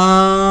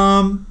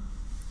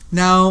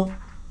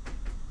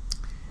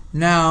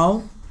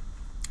 Now,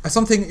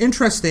 something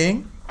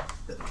interesting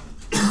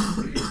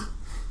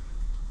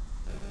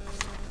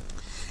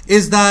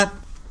is that.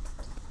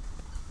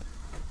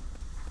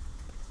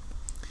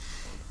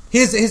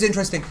 Here's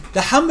interesting.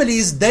 The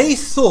Hanbalis,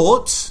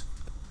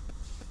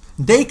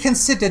 they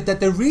considered that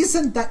the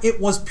reason that it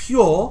was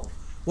pure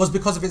was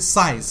because of its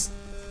size.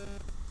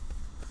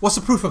 What's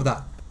the proof of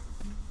that?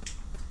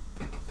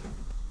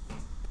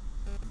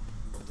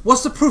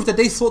 What's the proof that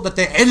they thought that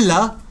the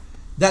illah,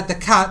 that the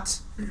cat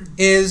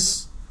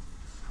is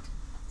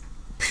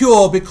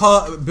pure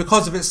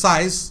because of its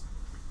size?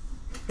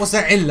 What's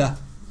their illah?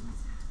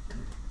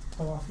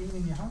 Tawafin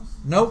in your house?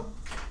 No,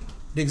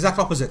 the exact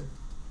opposite.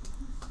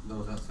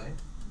 Those outside.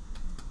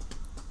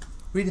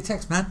 Read the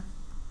text, man.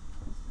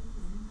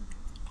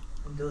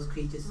 And those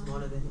creatures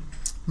smaller than it.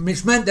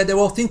 Which meant that they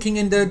were thinking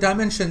in the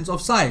dimensions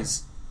of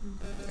size.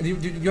 Do you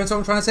understand what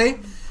I'm trying to say?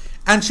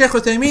 And Shaykh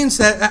Uthaymeen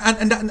said,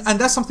 and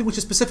that's something which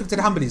is specific to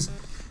the Hanbalis.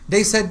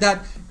 They said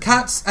that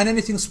cats and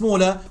anything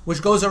smaller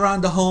which goes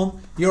around the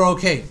home, you're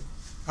okay.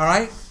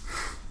 Alright?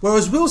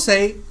 Whereas we'll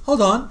say,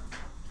 hold on,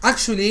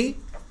 actually,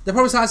 the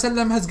Prophet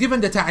ﷺ has given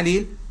the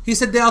ta'leel. He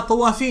said they are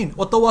tawafin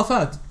or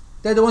tawafat.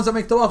 They're the ones that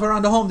make tawaf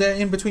around the home. They're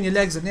in between your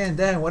legs and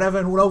there and whatever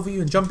and all over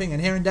you and jumping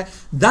and here and there.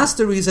 That's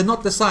the reason,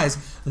 not the size.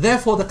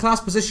 Therefore, the class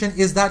position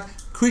is that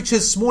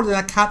creatures smaller than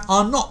a cat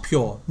are not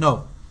pure.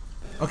 No.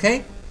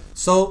 Okay?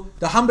 So,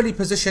 the Hanbali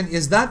position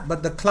is that,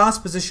 but the class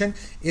position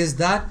is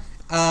that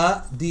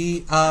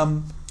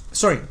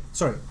sorry.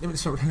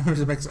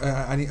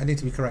 I need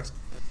to be correct.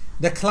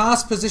 The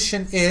class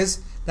position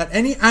is that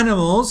any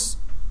animals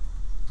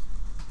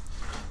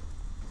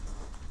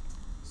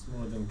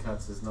smaller than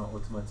cats is not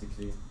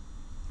automatically.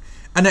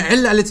 أن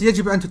العلة التي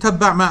يجب أن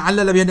تتبع ما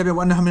علل بها النبي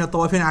وأنها من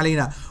الطوافين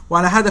علينا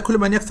وعلى هذا كل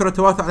من يكثر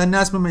التواثع على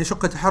الناس ممن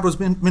يشق التحرز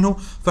منه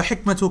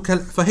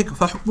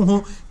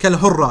فحكمه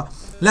كالهرة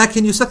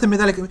لكن يستثنى من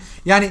ذلك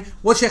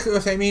what Shaykh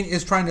Uthaymeen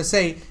is trying to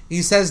say,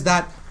 he says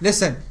that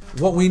listen,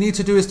 what we need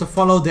to do is to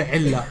follow the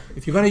illah.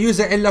 If you're going to use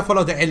the illah,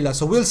 follow the illah.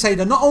 So we'll say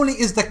that not only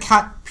is the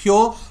cat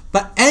pure,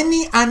 but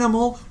any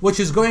animal which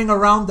is going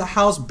around the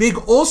house, big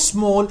or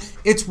small,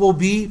 it will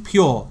be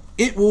pure.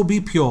 It will be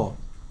pure.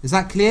 Is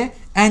that clear?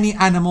 Any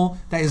animal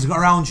that is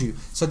around you.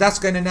 So that's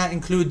going to now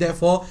include,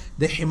 therefore,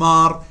 the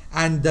himar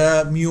and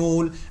the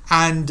mule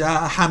and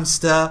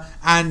hamster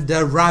and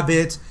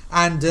rabbit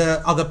and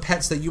other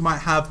pets that you might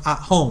have at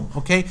home.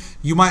 Okay?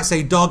 You might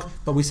say dog,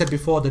 but we said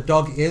before the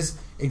dog is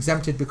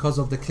exempted because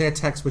of the clear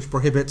text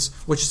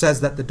which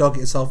says that the dog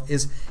itself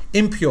is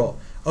impure.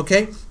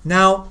 Okay?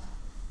 Now,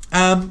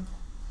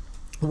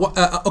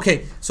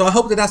 okay, so I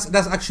hope that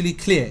that's actually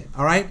clear.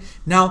 All right?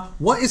 Now,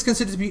 what is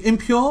considered to be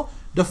impure?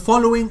 The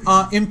following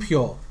are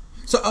impure.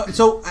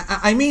 So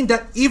I mean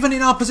that even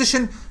in our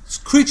position,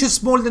 creatures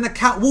smaller than a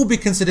cat will be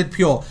considered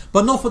pure,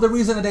 but not for the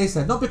reason that they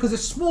said. Not because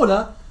it's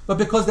smaller, but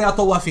because they are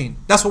tawafin.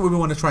 That's what we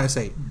want to try to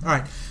say. All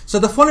right. So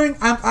the following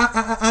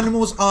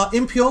animals are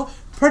impure: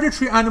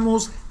 predatory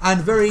animals and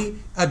very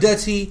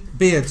dirty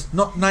beards,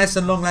 not nice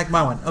and long like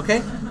my one.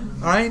 Okay.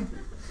 All right.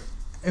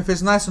 If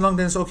it's nice and long,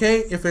 then it's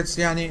okay. If it's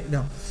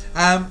no.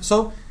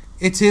 So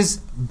it is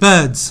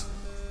birds.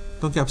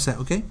 Don't get upset.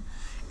 Okay.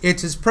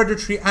 It is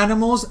predatory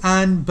animals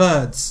and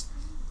birds.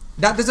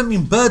 That doesn't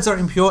mean birds are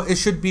impure. It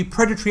should be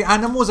predatory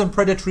animals and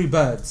predatory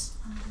birds.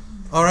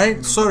 All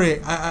right.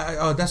 Sorry.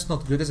 Oh, that's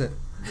not good, is it?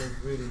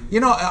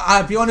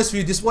 I'll be honest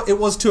with you. It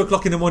was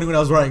 2:00 in the morning when I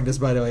was writing this,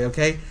 by the way.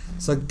 Okay.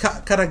 So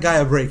cut a guy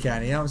a break, you know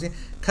what I'm saying?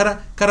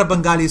 Cut a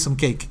Bengali some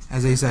cake,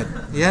 as they said.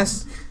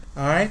 Yes.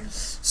 All right.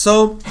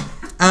 So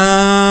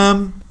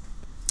the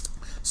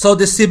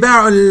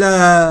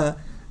Siba'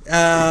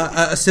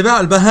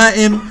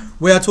 al-Bahaim.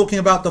 We are talking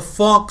about the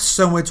fox,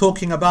 and we're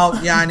talking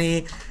about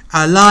a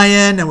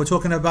lion, and we're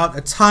talking about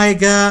a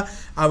tiger,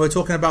 and we're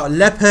talking about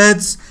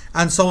leopards,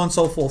 and so on and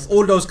so forth.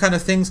 All those kind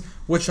of things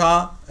which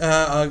are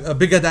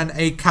bigger than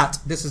a cat.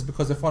 This is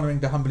because they're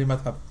following the Hanbali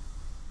madhab.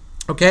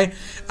 Okay?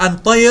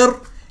 And tayr,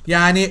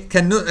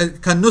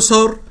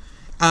 kan-nusur,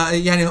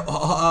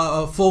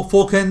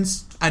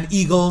 falcons and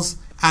eagles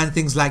and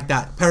things like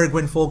that.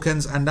 Peregrine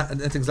falcons and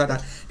things like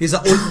that. These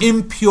are all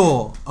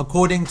impure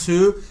according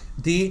to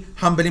the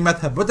Hanbali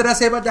madhab. What did I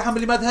say about the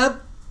Hanbali madhab?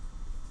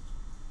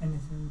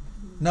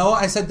 No,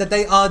 I said that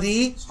they are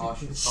the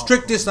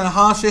strictest and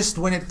harshest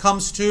when it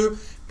comes to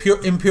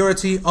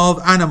impurity of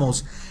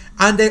animals.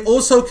 And they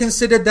also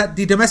considered that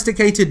the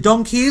domesticated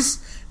donkeys,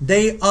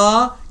 they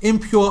are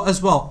impure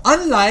as well.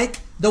 Unlike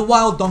the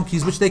wild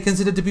donkeys, which they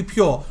consider to be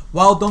pure.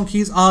 Wild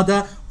donkeys are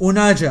the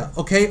unaja.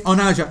 Okay,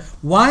 unaja.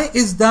 Why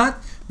is that?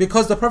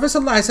 Because the Prophet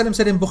ﷺ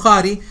said in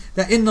Bukhari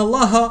that Inna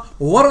Allah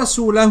wa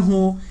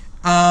Rasulahu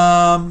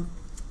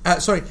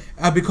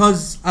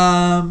because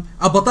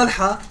Abu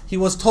Talha, he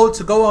was told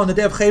to go on the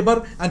day of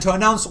Khaybar and to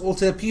announce all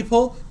to the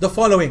people the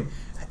following: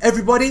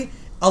 everybody,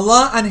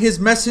 Allah and His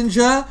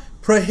Messenger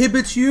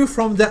prohibit you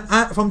from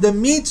the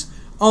meat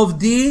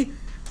of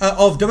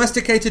of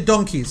domesticated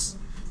donkeys,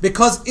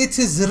 because it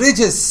is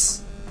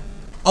rijis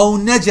or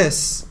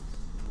najas.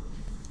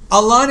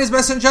 Allah and His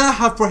Messenger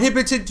have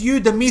prohibited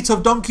you the meat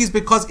of donkeys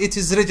because it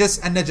is rijis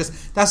and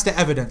najas. That's the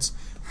evidence.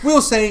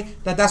 We'll say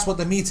that that's what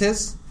the meat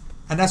is,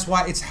 and that's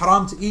why it's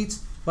haram to eat,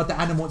 but the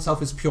animal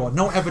itself is pure.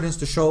 No evidence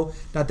to show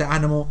that the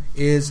animal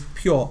is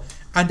pure.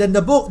 And then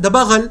the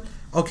baghal,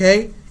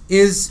 okay,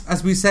 is,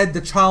 as we said,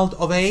 the child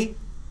of a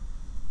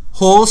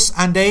horse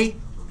and a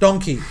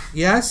donkey.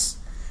 Yes?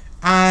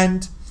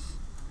 And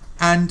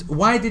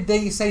why did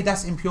they say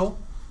that's impure?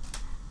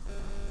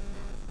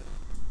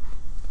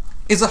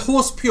 Is a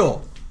horse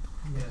pure?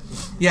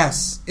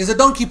 Yes. Is a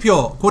donkey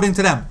pure, according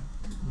to them?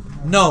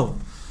 No.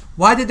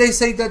 Why did they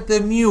say that the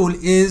mule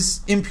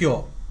is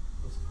impure?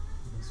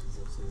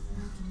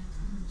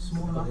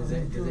 Small amount of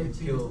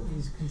impurity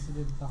is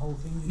considered the whole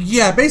thing.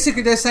 Yeah,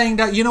 basically they're saying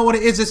that, you know what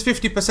it is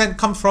 50%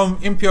 comes from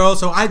impure,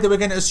 so either we're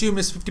going to assume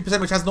it's 50%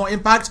 which has no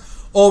impact,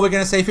 or we're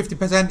going to say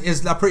 50%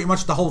 is pretty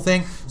much the whole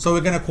thing, so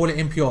we're going to call it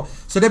impure.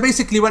 So they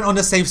basically went on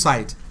the safe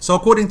side. So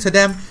according to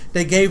them,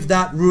 they gave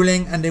that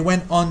ruling and they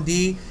went on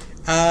the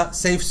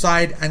safe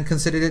side and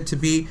considered it to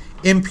be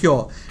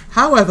impure.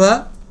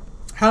 However,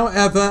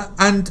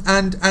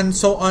 and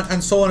so on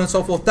and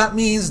so forth. That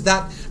means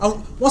that,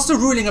 what's the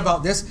ruling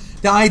about this?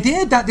 The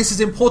idea that this is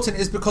important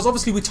is because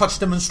obviously we touch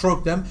them and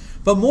stroke them,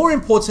 but more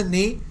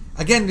importantly,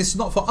 again, this is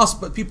not for us,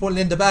 but people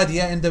in the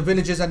badia, in the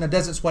villages and the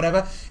deserts,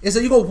 whatever, is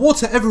that you got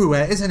water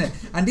everywhere, isn't it?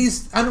 And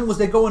these animals,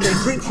 they go and they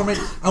drink from it,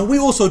 and we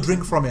also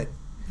drink from it.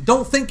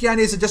 Don't think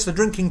it's just a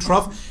drinking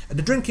trough.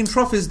 The drinking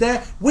trough is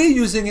there. We're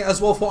using it as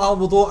well for our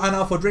wudu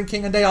and for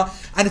drinking, and they are.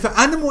 And if an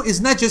animal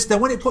is najis, then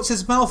when it puts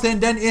its mouth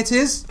in, then it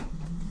is,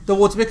 the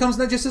water becomes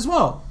najis as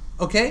well.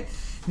 Okay?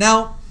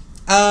 Now,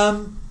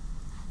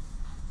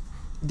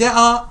 there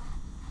are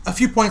a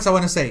few points I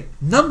want to say.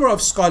 Number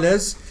of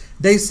scholars,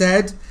 they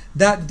said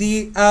that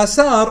the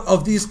asar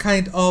of these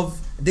kind of,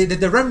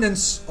 the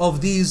remnants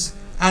of these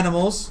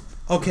animals,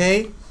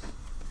 okay,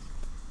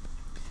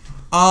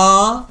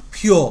 are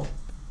pure.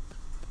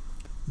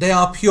 They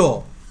are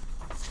pure.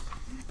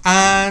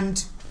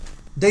 And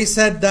they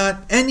said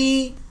that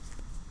any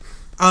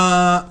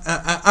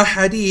a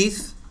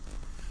hadith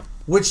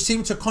which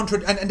seem to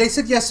contradict, and they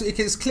said yes, it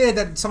is clear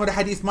that some of the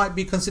hadith might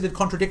be considered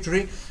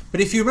contradictory, but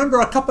if you remember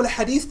a couple of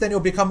hadith, then it will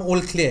become all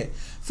clear.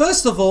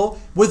 First of all,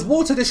 with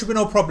water there should be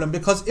no problem,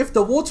 because if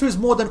the water is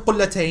more than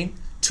qullatain,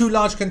 2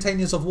 large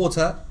containers of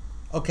water,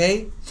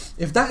 okay,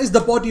 if that is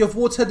the body of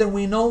water, then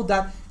we know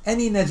that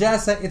any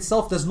najasa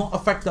itself does not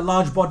affect the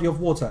large body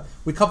of water.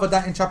 We covered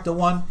that in chapter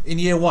 1, in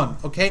year 1,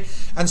 okay?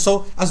 And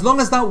so, as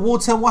long as that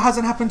water, what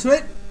hasn't happened to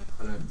it?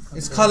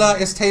 Its color,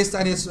 its taste,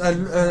 and its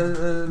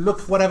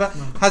look, whatever,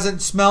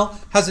 hasn't smell,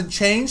 hasn't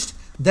changed,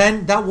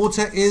 then that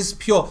water is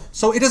pure.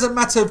 So it doesn't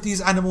matter if these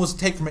animals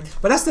take from it.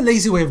 But that's the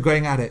lazy way of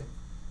going at it.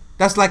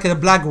 That's like a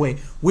blag way.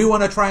 We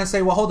want to try and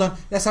say, well, hold on,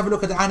 let's have a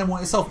look at the animal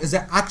itself. Is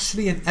there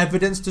actually an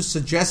evidence to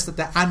suggest that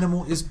the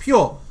animal is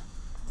pure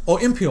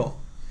or impure?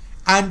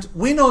 And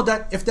we know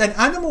that if an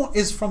animal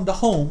is from the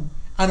home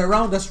and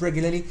around us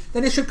regularly,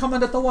 then it should come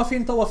under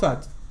tawafin,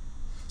 tawafat.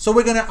 So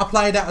we're going to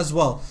apply that as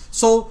well.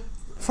 So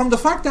from the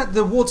fact that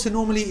the water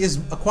normally is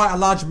quite a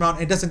large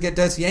amount, it doesn't get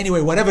dirty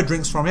anyway, whatever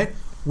drinks from it,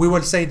 we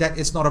will say that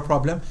it's not a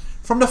problem.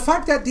 From the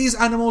fact that these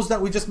animals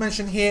that we just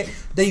mentioned here,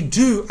 they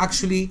do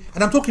actually,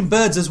 and I'm talking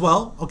birds as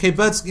well, okay,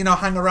 birds,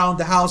 hang around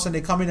the house and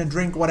they come in and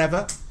drink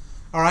whatever,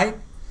 alright?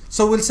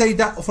 So we'll say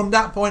that from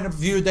that point of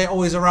view, they're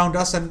always around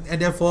us, and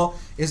therefore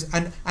is,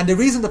 and the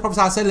reason the Prophet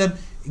ﷺ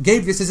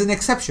gave this is an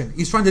exception.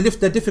 He's trying to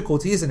lift the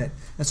difficulty, isn't it?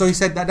 And so he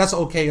said that that's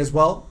okay as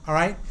well,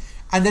 alright?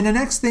 And then the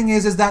next thing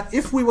is that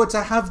if we were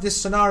to have this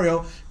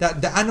scenario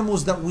that the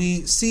animals that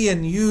we see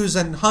and use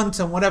and hunt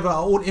and whatever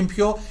are all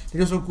impure,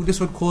 this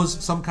would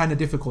cause some kind of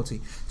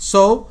difficulty.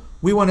 So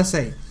we want to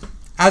say,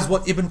 as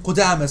what Ibn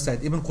Qudama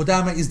said, Ibn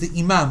Qudama is the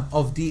Imam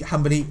of the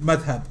Hanbali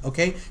Madhab,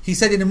 okay? He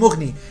said in the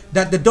Mughni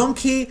that the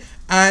donkey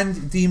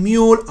and the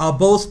mule are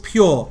both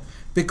pure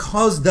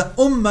because the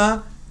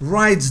Ummah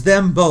rides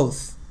them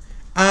both.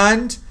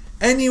 And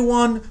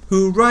anyone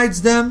who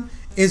rides them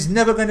is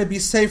never going to be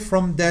safe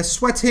from their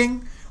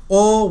sweating,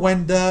 or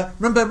when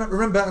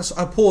remember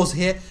a pause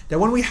here, that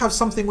when we have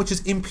something which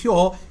is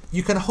impure,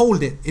 you can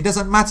hold it. It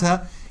doesn't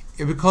matter,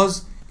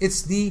 because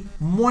it's the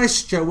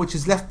moisture which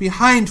is left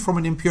behind from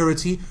an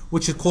impurity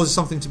which causes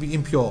something to be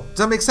impure. Does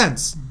that make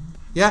sense?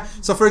 Yeah.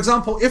 So for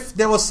example, if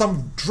there was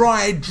some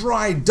dry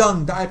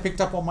dung that I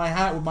picked up on my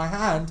hand with my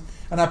hand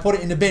and I put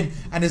it in the bin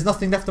and there's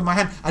nothing left on my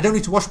hand, I don't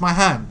need to wash my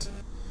hand.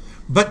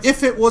 But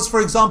if it was, for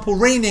example,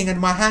 raining and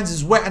my hands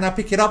is wet and I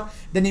pick it up,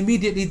 then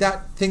immediately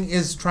that thing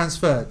is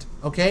transferred.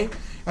 Okay.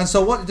 And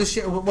so what the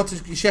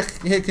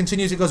Sheikh here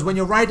continues, he goes, when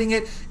you're riding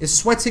it, it's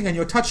sweating and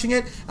you're touching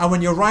it, and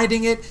when you're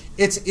riding it,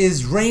 it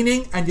is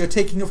raining and you're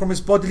taking it from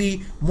its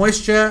bodily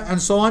moisture and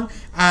so on,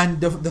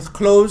 and the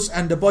clothes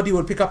and the body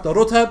will pick up the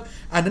rutab.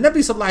 And the Nabi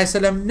Sallallahu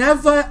Alaihi Wasallam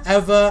never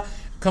ever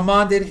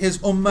commanded his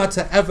ummah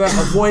to ever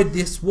avoid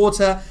this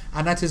water,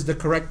 and that is the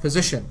correct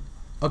position.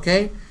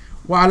 Okay?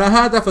 وعلى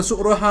هذا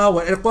فسؤرها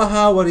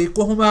وإرقها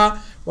وريقهما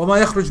وما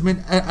يخرج من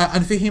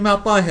أنفهما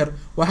طاهر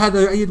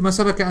وهذا يؤيد ما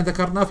سبق أن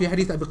ذكرناه في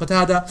حديث أبي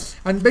قتادة.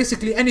 And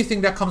basically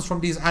anything that comes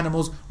from these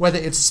animals, whether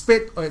it's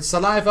spit or it's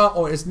saliva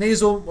or it's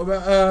nasal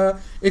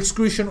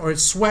excretion or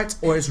it's sweat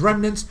or it's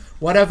remnants,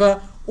 whatever,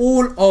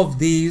 all of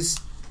these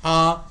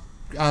are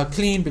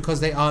clean because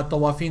they are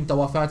tawafin,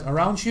 tawafat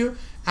around you.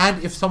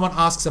 And if someone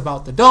asks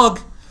about the dog,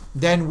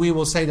 then we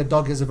will say the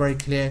dog is a very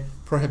clear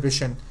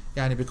prohibition,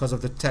 because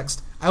of the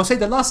text. I will say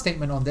the last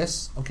statement on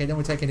this, okay, then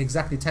we'll take an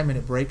exactly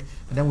 10-minute break,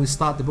 and then we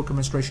start the book of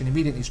menstruation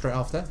immediately straight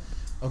after,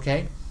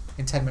 okay,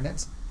 in 10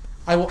 minutes.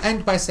 I will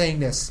end by saying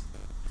this.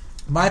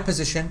 My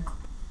position,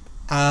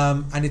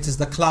 and it is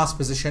the class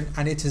position,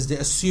 and it is the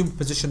assumed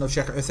position of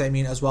Shaykh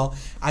Uthaymeen as well,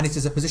 and it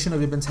is a position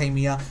of Ibn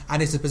Taymiyyah,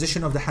 and it's a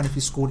position of the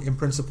Hanafi school in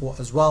principle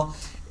as well,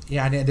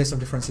 and there's some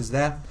differences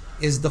there,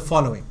 is the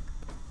following.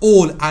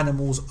 All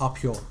animals are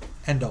pure.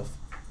 End of.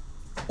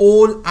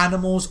 All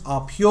animals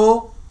are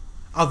pure,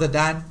 other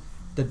than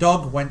the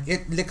dog when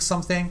it licks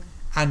something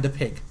and the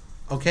pig.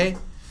 Okay?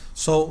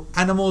 So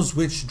animals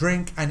which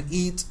drink and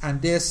eat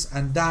and this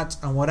and that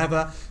and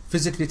whatever,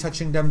 physically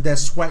touching them, their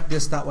sweat,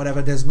 this, that,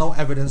 whatever, there's no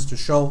evidence to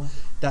show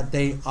that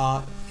they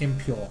are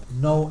impure.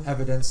 No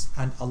evidence,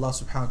 and Allah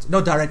subhanahu wa ta'ala,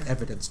 no direct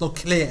evidence, no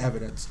clear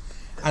evidence,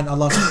 and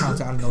Allah subhanahu wa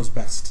ta'ala knows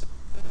best.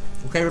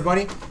 Okay,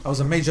 everybody? That was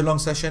a major long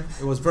session.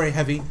 It was very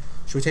heavy.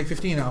 Should we take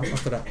 15 now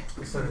after that?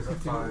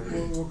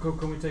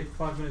 Can we take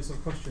 5 minutes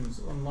of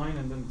questions online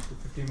and then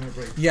the 15-minute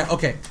break? Yeah,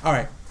 okay. All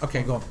right.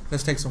 Okay, go on.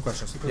 Let's take some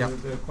questions. Because Yeah.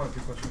 there are quite a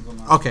few questions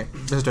online. Okay,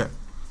 let's do it.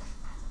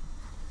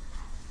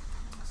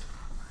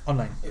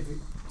 Online.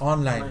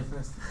 Online.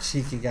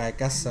 Cheeky guy.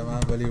 Gassam,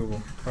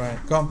 unbelievable. Right.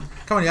 Come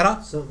on,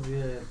 Yara. So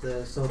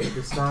the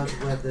discharge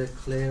where the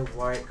clear,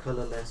 white,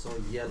 colourless or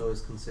yellow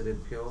is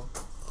considered pure.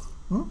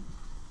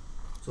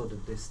 So the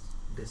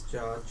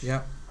discharge.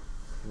 Yeah.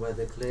 Where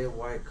the clear,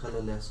 white,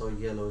 colourless or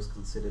yellow is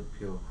considered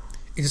pure.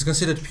 It is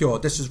considered pure.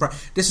 This is right.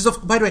 This is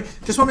by the way,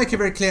 just want to make it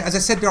very clear. As I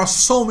said, there are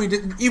so many.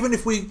 Even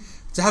if we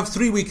to have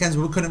 3 weekends,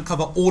 we couldn't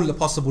cover all the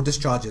possible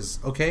discharges.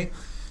 Okay,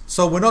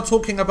 so we're not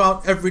talking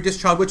about every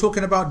discharge. We're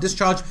talking about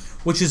discharge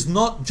which is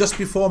not just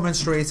before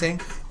menstruating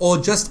or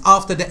just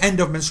after the end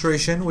of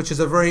menstruation, which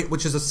is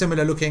a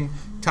similar looking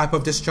type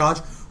of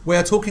discharge.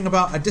 We're talking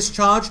about a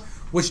discharge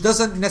which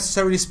doesn't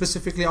necessarily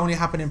specifically only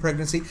happen in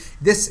pregnancy.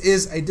 This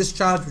is a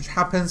discharge which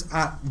happens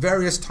at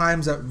various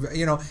times that,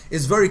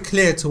 is very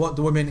clear to what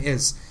the woman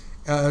is.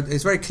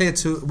 It's very clear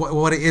to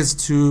what it is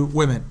to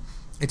women.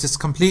 It is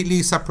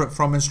completely separate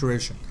from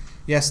menstruation.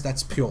 Yes,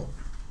 that's pure.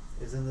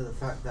 Isn't it the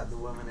fact that the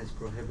woman is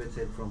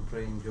prohibited from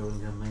praying during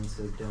her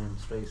menses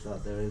demonstrates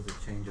that there is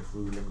a change of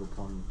ruling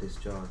upon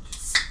discharge?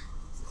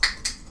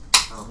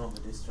 Not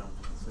the discharge.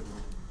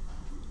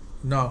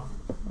 No.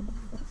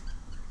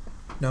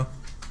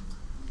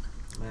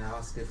 May I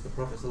ask if the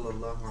Prophet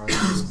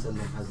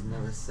ﷺ has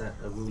never set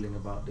a ruling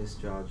about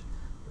discharge,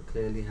 but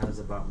clearly has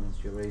about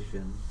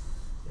menstruation,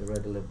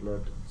 irregular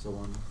blood, and so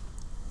on?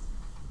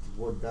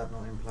 Would that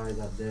not imply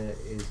that there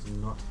is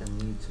not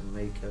a need to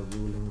make a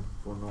ruling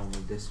for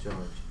normal discharge?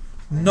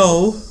 No.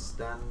 I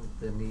understand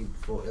the need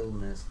for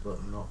illness,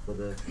 but not for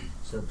the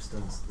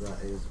substance that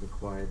is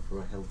required for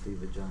a healthy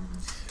vagina.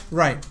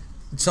 Right.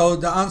 So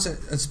the answer,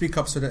 speak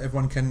up so that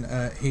everyone can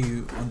hear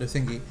you on the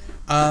thingy.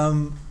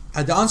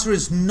 The answer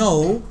is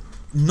no,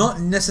 not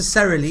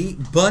necessarily,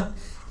 but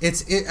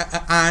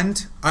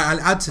and I'll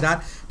add to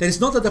that it's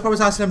not that the Prophet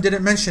ﷺ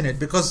didn't mention it,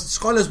 because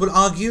scholars will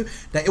argue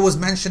that it was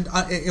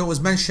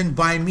mentioned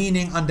by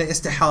meaning under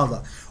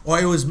istihada, or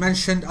it was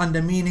mentioned under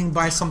meaning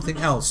by something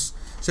else.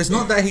 So it's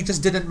not that he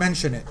just didn't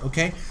mention it,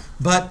 okay?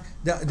 But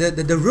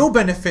the real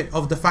benefit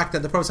of the fact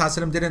that the Prophet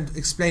ﷺ didn't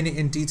explain it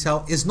in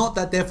detail is not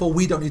that therefore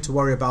we don't need to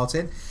worry about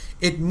it.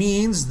 It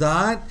means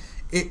that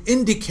it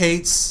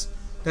indicates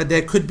that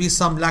there could be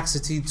some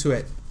laxity to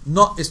it.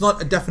 It's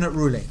not a definite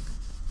ruling.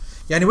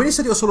 Yani when you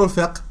study usul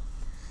al-fiqh,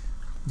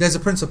 there's a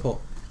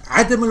principle.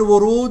 Adam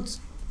al-wurud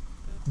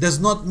does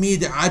not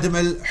mean Adam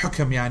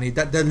al-hukm, yani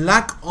that the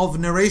lack of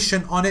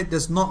narration on it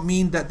does not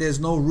mean that there's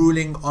no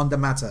ruling on the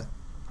matter.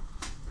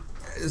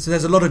 So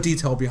there's a lot of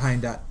detail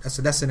behind that. That's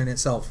a lesson in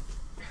itself.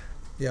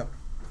 Yeah.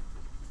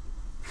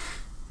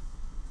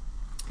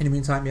 In the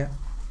meantime, yeah.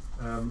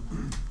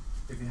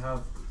 If you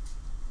have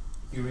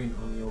urine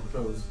on your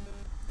clothes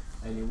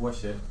and you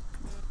wash it,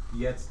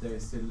 yet there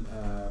is still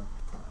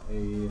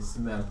a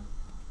smell,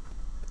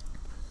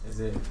 Is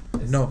it?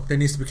 No, they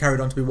needs to be carried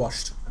on to be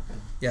washed. Okay.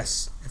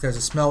 Yes, if there's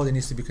a smell, they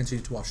needs to be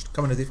continued to washed.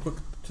 Come on, Nadif, quick.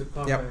 To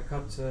clarify, a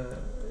cat,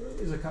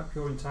 is a cat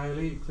pure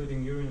entirely,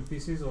 including urine and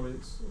feces, or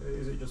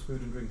is it just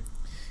food and drink?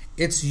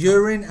 Its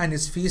urine and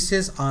its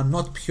feces are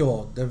not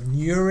pure. The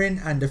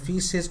urine and the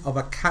feces of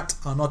a cat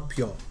are not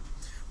pure.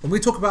 When we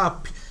talk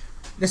about,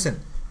 listen,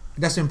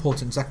 that's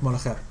important.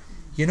 Jazakumullah khair.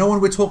 You know, when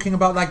we're talking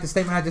about, like the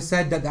statement I just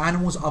said, that the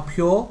animals are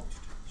pure,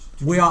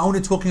 we are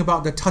only talking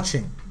about the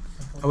touching.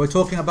 And we're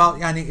talking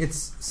about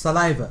its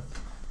saliva.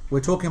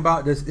 We're talking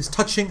about its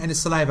touching and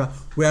its saliva.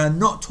 We are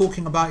not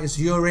talking about its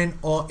urine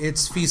or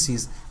its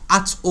feces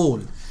at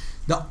all.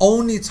 The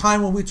only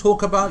time when we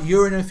talk about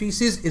urine and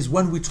feces is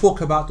when we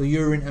talk about the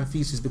urine and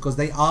feces, because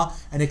they are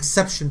an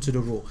exception to the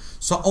rule.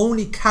 So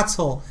only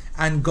cattle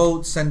and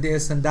goats and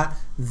this and that,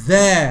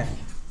 their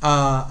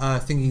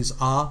thingies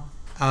are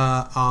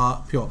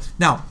pure.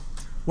 Now,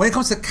 when it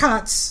comes to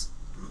cats,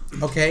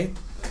 okay,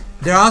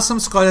 there are some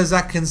scholars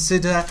that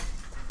consider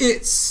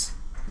its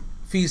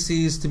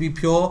feces to be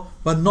pure,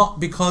 but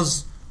not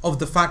because of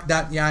the fact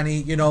that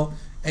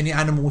any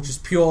animal which is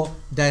pure,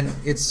 then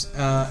its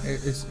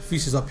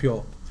feces are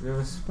pure. You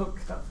ever smell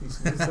cat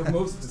feces? It's the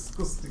most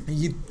disgusting.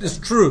 It's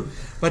true,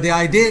 but the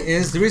idea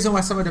is, the reason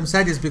why some of them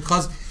said is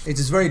because it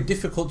is very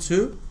difficult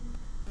to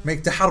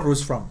make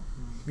taharruz from,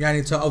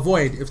 to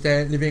avoid if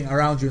they're living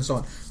around you and so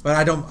on. But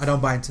I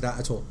don't buy into that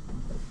at all.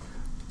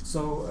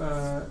 So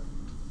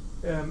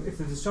if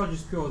the discharge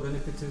is pure, then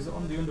if it is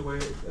on the underwear,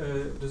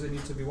 does it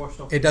need to be washed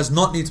off? It does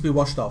not need to be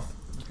washed off.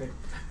 Okay.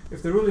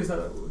 If the rule is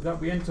that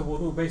we enter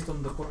wudu based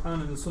on the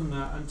Quran and the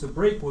Sunnah, and to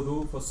break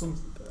wudu for something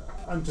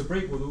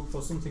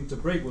to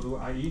break wudu,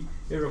 i.e.,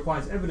 it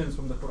requires evidence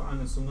from the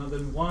Quran and Sunnah,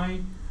 then why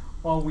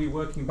are we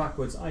working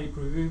backwards, i.e.,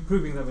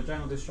 proving that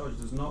vaginal discharge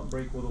does not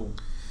break wudu?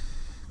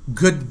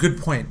 Good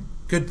point.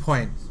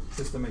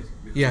 Sister Mesa.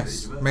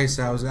 Yes,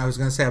 Mesa. I was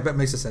going to say, I bet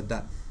Mesa said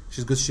that.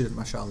 She's a good student,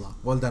 mashallah.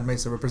 Well done,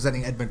 Mesa,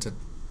 representing Edmonton.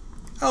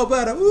 Oh,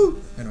 better.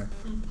 Woo. Anyway,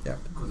 yeah.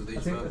 I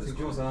think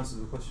Jules answers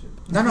the question.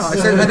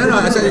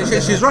 I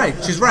said she's right.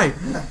 She's right.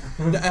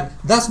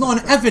 That's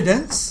not an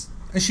evidence,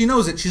 and she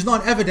knows it. She's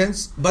not an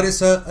evidence, but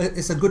it's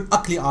a good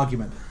ugly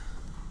argument.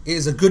 It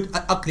is a good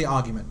ugly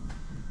argument.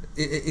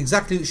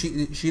 Exactly,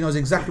 she knows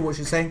exactly what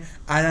she's saying,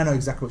 and I know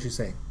exactly what she's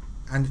saying,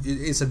 and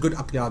it's a good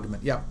ugly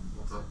argument. Yeah.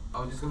 I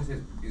was just going to say,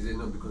 is it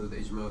not because of the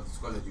ijma of the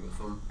scholars? You got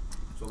some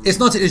it's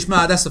not an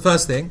ijma. That's the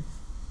first thing.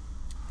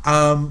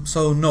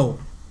 So no.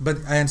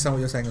 But I understand what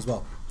you're saying as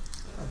well.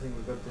 I think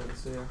we got the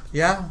answer.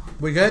 Yeah,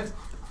 we good?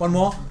 One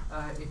more.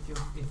 If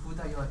food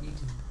that you are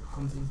eating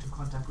comes into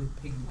contact with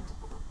pig meat,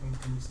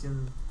 can you still?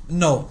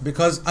 No,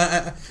 because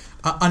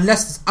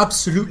unless there's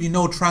absolutely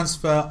no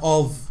transfer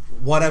of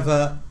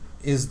whatever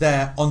is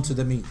there onto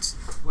the meat.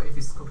 What if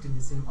it's cooked in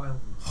the same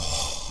oil?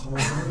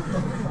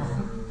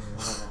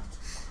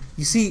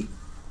 You see,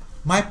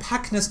 my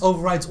packness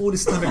overrides all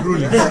Islamic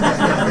rulings.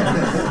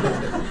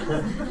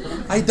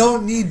 I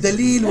don't need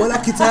dalil, wala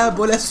kitab,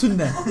 wala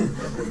sunnah.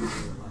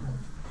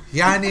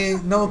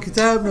 No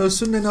kitab, no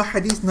sunnah, no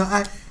hadith, no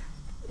ayah.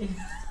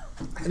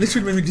 I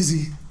literally made me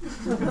dizzy.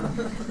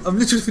 I'm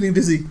literally feeling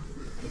dizzy.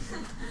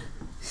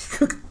 He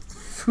cooked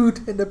food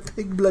in a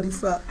pig bloody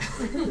fat.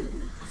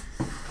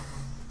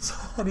 So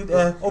I need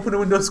air. Open the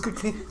windows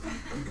quickly.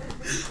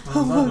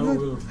 Oh my God.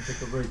 We'll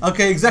take a break.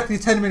 Okay, exactly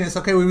 10 minutes.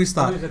 Okay, we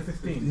restart. Is it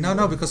 15?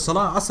 No, because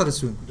Salah Asr is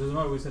soon. Doesn't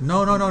matter, we said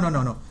No.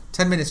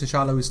 10 minutes,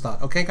 inshallah, we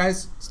start. Okay,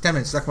 guys? It's 10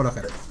 minutes. Jazakumullah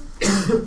khair.